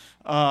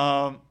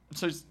 Yeah.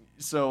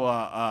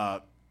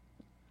 So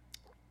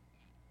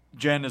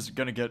Jen is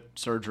going to get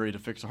surgery to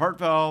fix a heart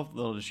valve.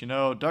 Little does she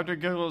know, Dr.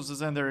 Giggles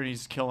is in there and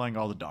he's killing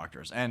all the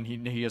doctors. And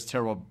he has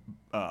terrible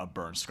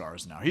burn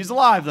scars now. He's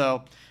alive,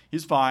 though.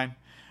 He's fine.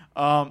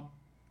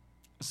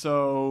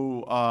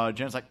 So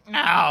Jen's like,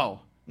 no,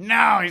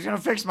 he's going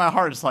to fix my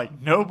heart. It's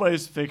like,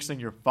 nobody's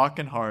fixing your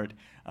fucking heart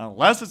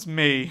unless it's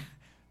me,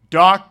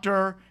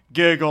 Dr.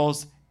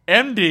 Giggles,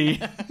 MD.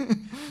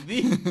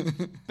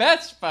 The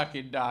best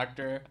fucking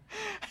doctor.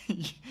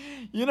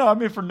 You know, I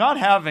mean, for not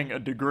having a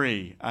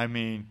degree, I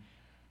mean,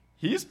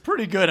 he's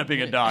pretty good at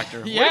being a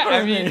doctor. Yeah,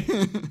 I mean,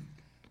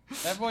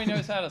 that boy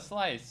knows how to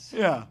slice.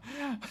 Yeah.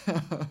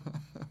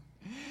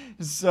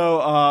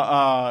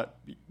 So,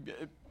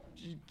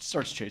 he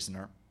starts chasing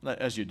her,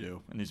 as you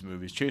do in these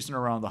movies, chasing her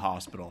around the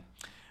hospital.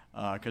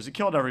 Because he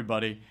killed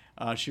everybody.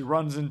 She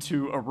runs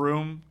into a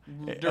room.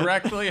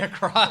 Directly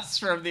across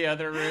from the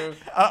other room.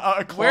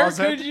 A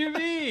closet. Where could you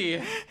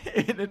be?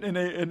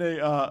 in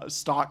a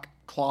stock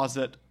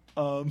closet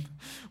with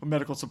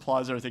medical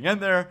supplies, everything in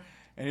there.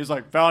 And he's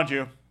like, found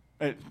you.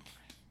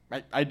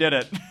 I did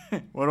it.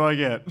 What do I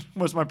get?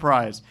 What's my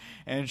prize?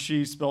 And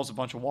she spills a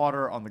bunch of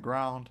water on the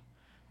ground.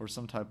 Or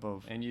some type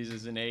of... And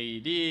uses an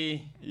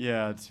AED.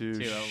 Yeah,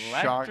 to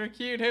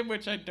electrocute him,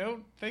 which I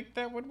don't think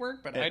that would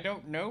work, but I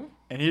don't know.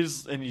 And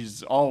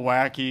he's all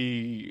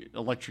wacky,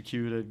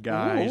 electrocuted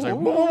guy. Ooh. He's like,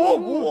 whoa, whoa,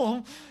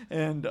 whoa.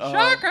 And,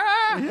 Shocker!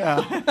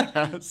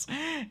 Yeah. Yes.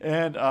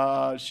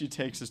 And she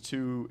takes us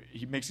to...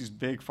 He makes these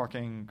big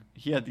fucking...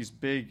 He had these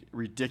big,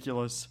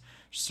 ridiculous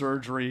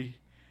surgery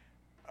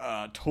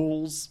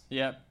tools.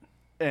 Yep.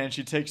 And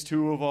she takes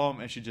 2 of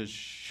them, and she just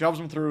shoves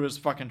them through his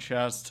fucking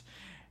chest.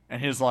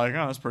 And he's like,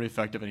 oh, that's pretty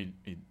effective, and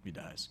he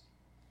dies.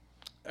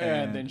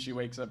 And then she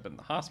wakes up in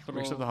the hospital.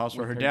 Wakes up in the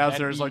hospital. Her dad's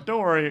there. He's like, don't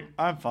worry,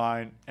 I'm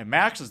fine. And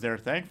Max is there,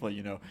 thankfully,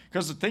 you know.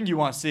 Because the thing you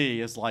want to see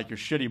is like your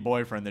shitty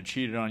boyfriend that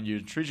cheated on you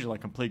and treats you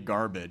like complete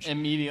garbage.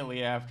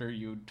 Immediately after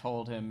you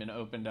told him and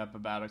opened up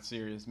about a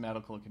serious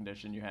medical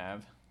condition you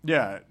have.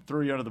 Yeah,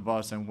 threw you under the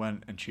bus and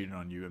went and cheated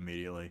on you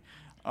immediately.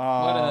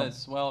 What a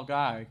swell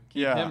guy.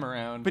 Keep him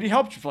around. But he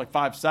helped you for like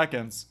 5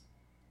 seconds.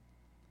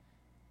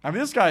 I mean,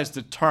 this guy is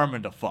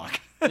determined to fuck.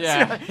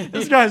 Yeah.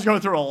 This guy's going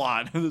through a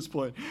lot at this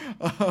point.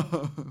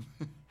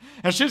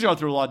 And she's going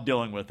through a lot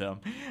dealing with him.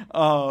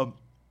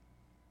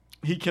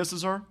 He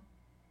kisses her,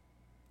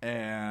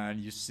 and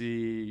you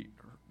see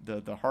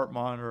the heart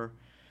monitor,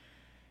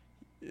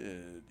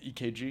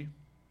 EKG.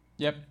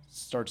 Yep.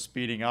 Starts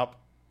speeding up,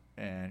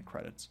 and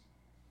credits.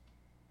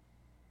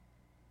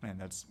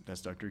 And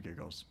that's Dr.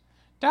 Giggles.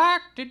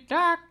 Doctor,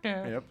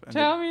 yep.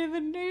 Tell me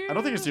the news. I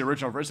don't think it's the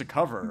original version. It's a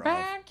cover.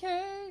 Bad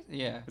case.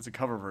 Yeah. It's a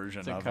cover version.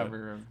 It's a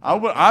cover.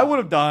 I would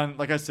have done,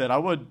 like I said, I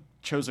would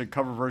chose a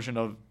cover version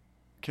of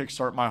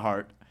Kickstart My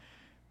Heart.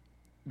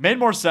 Made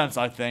more sense,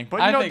 I think.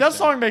 But you know that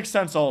song makes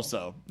sense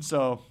also.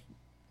 So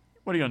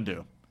what are you gonna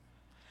do?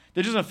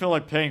 They just don't feel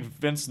like paying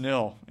Vince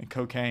Neil and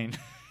cocaine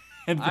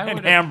and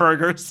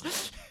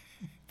hamburgers.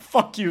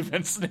 Fuck you,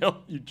 Vince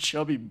Neil, you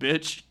chubby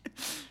bitch.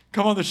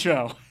 Come on the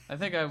show. I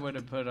think I would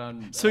have put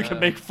on... so we can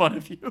make fun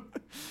of you. I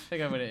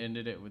think I would have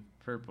ended it with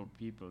Purple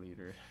People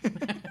Eater.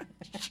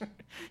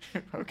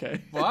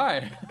 Okay.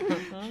 Why?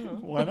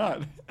 Why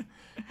not?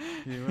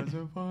 He was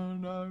a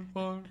fun night,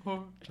 fun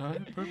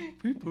time, Purple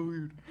People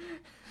Eater.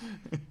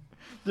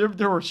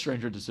 There were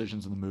stranger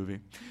decisions in the movie.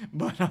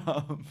 But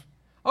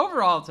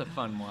overall, it's a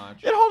fun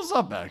watch. It holds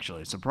up,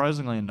 actually.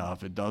 Surprisingly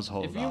enough, it does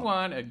hold up. If you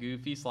want a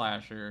goofy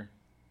slasher,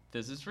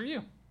 this is for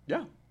you.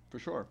 Yeah, for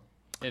sure.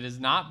 It is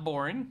not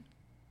boring.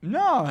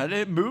 No,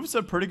 it moves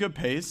at a pretty good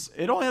pace.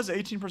 It only has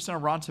 18%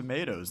 of Rotten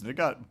Tomatoes, and it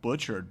got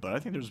butchered. But I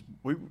think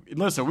we've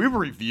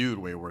reviewed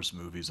way worse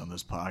movies on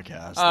this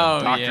podcast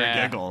than Dr.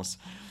 Giggles.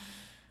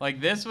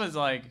 Like this was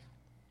like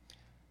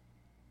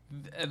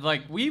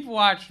we've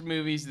watched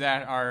movies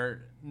that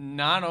are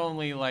not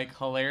only like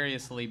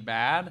hilariously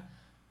bad,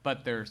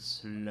 but they're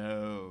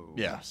slow.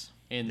 Yes.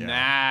 And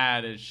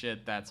that is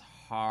shit that's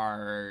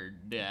hard.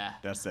 Yeah.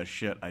 That's that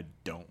shit I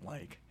don't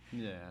like.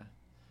 Yeah.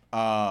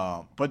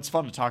 But it's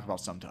fun to talk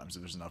about sometimes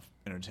if there's enough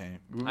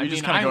entertainment. I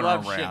mean, I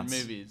love shit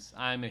movies.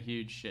 I'm a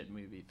huge shit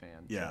movie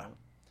fan. Yeah. So.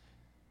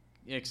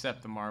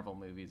 Except the Marvel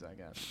movies, I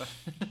guess.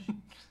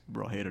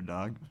 Real hater,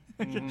 dog.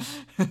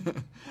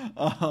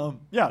 Mm-hmm.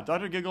 Yeah,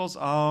 Dr. Giggles.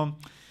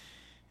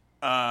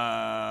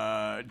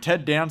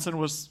 Ted Danson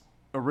was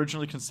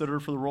originally considered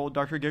for the role of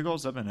Dr.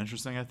 Giggles. That'd been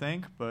interesting, I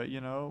think. But,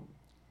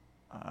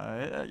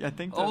 I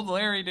think Old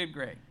Larry did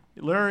great.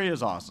 Larry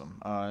is awesome.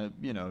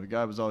 The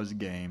guy was always a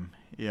game.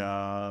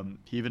 Yeah,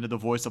 he even did the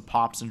voice of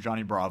Pops and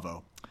Johnny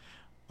Bravo.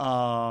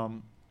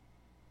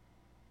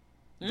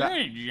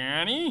 Hey,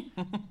 Johnny.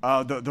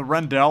 The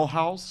Rendell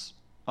house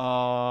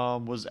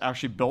was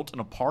actually built in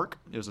a park.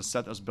 It was a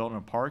set that was built in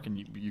a park, and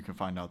you can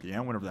find out at the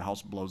end whenever the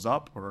house blows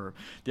up, or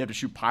they have to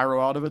shoot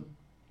pyro out of it.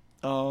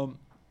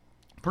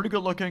 Pretty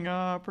good looking.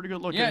 Yeah,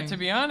 to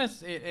be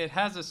honest, it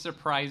has a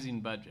surprising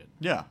budget.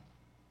 Yeah,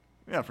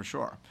 for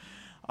sure.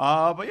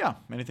 But yeah,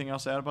 anything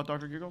else to add about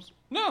Dr. Giggles?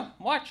 No,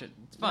 watch it.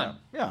 It's fun.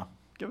 Yeah.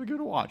 Give it a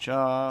good watch.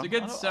 It's a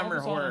good summer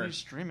horror. These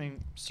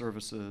streaming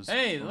services.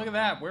 Hey, look at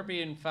that. We're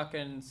being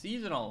fucking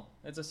seasonal.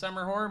 It's a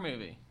summer horror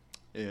movie.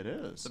 It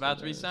is. It's about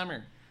to be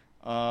summer.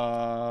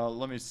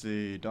 Let me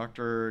see.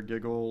 Dr.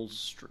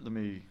 Giggles. Let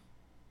me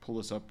pull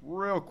this up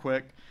real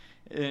quick.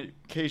 In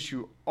case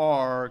you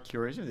are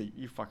curious,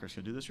 you fuckers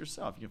can do this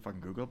yourself. You can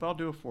fucking Google it, but I'll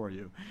do it for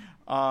you.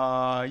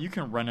 You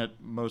can rent it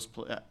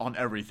on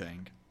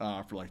everything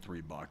for like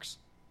 $3.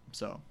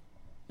 So.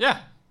 Yeah,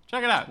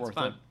 check it out. It's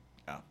fun. It.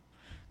 Yeah.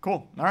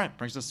 Cool. All right.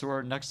 Brings us to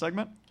our next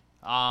segment.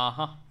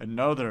 Uh-huh.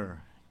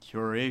 Another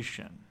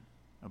curation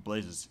of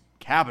Blaze's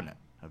cabinet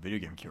of video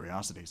game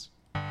curiosities.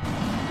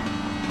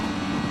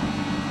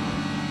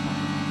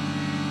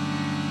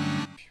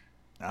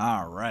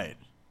 All right.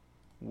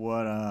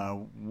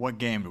 What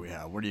game do we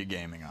have? What are you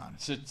gaming on?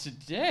 So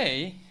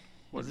today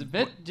is a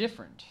bit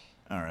different.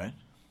 All right.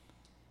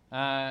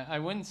 I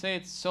wouldn't say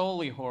it's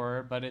solely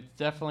horror, but it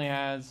definitely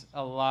has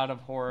a lot of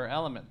horror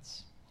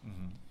elements.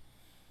 Mm-hmm.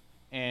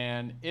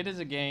 And it is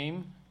a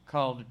game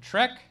called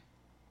Trek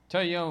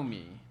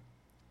Toyomi.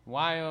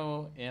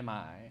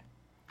 Y-O-M-I.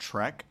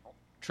 Trek?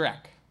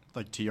 Trek.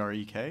 Like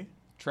T-R-E-K?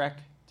 Trek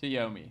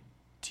Toyomi.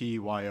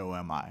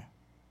 T-Y-O-M-I.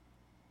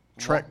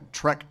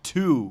 Trek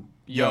to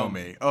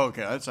Yomi. Oh,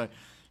 okay, that's like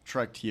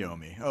Trek to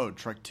Yomi. Oh,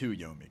 Trek to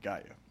Yomi.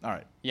 Got you. All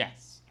right.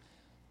 Yes.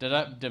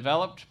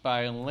 Developed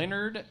by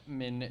Leonard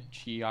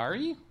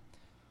Minciari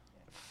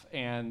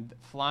and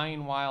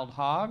Flying Wild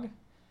Hog,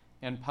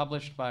 and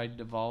published by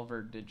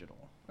Devolver Digital.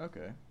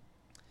 Okay.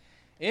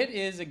 It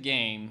is a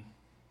game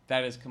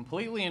that is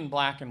completely in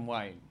black and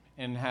white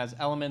and has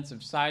elements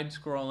of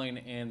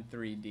side-scrolling and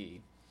 3D.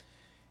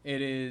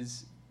 It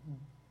is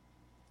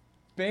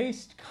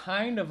based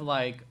kind of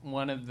like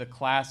one of the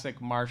classic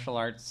martial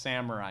arts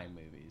samurai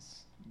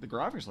movies. The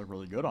graphics look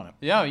really good on it.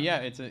 Yeah,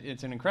 it's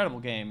an incredible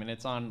game, and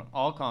it's on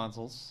all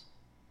consoles,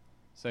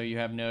 so you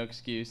have no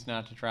excuse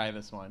not to try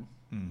this one.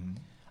 Mm-hmm.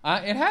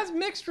 It has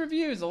mixed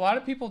reviews. A lot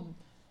of people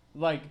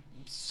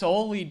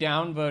solely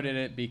downvoted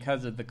it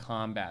because of the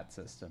combat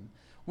system,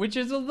 which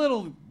is a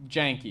little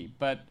janky.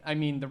 But I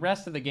mean, the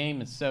rest of the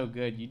game is so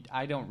good,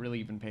 I don't really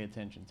even pay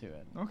attention to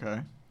it. Okay.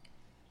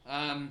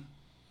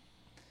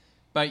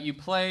 But you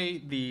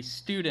play the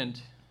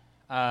student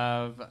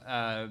of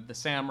the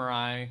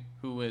samurai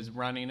who is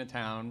running a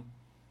town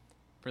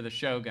for the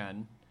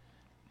shogun,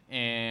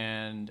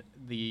 and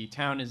the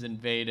town is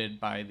invaded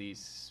by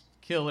these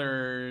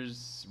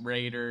killers,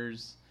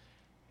 raiders,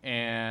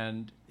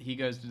 and he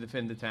goes to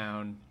defend the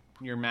town.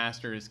 Your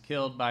master is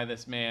killed by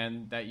this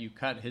man that you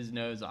cut his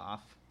nose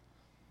off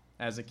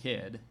as a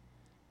kid,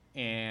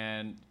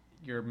 and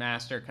your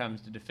master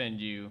comes to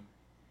defend you,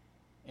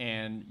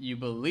 and you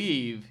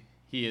believe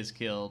he is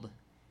killed,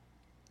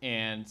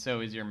 and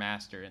so is your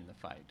master in the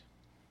fight.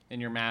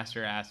 And your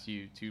master asks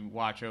you to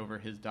watch over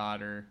his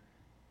daughter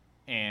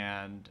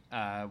and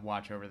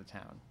watch over the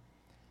town.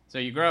 So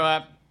you grow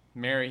up,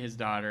 marry his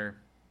daughter,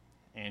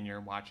 and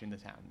you're watching the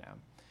town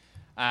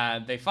now.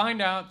 They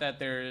find out that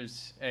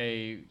there's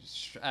a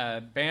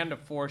band of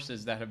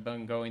forces that have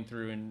been going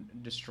through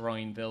and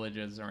destroying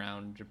villages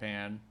around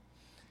Japan.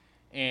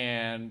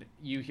 And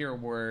you hear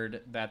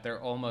word that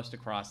they're almost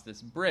across this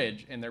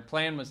bridge, and their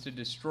plan was to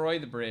destroy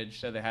the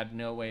bridge so they had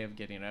no way of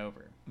getting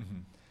over. Mm-hmm.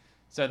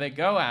 So they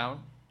go out,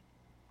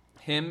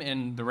 him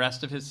and the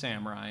rest of his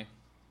samurai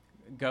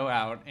go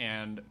out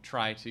and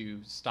try to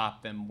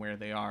stop them where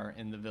they are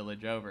in the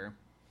village over.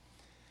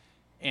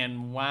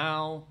 And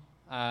while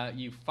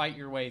you fight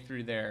your way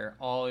through there,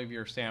 all of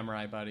your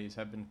samurai buddies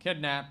have been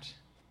kidnapped,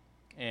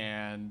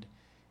 and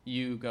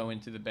you go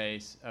into the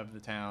base of the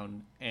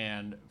town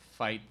and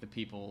fight the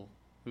people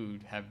who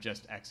have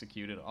just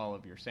executed all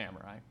of your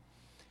samurai.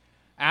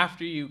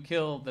 After you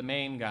kill the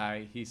main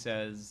guy, he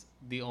says,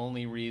 the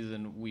only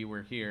reason we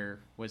were here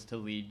was to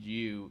lead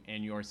you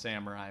and your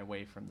samurai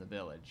away from the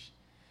village.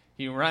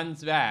 He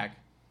runs back,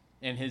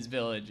 and his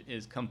village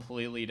is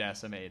completely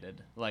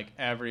decimated. Like,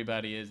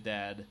 everybody is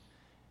dead.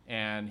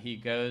 And he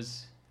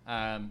goes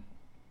to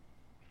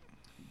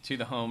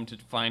the home to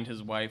find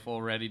his wife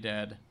already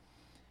dead.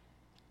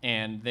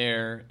 And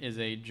there is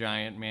a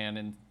giant man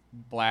in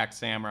black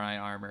samurai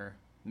armor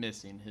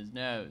missing his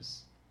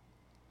nose.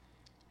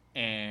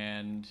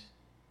 And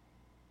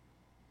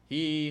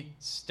he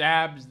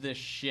stabs the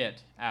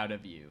shit out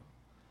of you.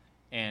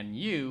 And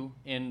you,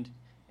 in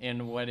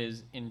what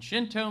is in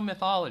Shinto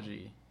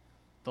mythology,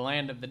 the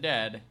land of the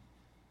dead,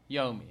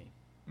 Yomi.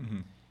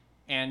 Mm-hmm.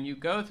 And you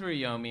go through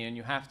Yomi and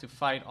you have to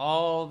fight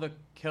all the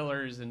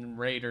killers and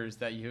raiders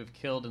that you have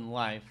killed in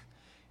life.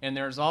 And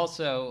there's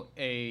also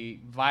a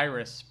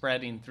virus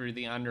spreading through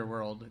the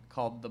underworld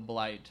called the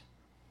Blight.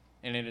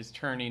 And it is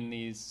turning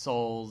these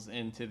souls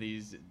into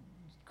these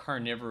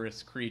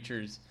carnivorous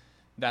creatures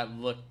that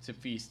look to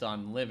feast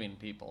on living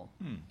people.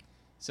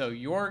 So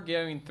you're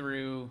going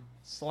through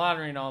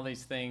slaughtering all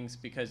these things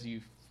because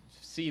you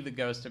see the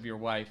ghost of your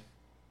wife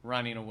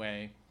running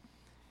away.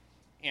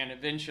 And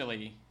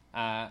eventually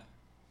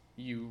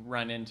you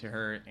run into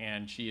her,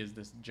 and she is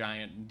this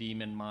giant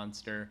demon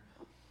monster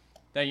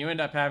that you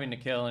end up having to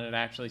kill, and it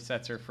actually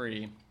sets her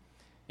free.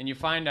 And you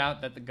find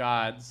out that the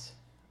gods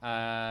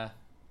have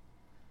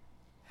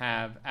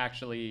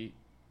actually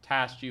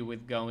tasked you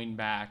with coming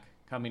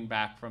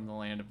back from the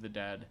land of the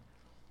dead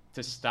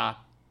to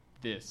stop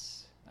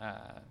this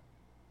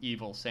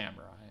evil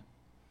samurai.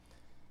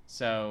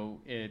 So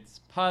it's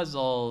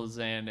puzzles,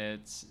 and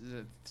it's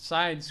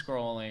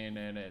side-scrolling,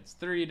 and it's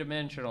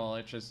three-dimensional.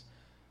 It's just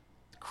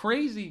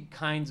crazy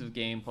kinds of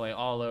gameplay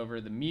all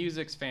over. The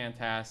music's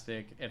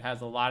fantastic. It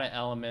has a lot of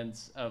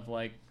elements of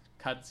like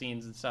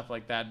cutscenes and stuff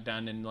like that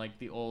done in like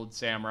the old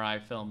samurai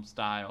film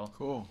style.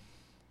 Cool.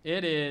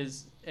 It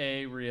is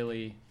a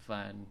really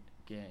fun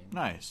game.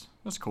 Nice.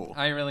 That's cool.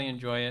 I really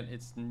enjoy it.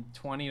 It's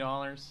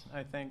 $20,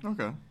 I think.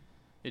 Okay.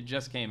 It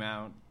just came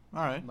out.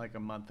 All right. Like a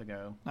month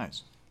ago.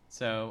 Nice.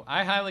 So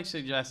I highly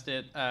suggest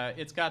it.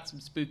 It's got some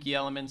spooky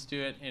elements to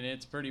it, and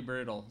it's pretty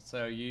brutal.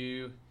 So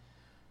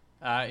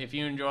if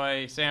you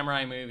enjoy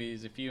samurai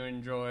movies, if you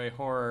enjoy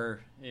horror,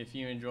 if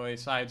you enjoy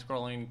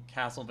side-scrolling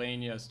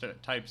Castlevania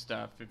type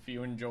stuff, if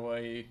you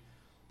enjoy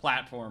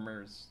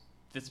platformers,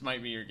 this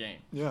might be your game.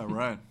 Yeah,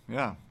 right.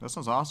 Yeah, that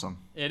sounds awesome.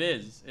 It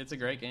is. It's a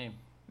great game.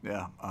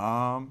 Yeah.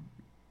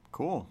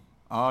 Cool.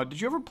 Did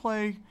you ever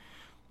play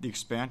the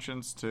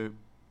expansions to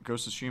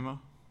Ghost of Tsushima?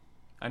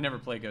 I never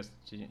played Ghost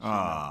of Tsushima.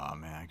 Oh,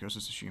 man. Ghost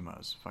of Tsushima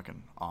is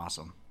fucking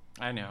awesome.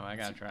 I know. I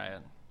gotta try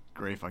it.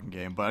 Great fucking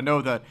game. But I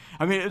know that,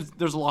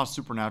 there's a lot of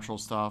supernatural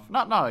stuff.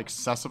 Not an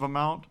excessive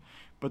amount,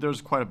 but there's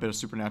quite a bit of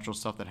supernatural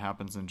stuff that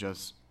happens in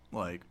just,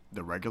 like,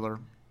 the regular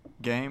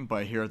game. But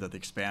I hear that the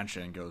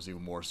expansion goes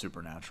even more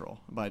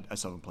supernatural. But I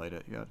still haven't played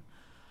it yet.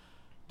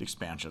 The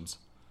expansions.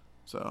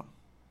 So,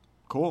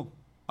 cool.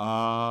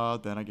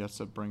 Then I guess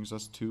that brings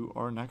us to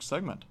our next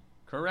segment.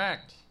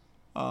 Correct.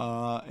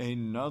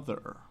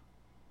 Another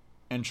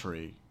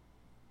entry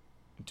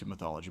into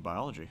mythology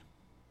biology.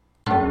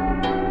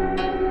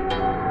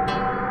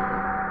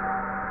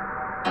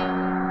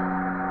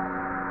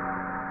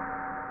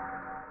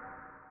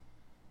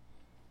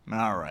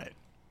 All right.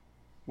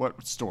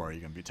 What story are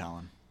you going to be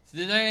telling?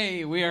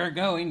 Today we are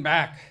going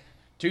back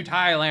to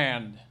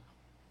Thailand.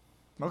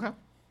 Okay.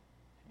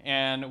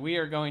 And we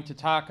are going to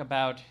talk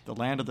about... the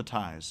land of the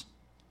Thais.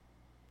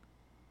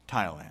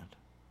 Thailand.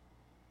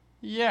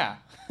 Yeah.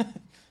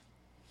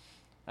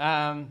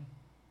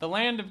 The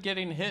land of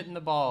getting hit in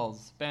the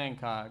balls.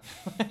 Bangkok.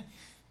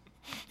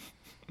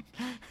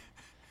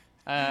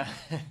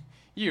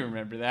 You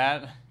remember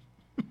that.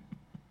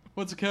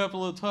 What's the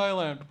capital of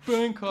Thailand?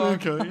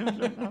 Bangkok. Okay,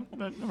 yeah,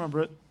 I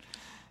remember it.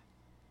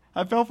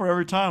 I fell for it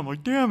every time. I'm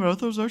like, damn it, I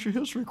thought it was actually a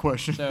history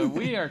question. So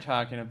we are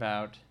talking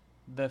about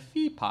the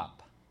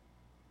Phi-Pop.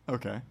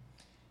 Okay.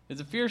 It's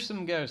a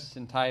fearsome ghost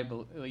in Thai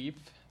belief.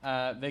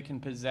 They can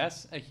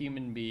possess a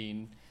human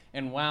being,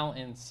 and while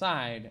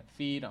inside,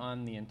 feed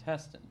on the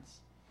intestines.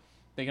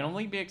 They can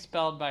only be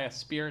expelled by a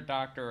spirit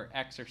doctor or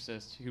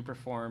exorcist who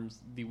performs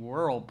the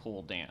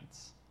whirlpool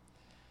dance.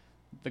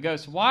 The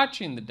ghost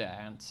watching the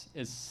dance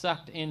is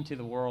sucked into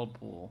the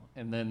whirlpool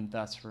and then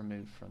thus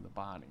removed from the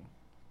body.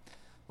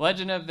 The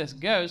legend of this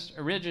ghost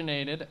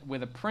originated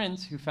with a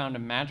prince who found a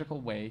magical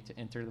way to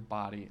enter the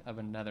body of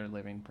another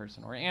living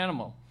person or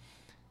animal.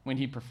 When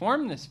he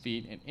performed this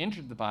feat and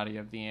entered the body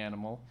of the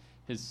animal,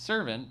 his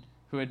servant,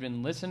 who had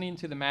been listening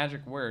to the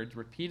magic words,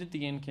 repeated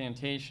the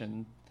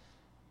incantation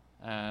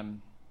and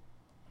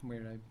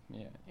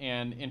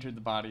entered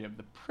the body of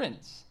the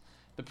prince.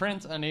 The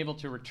prince, unable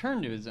to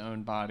return to his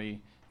own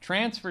body,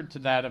 transferred to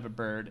that of a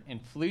bird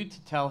and flew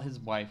to tell his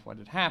wife what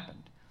had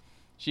happened.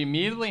 She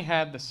immediately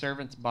had the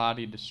servant's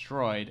body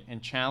destroyed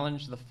and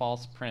challenged the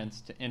false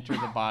prince to enter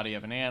the body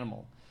of an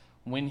animal.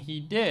 When he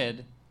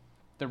did,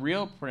 the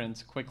real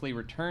prince quickly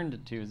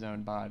returned to his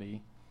own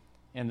body,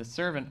 and the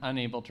servant,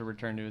 unable to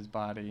return to his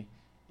body,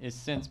 is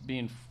since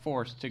being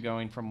forced to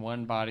going from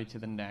one body to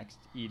the next,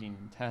 eating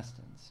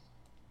intestines.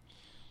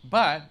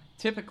 But,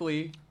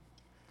 typically,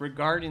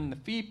 regarding the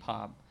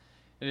Phi-Pop,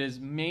 it is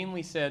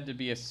mainly said to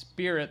be a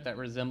spirit that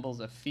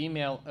resembles a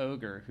female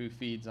ogre who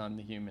feeds on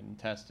the human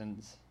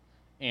intestines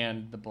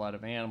and the blood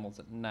of animals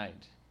at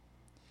night.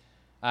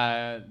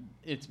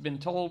 It's been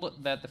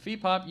told that the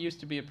Feepop used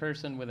to be a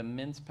person with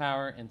immense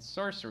power and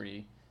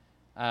sorcery,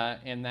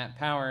 and that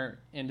power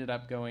ended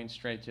up going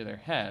straight to their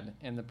head,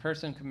 and the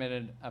person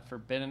committed a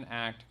forbidden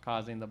act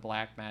causing the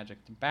black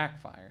magic to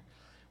backfire,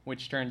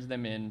 which turns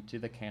them into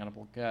the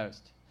cannibal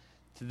ghost.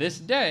 To this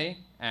day,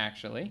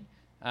 actually,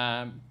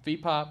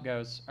 Feepop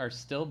ghosts are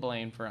still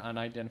blamed for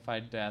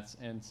unidentified deaths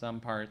in some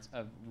parts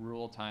of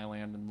rural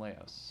Thailand and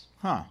Laos.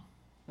 Huh.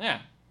 Yeah.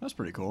 That's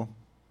pretty cool.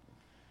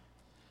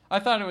 I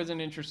thought it was an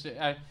interesting...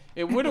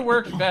 it would have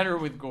worked better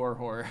with gore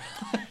horror.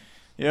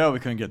 Yeah, we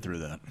couldn't get through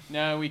that.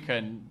 No, we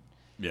couldn't.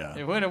 Yeah.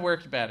 It would have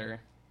worked better,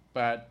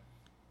 but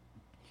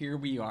here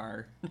we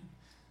are,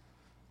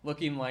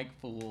 looking like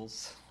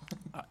fools.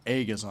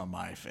 Egg is on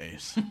my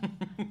face.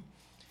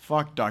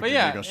 Fuck Dr.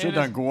 Yeah, Giggles. Should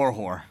have done gore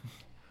horror.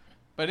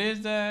 But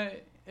it's a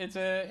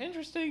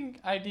interesting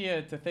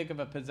idea to think of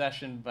a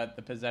possession, but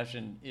the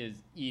possession is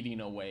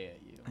eating away at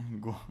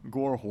you.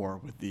 Gore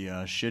horror with the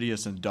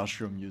shittiest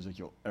industrial music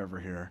you'll ever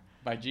hear.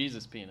 By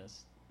Jesus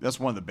Penis. That's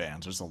one of the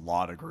bands. There's a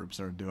lot of groups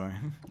that are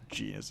doing.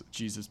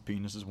 Jesus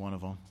Penis is one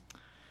of them.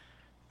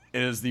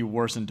 It is the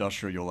worst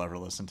industrial you'll ever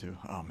listen to.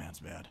 Oh man, it's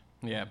bad.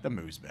 Yeah. That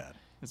movie's bad.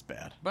 It's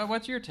bad. But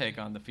what's your take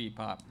on the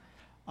Feepop?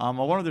 I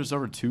wonder there's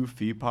over 2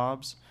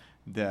 Feepops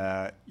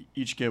that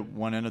each get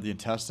one end of the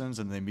intestines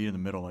and they meet in the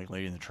middle like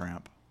Lady and the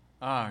Tramp.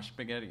 Ah,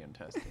 spaghetti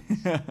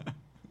intestines.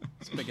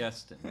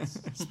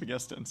 Spaghettins.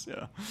 Spaghettins,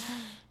 yeah.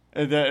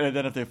 And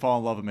then if they fall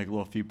in love and make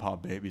little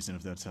Feepop babies, and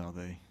if that's how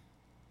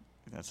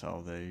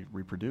they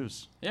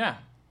reproduce. Yeah.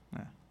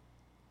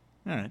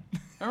 All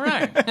All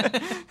right.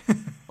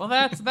 Well,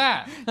 that's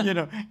that. You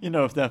know,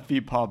 if that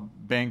Feepop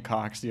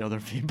Bangkok's the other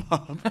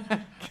Feepop.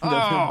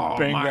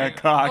 Bang my that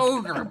cock.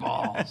 ogre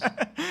balls.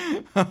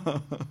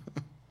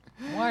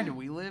 Why do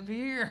we live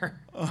here?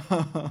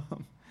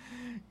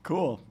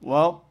 Cool.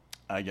 Well,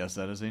 I guess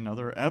that is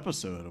another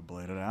episode of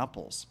Bladed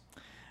Apples.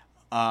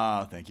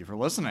 Thank you for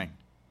listening.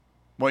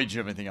 Wait, did you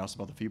have anything else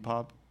about the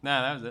Feepop?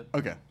 No, that was it.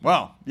 Okay.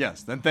 Well,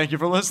 yes. Then thank you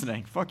for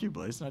listening. Fuck you,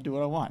 Blaze. I do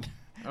what I want.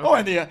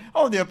 Okay.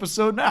 The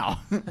episode now.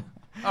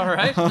 All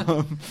right.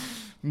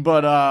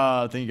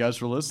 But thank you guys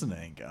for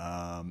listening.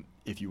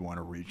 If you want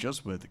to reach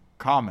us with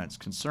comments,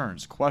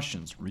 concerns,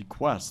 questions,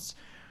 requests,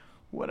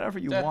 whatever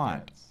you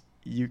want, threats.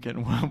 You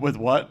can. With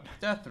what?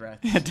 Death threats.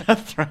 Yeah,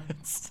 death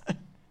threats.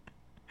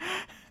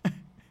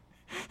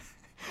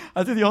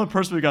 I think the only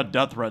person we got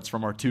death threats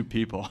from are 2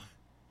 people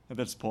at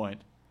this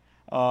point.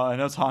 And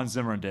that's Hans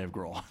Zimmer and Dave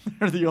Grohl.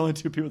 They're the only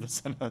 2 people that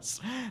send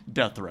us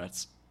death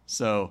threats.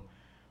 So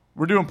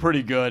we're doing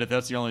pretty good if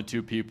that's the only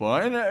 2 people.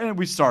 And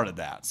we started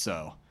that.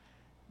 So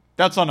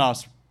that's on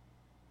us.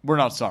 We're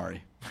not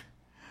sorry.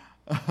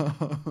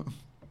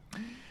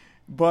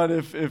 But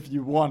if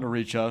you want to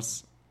reach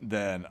us,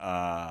 then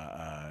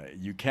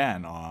you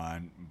can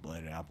on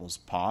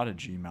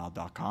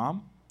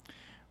bladedapplespod@gmail.com.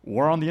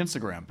 Or on the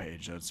Instagram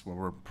page. That's where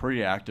we're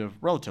pretty active,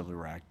 relatively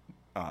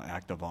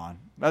active on.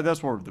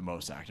 That's where we're the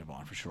most active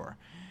on, for sure.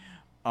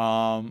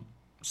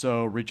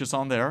 So reach us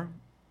on there.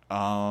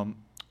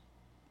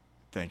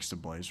 Thanks to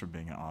Blaze for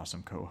being an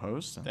awesome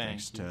co-host. And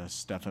thanks to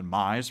Stefan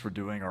Mize for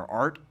doing our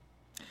art.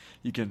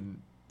 You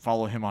can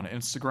follow him on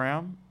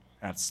Instagram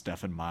at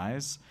Stefan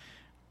Mize.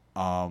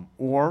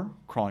 Or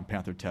Crawling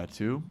Panther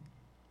Tattoo.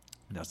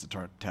 That's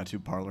the tattoo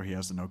parlor he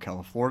has in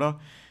Ocala, Florida.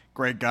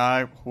 Great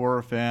guy,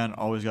 horror fan,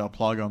 always got to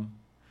plug him.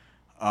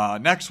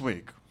 Next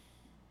week,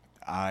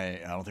 I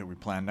don't think we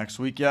plan next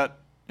week yet.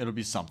 It'll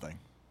be something.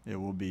 It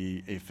will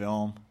be a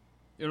film.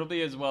 It'll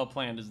be as well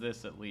planned as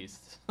this, at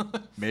least.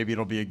 Maybe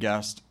it'll be a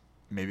guest.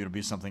 Maybe it'll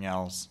be something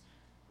else.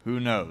 Who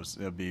knows?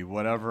 It'll be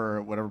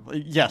whatever.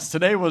 Yes,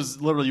 today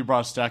was literally you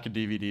brought a stack of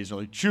DVDs.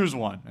 You're like, choose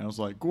one. And I was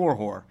like, gore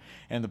horror.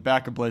 And the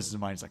back of Blaze's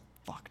mind is like,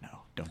 fuck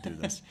no, don't do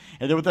this.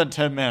 And then within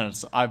 10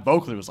 minutes, I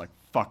vocally was like,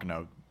 fuck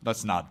no,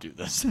 let's not do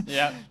this.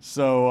 Yeah.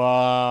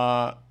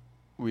 So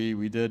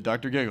we did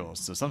Dr. Giggles.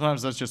 So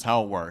sometimes that's just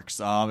how it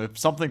works. If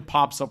something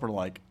pops up, we're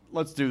like,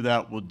 let's do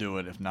that. We'll do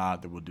it. If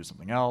not, then we'll do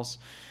something else.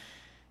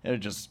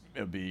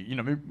 It'll be,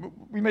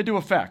 we may do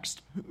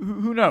Effects.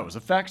 Who knows?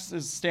 Effects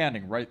is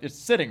standing right. It's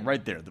sitting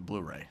right there, the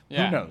Blu-ray.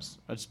 Yeah. Who knows?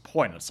 I just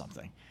point at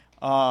something.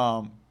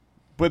 But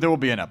there will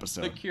be an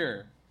episode. The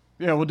Cure.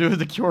 Yeah, we'll do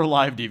the Cure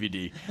Live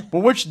DVD. But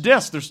which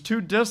disc? There's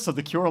 2 discs of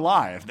the Cure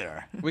Live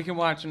there. We can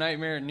watch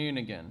Nightmare at Noon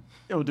again.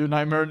 Yeah, we'll do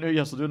Nightmare at Noon.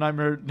 Yes, we'll do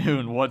Nightmare at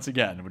Noon once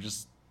again.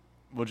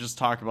 We'll just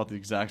talk about the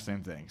exact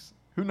same things.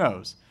 Who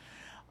knows?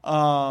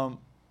 Yeah.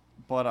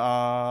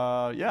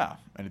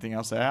 Anything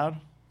else to add?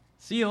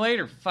 See you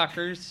later,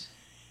 fuckers.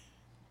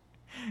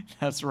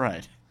 That's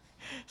right.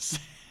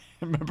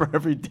 Remember,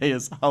 every day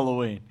is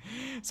Halloween.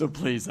 So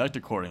please act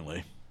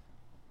accordingly.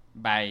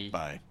 Bye.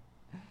 Bye.